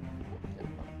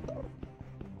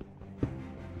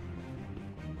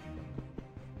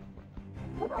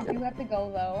 I do have to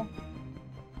go, though.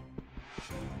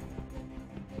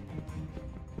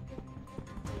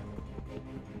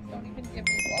 Don't even give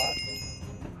me blocks.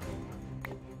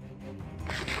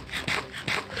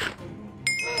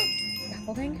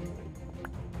 Scaffolding?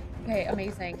 Okay,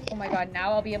 amazing. Oh my god,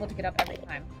 now I'll be able to get up every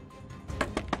time.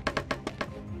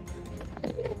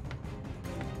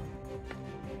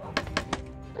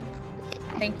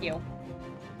 Thank you.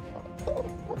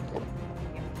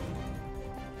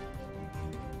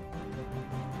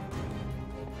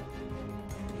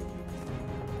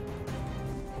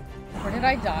 Where did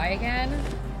I die again?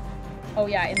 Oh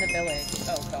yeah, in the village.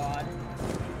 Oh god.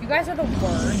 You guys are the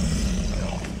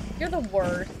worst. You're the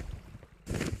worst.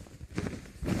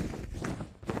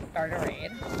 Start a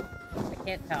raid. I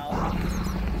can't tell.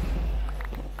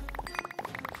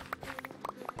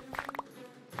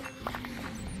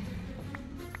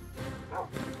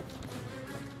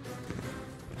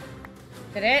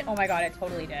 Did it? Oh my god, it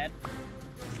totally did.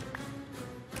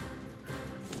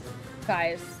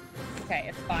 Guys. Okay,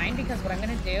 it's fine because what I'm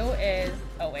gonna do is...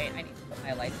 Oh wait, I need to put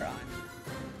my lighter on.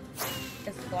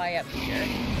 Just fly up here.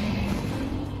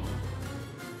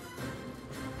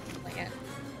 Plant.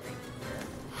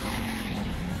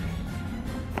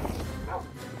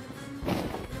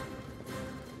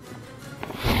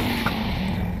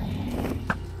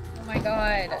 Oh my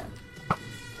god.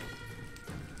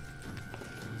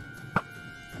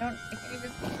 I can't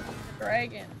even see the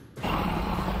dragon.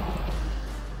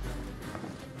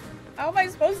 How am I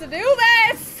supposed to do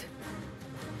this?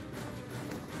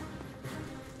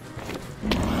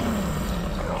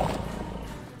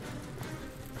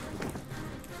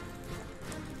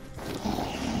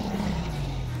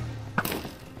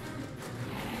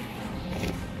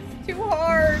 Too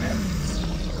hard.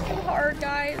 Too hard,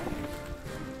 guys.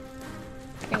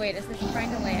 Okay, wait, is this trying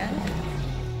to land?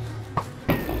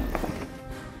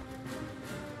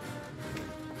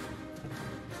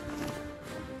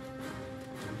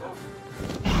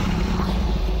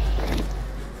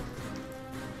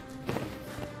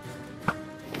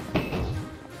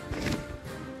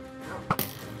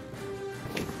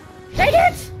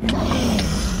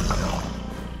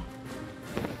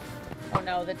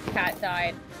 The cat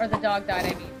died. Or the dog died,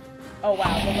 I mean. Oh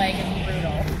wow, the leg is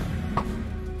brutal.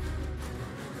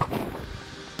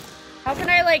 How can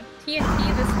I, like,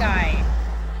 TNT this guy?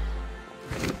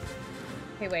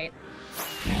 Okay, wait.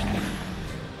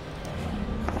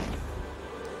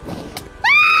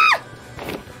 Ah!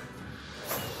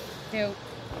 Dude.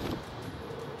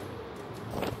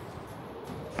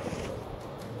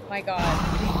 My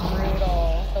god, he's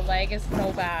brutal. The leg is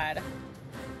so bad.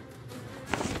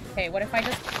 Okay, what if I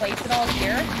just place it all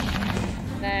here?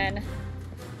 And then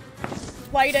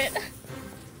light it.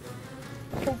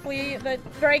 Hopefully the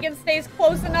dragon stays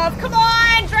close enough. Come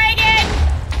on, dragon!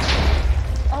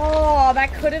 Oh,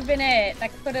 that could have been it.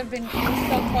 That could have been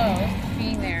so close to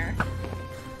being there.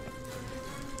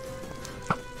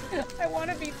 I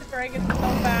want to beat the dragon so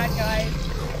bad, guys.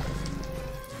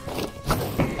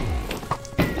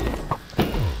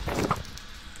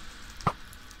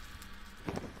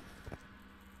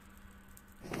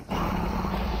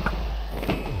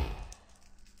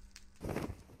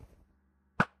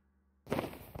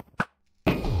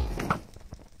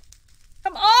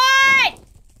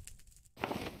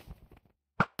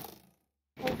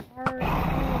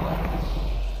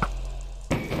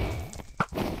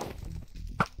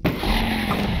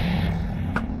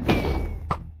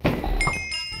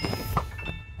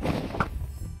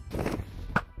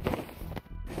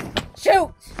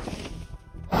 Shoot!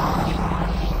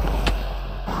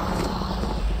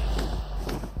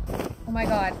 Oh my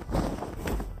god.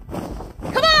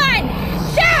 Come on!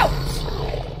 Shoot!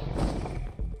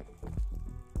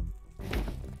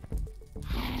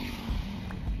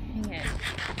 Dang it.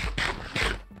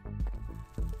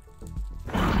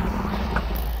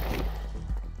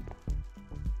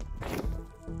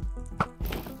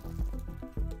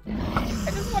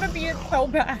 I just want to be it so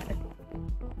bad.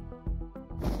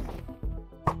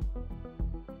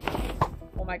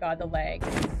 Oh my god, the leg.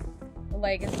 The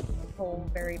leg is so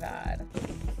very bad.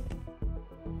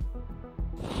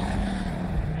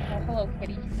 Oh, hello,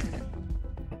 kitty.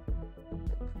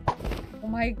 Oh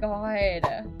my god.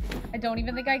 I don't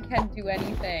even think I can do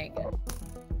anything.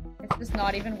 It's just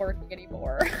not even working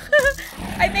anymore.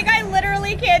 I think I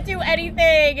literally can't do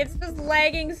anything. It's just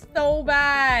lagging so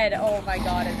bad. Oh my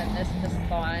god, and then this just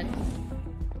spawned.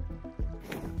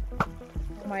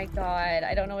 Oh my god,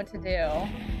 I don't know what to do.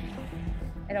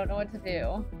 I don't know what to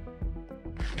do.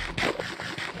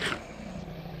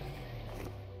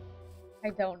 I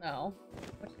don't know.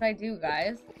 What should I do,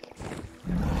 guys?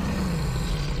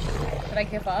 Should I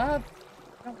give up?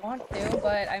 I don't want to,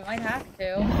 but I might have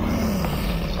to.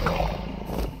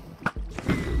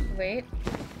 Wait.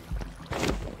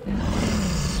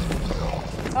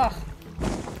 Oh.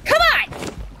 Come on!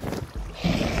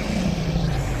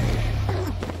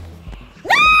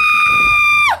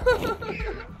 No!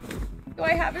 Do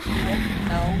I have a shield?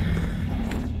 No.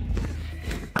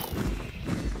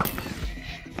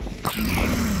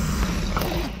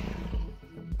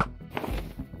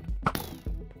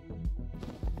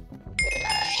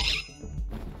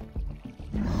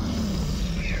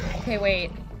 Okay,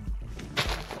 wait.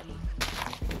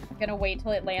 I'm gonna wait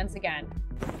till it lands again.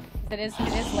 It is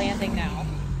landing now.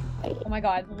 Oh my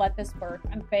god, let this work.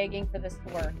 I'm begging for this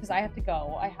to work, because I have to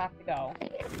go. I have to go.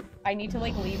 I need to,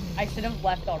 like, leave. I should have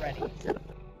left already.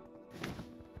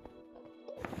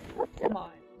 Come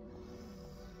on.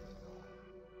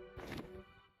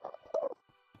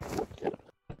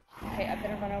 Okay, I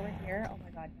better run over here. Oh my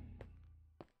god.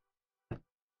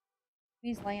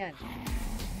 Please land.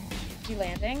 Is he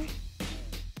landing?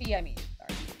 I mean,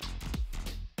 sorry.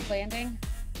 Landing.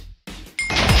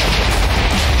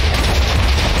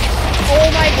 Oh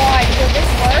my god, will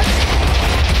this work?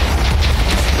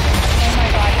 Oh my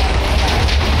god, no,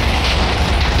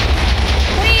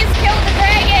 please kill the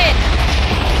dragon!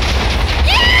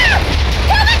 Yeah!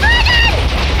 Kill the dragon!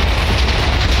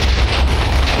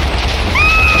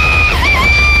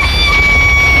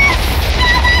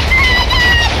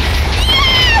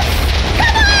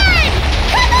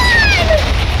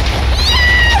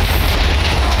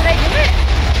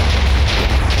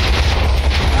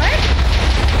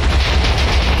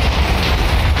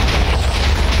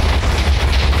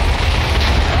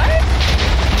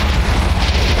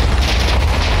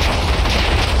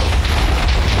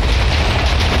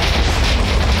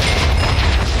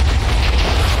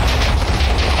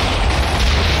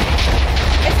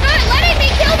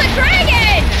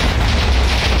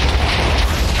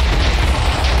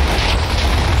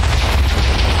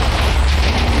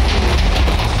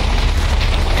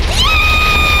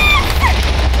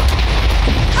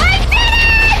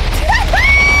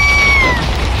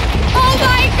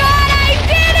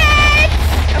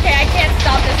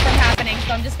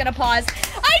 Pause.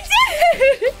 I did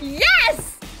it!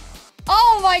 Yes!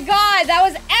 Oh my god, that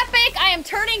was epic. I am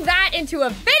turning that into a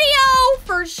video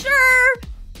for sure.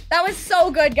 That was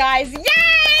so good, guys. Yay!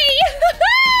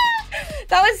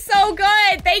 That was so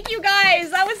good. Thank you, guys.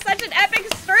 That was such an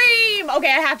epic stream. Okay,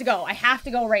 I have to go. I have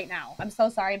to go right now. I'm so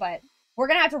sorry, but we're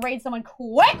gonna have to raid someone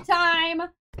quick time.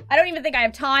 I don't even think I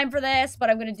have time for this, but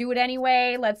I'm gonna do it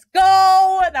anyway. Let's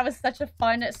go. That was such a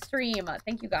fun stream.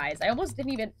 Thank you, guys. I almost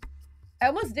didn't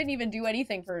even do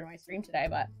anything for my stream today,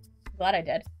 but I'm glad I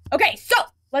did. Okay, so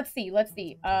let's see.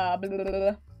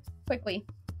 Quickly.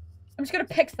 I'm just gonna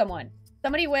pick someone.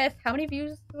 Somebody with, how many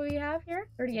views do we have here?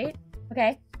 38?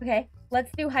 Okay.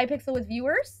 Let's do Hypixel with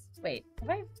viewers. Wait, have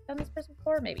I done this person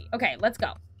before? Maybe. Okay, let's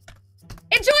go.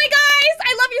 Enjoy, guys!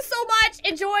 I love you so much!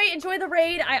 Enjoy the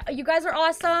raid. You guys are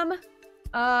awesome.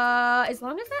 As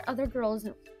long as that other girl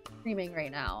isn't streaming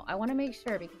right now. I want to make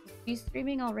sure, because if she's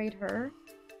streaming, I'll raid her.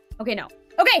 Okay, no.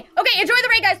 Okay, enjoy the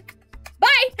raid, guys.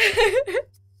 Bye!